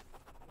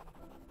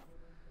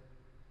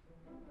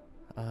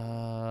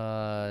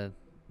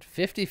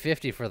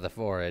 50-50 for the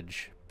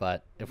forage,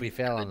 but if we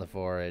fail on the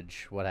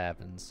forage, what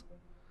happens?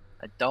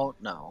 I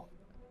don't know.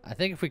 I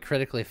think if we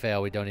critically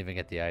fail, we don't even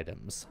get the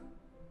items.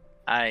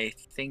 I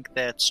think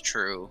that's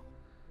true.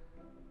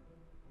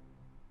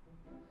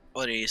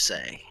 What do you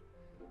say?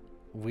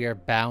 We are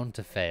bound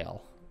to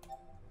fail.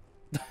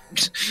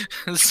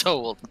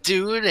 So we'll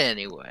do it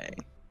anyway.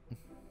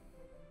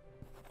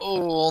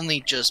 Oh,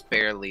 only just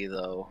barely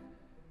though.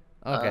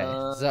 Okay,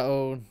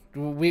 so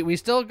we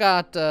still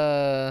got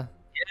the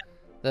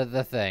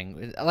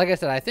thing. Like I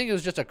said, I think it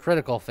was just a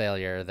critical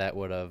failure that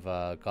would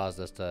have caused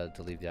us to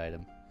leave the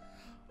item.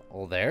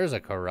 Well, there's a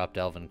corrupt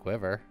elven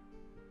quiver.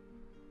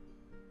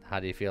 How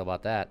do you feel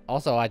about that?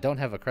 Also, I don't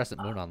have a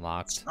crescent moon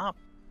unlocked. It's not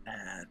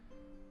bad.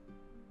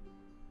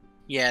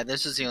 Yeah,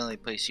 this is the only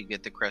place you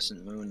get the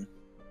crescent moon.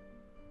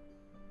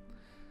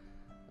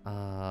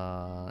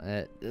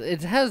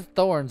 It has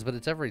thorns, but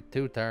it's every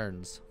 2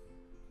 turns.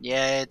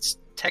 Yeah, it's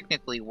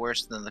technically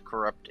worse than the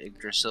corrupt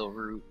Yggdrasil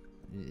root.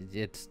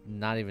 It's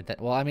not even...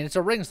 well, I mean, it's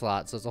a ring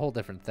slot, so it's a whole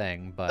different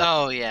thing, but...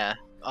 Oh, yeah.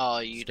 Oh,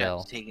 you'd still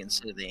have to take it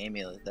instead of the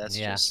amulet. That's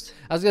yeah. just...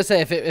 I was going to say,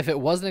 if it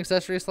was an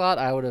accessory slot,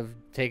 I would have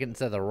taken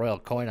instead of the royal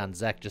coin on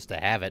Zek just to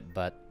have it,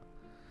 but...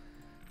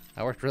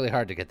 I worked really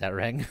hard to get that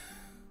ring.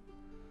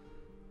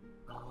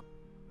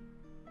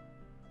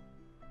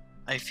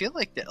 I feel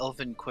like the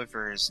elven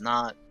quiver is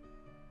not...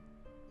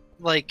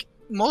 Like,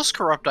 most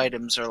corrupt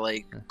items are,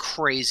 like,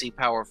 crazy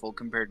powerful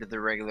compared to the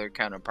regular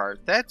counterpart.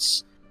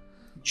 That's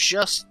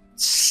just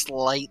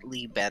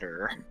slightly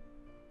better.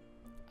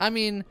 I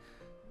mean,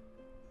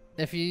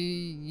 if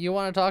you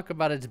want to talk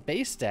about its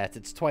base stats,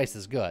 it's twice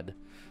as good.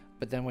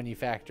 But then when you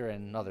factor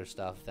in other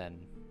stuff, then...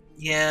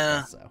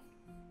 Yeah. So.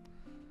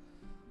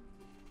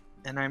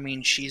 And I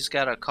mean, she's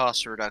got a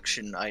cost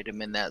reduction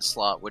item in that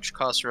slot, which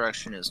cost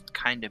reduction is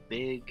kind of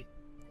big.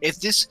 If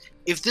this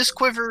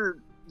quiver,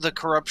 the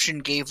corruption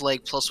gave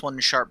like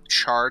 +1 sharp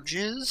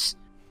charges,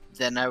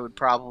 then I would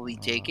probably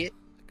take it.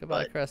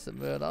 Goodbye, Crescent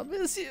Moon. I'll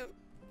miss you.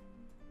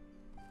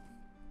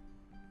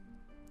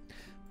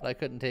 But I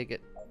couldn't take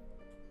it.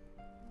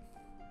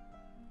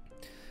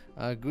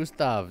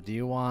 Gustav, do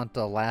you want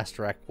a last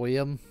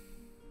requiem?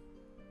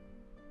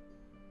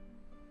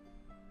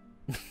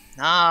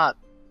 Not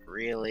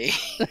really.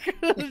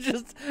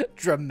 Just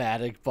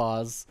dramatic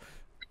pause.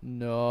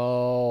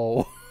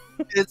 No.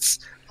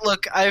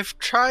 Look, I've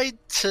tried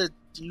to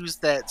use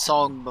that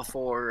song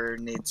before,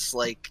 and it's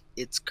like,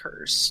 it's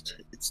cursed.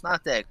 It's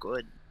not that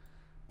good.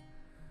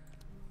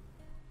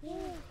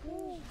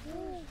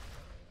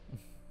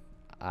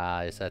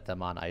 I set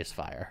them on ice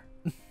fire.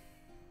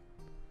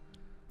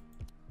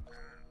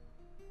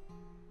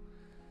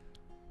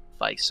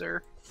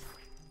 Vicer.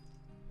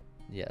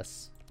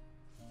 Yes.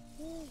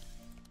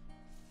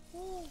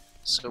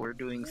 So we're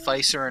doing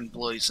Vicer and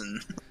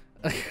Bloisen.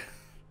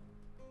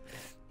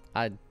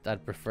 I'd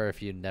prefer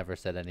if you never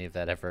said any of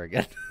that ever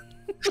again.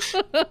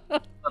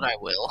 But I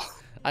will.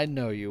 I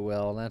know you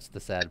will, and that's the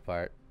sad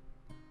part.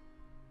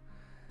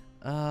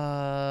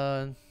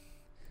 I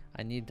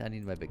need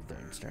my big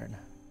thorn turn.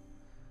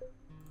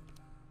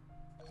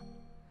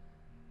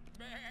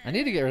 I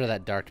need to get rid of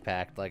that Dark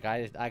Pact. Like,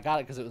 I got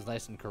it because it was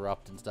nice and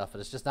corrupt and stuff, but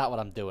it's just not what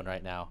I'm doing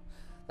right now.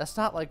 That's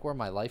not, like, where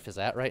my life is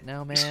at right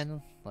now,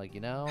 man. Like,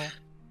 you know?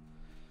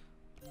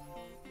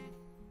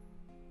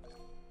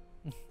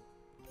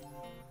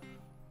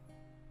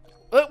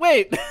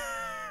 Wait!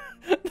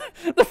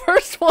 The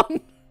first one!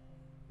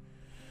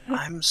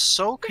 I'm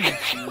so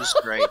confused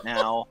right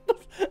now.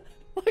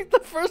 Like,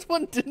 the first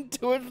one didn't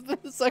do it,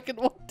 but the second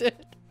one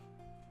did.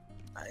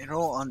 I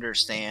don't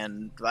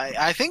understand.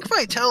 I think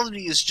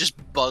Vitality is just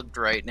bugged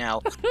right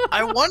now.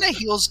 I want to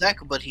heal Zek,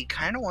 but he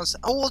kind of wants...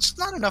 Oh, well, it's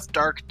not enough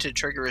Dark to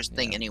trigger his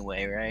thing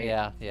anyway, right?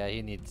 Yeah,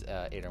 he needs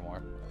 8 or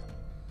more.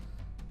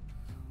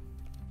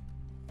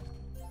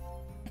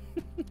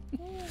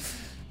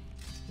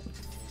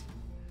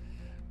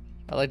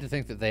 I like to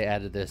think that they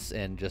added this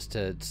in just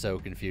to sow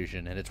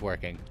confusion, and it's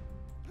working.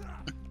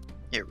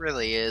 It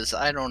really is.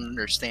 I don't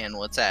understand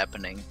what's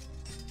happening.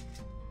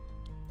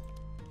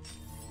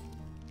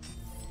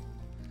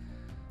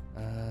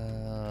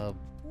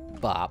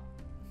 Bop.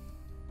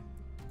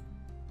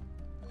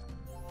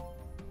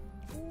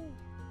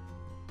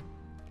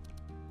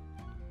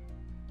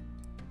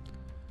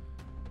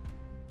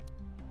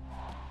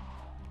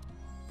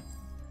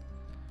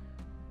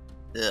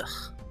 Ugh.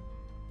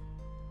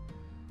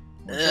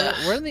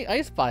 We're in the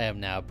ice biome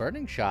now.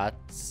 Burning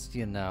shots,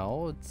 you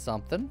know, it's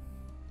something.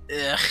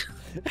 Ugh.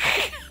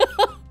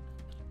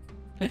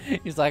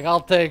 He's like,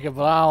 I'll take it,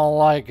 but I don't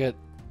like it.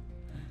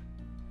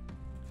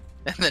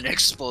 And then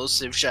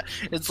explosive shot.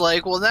 It's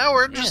like, well, now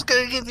we're just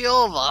gonna give you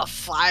all the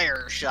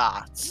fire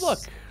shots. Look,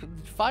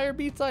 fire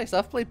beats ice.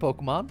 I've played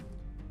Pokemon.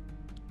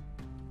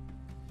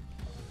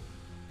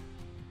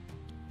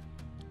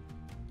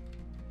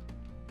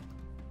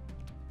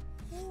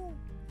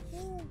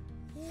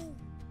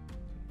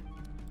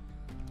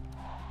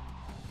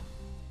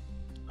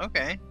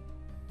 Okay.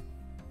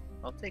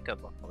 I'll take a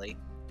volley.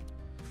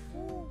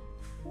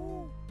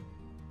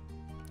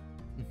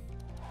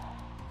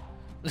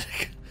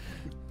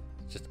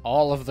 Just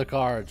all of the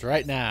cards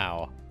right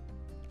now.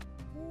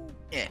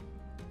 Yeah.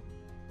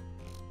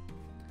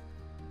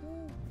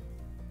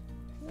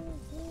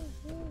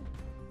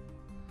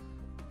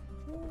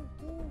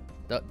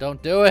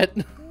 Don't do it.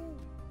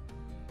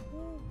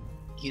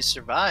 He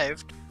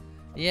survived.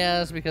 Yeah,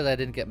 that's because I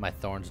didn't get my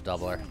Thorns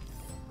doubler.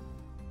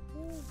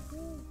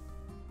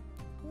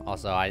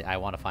 Also, I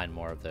want to find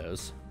more of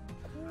those.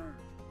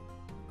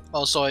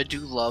 Also, I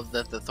do love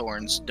that the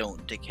thorns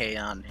don't decay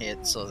on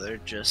hit, so they're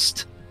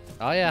just...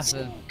 Oh yeah.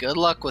 Good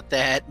luck with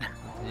that.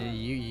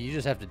 You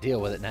just have to deal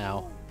with it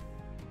now.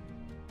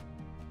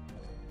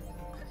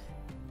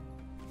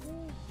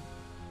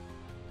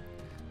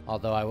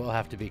 Although I will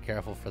have to be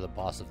careful for the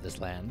boss of this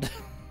land.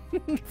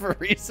 For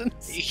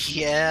reasons.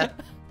 Yeah.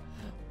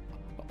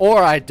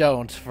 Or I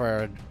don't,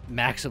 for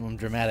maximum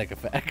dramatic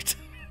effect.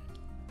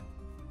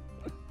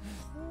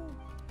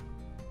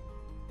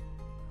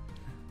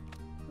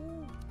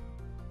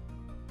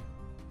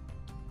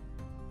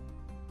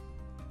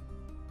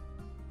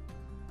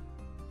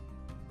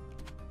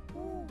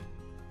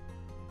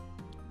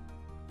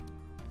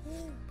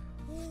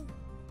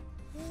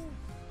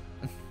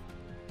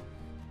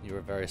 You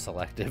were very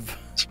selective.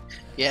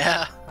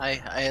 Yeah,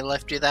 I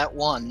left you that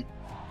one.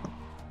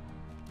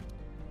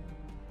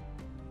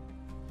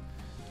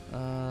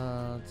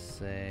 Let's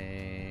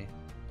see.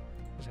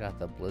 Just got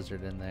the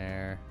blizzard in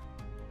there.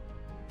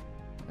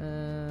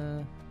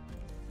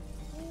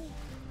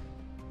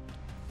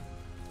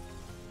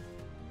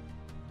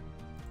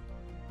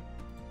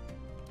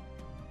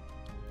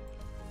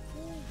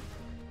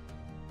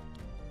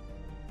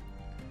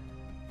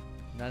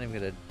 Not even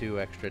gonna do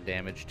extra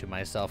damage to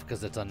myself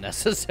because it's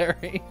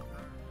unnecessary.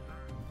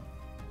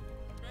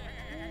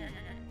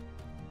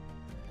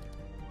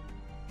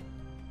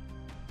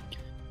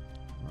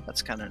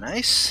 That's kind of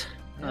nice.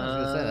 Yeah, I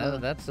was gonna say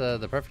that's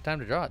the perfect time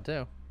to draw it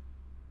too.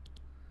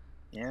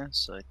 Yeah,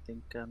 so I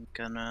think I'm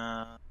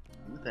gonna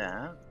do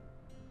that.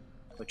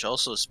 Which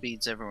also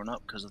speeds everyone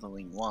up because of the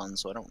Wing 1,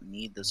 so I don't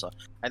need this.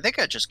 I think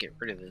I just get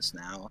rid of this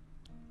now.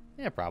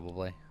 Yeah,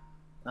 probably.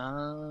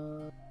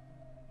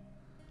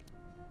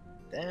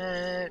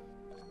 That.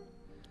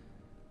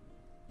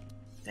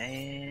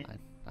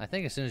 I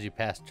think as soon as you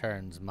pass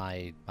turns,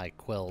 my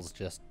quills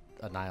just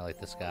annihilate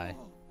this guy.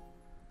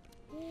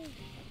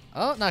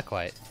 Oh, not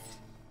quite.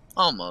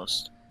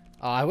 Almost.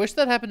 Oh, I wish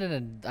that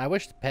happened I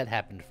wish the pet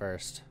happened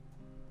first.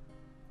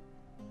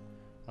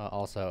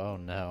 Also, oh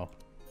no.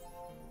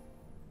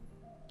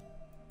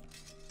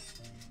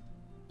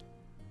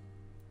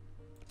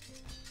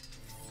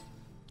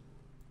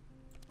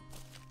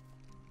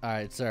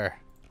 Alright, sir.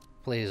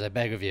 Please, I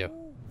beg of you.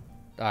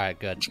 Alright,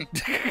 good.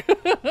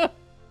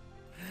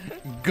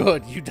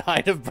 Good, you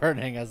died of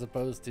burning as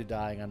opposed to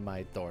dying on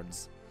my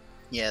thorns.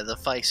 Yeah, the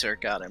Pfizer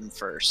got him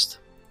first.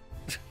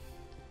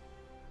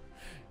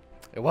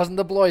 It wasn't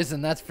the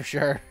Bloizen, that's for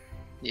sure.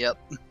 Yep.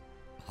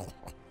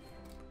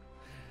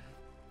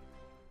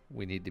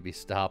 We need to be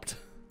stopped.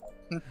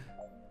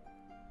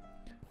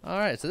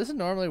 Alright, so this is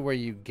normally where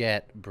you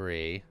get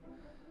Bree.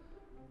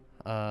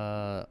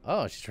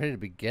 Oh, she's ready to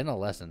begin a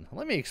lesson.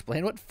 Let me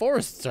explain what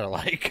forests are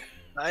like.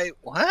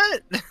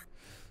 What?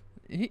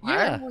 Yeah.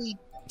 Why are we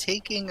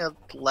taking a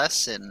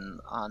lesson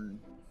on...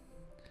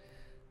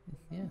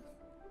 Yeah.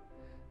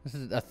 This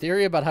is a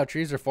theory about how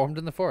trees are formed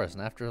in the forest,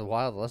 and after a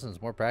while the lesson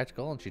is more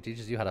practical, and she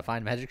teaches you how to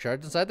find magic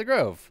shards inside the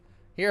grove.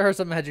 Here are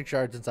some magic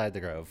shards inside the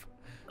grove.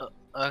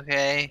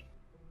 Okay.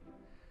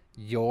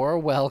 You're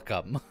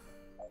welcome.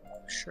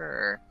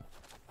 Sure.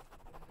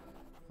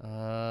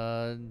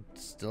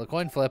 Still a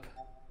coin flip.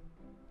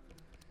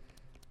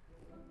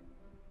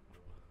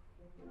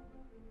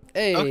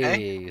 Hey,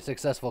 Okay.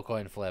 Successful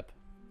coin flip.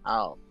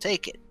 I'll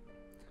take it.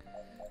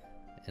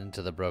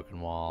 Into the broken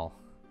wall.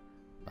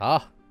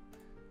 Ah,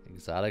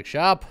 exotic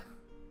shop.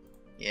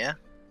 Yeah.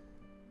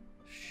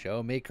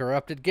 Show me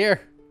corrupted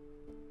gear.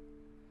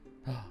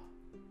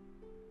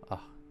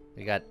 Oh,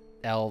 we got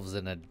elves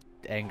and an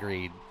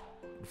angry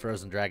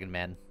frozen dragon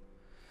man.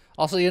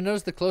 Also, you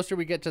notice the closer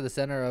we get to the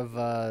center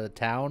of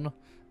town,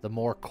 the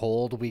more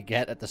cold we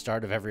get at the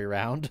start of every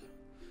round.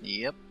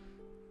 Yep.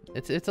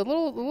 It's a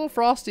little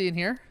frosty in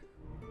here,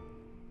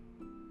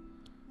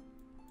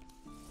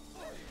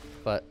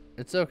 but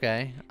it's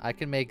okay. I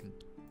can make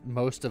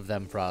most of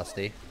them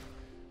frosty,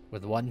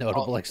 with one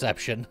notable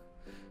exception.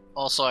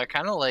 Also, I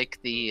kind of like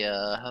the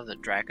how the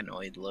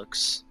Draconoid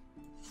looks.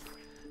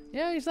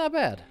 Yeah, he's not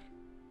bad.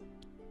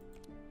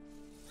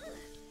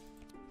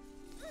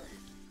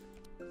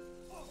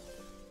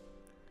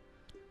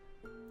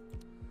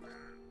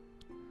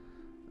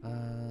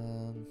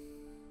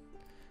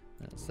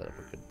 Let's set up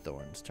a good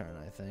Thorns turn,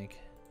 I think.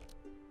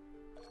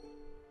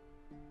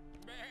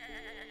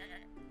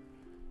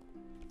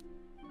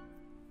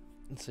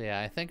 So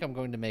yeah, I think I'm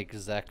going to make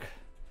Zek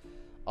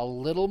a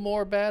little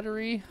more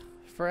battery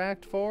for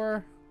Act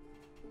 4,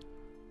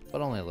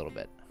 but only a little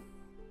bit.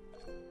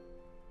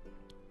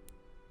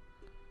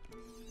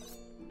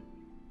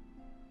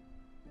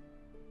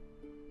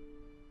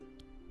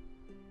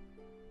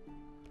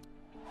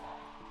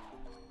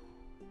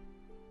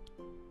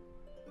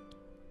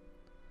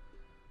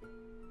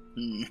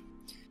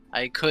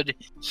 I could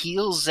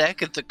heal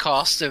Zek at the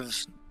cost of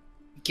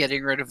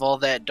getting rid of all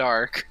that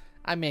dark.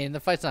 I mean, the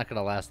fight's not going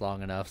to last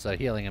long enough, so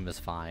healing him is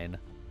fine.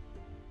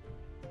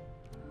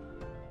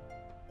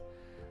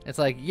 It's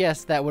like,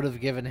 yes, that would have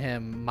given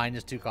him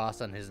 -2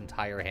 cost on his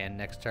entire hand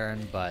next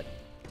turn, but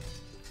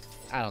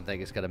I don't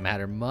think it's going to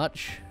matter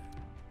much.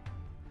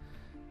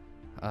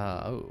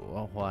 Oh,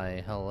 well,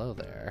 why, hello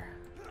there.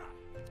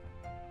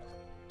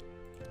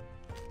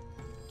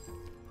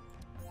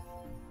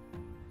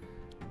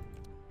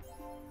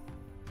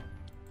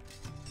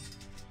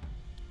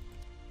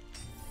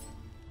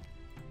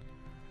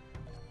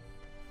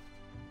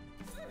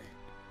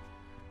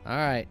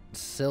 Alright,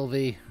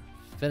 Sylvie,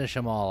 finish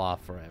them all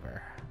off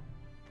forever.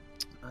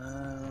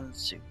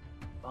 Let's see.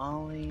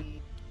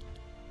 Volley.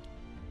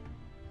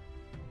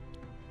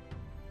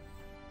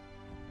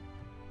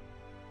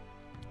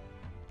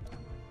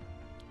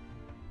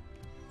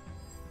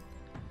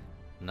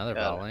 Another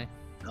volley.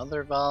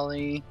 Another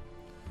volley.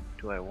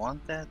 Do I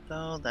want that,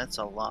 though? That's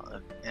a lot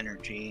of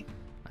energy.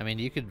 I mean,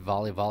 you could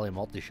volley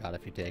multi-shot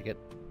if you take it.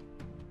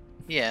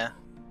 Yeah,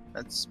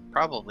 that's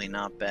probably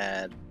not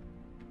bad.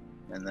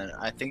 And then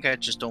I think I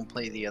just don't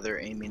play the other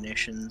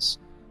ammunitions.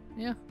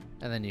 Yeah,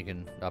 and then you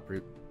can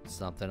uproot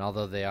something,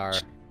 although they are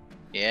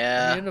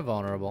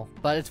vulnerable.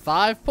 But it's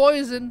 5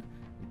 poison.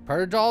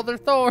 Purge all their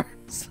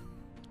thorns.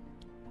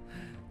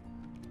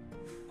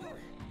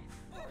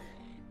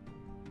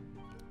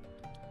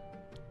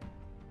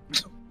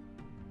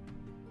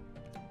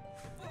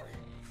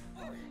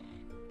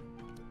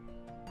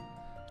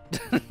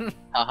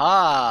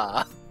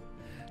 Haha!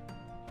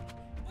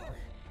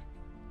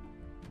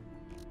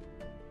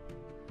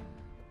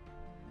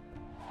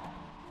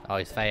 Oh,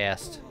 he's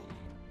fast.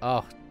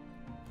 Oh,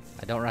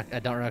 I don't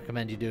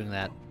recommend you doing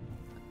that.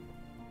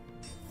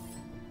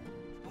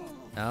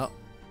 No.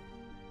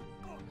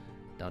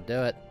 Don't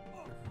do it.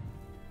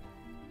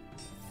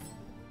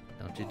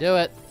 Don't you do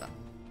it.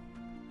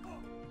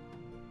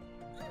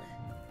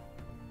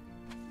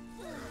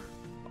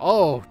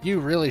 Oh,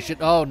 you really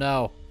should. Oh,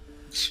 no.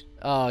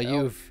 Oh,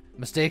 Nope.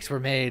 Mistakes were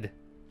made.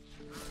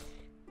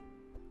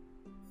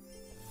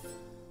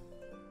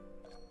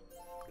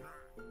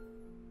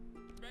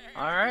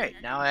 Alright,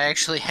 now I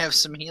actually have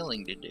some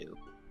healing to do.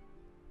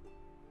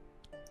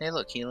 Hey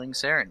look, Healing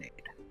Serenade.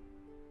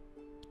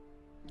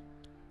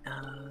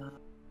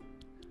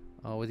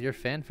 Oh, with your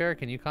fanfare,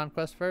 can you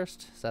conquest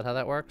first? Is that how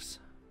that works?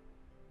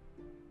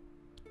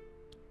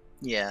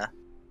 Yeah.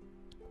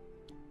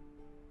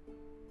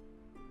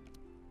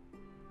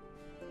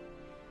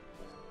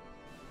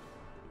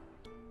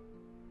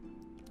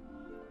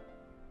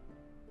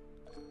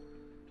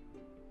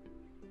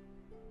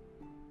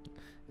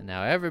 And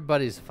now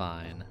everybody's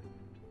fine.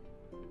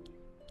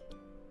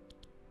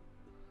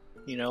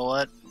 You know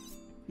what?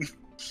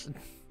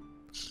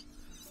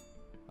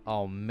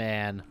 Oh,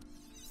 man.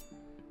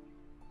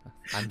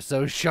 I'm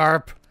so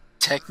sharp.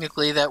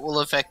 Technically, that will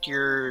affect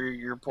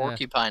your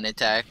porcupine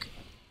attack.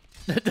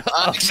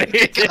 Oh,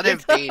 Got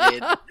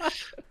evaded.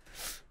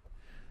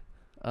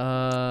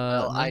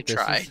 Well, no, I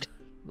tried.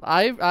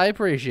 I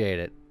appreciate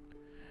it.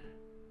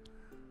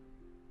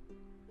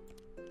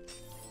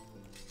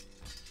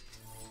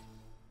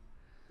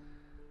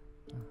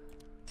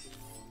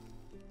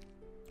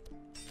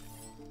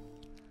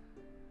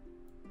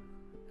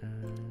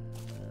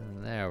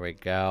 There we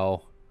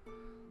go.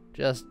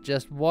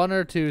 Just 1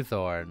 or 2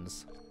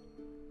 thorns.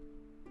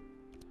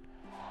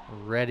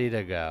 Ready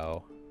to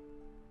go.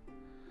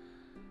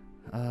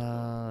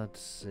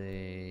 Let's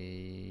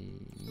see.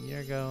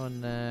 You're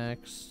going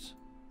next.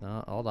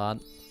 Oh, hold on.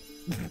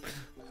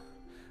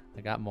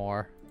 I got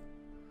more.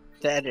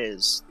 That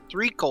is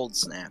 3 cold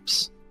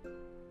snaps.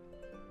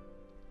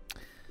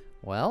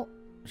 Well,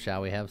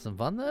 shall we have some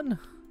fun then?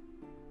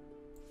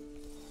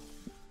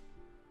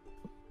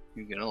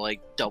 You're gonna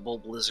like double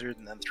blizzard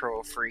and then throw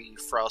a free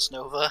frost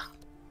nova.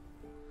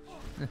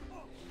 I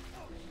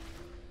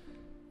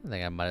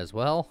think I might as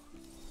well.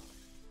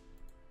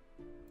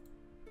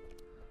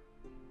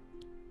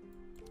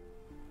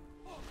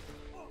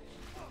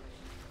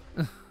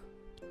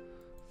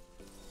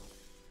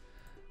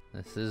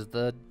 This is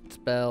the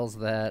spells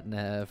that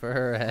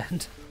never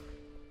end.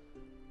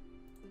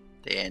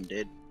 They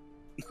ended.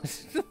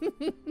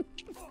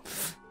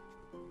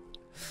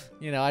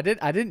 You know, I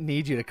didn't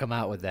need you to come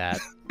out with that.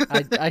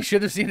 I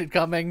should have seen it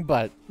coming,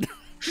 but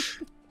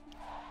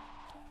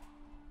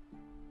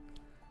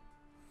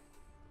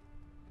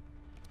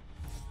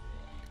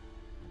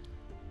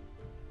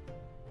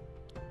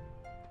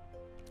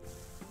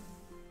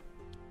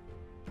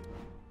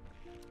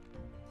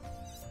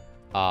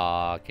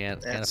aw,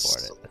 can't afford it.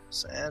 So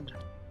sad.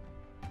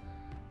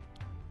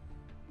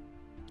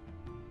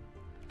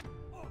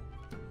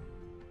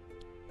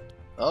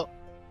 Oh.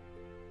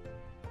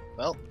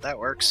 Well, that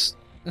works.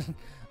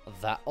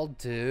 That'll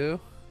do.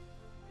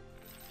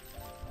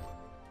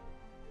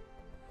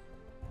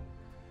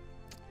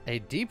 A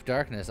deep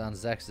darkness on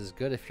Zex is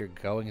good if you're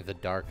going the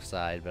dark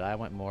side, but I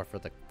went more for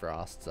the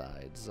frost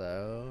side,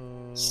 so...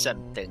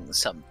 Something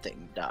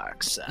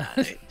dark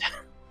side.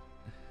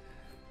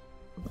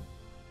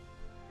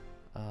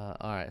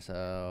 Alright,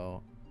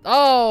 so...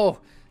 Oh!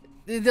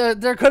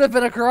 There could have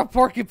been a corrupt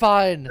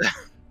porcupine!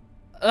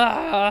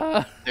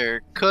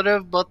 There could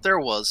have, but there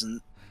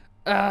wasn't.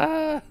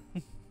 But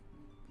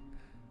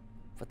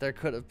there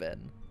could have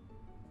been.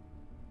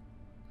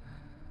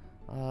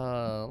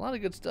 A lot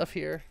of good stuff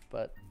here,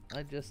 but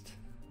I just...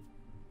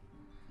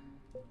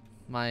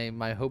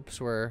 My hopes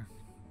were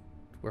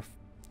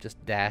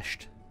just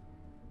dashed.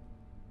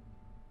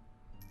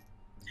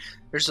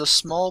 There's a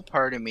small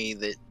part of me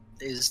that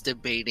is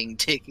debating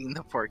taking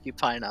the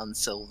porcupine on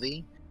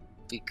Sylvie,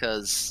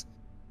 because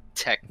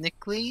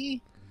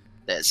technically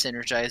that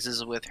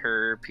synergizes with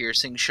her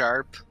piercing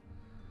sharp,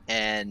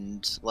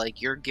 and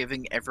like you're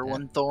giving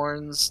everyone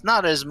thorns,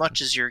 not as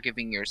much as you're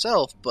giving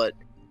yourself, but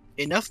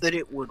enough that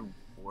it would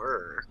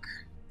work.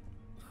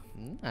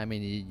 I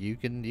mean, you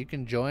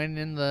can join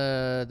in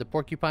the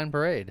porcupine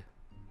parade.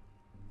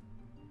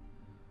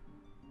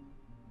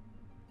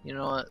 You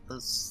know what?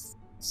 Let's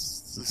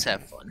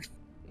have fun.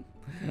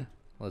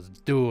 Let's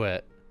do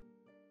it.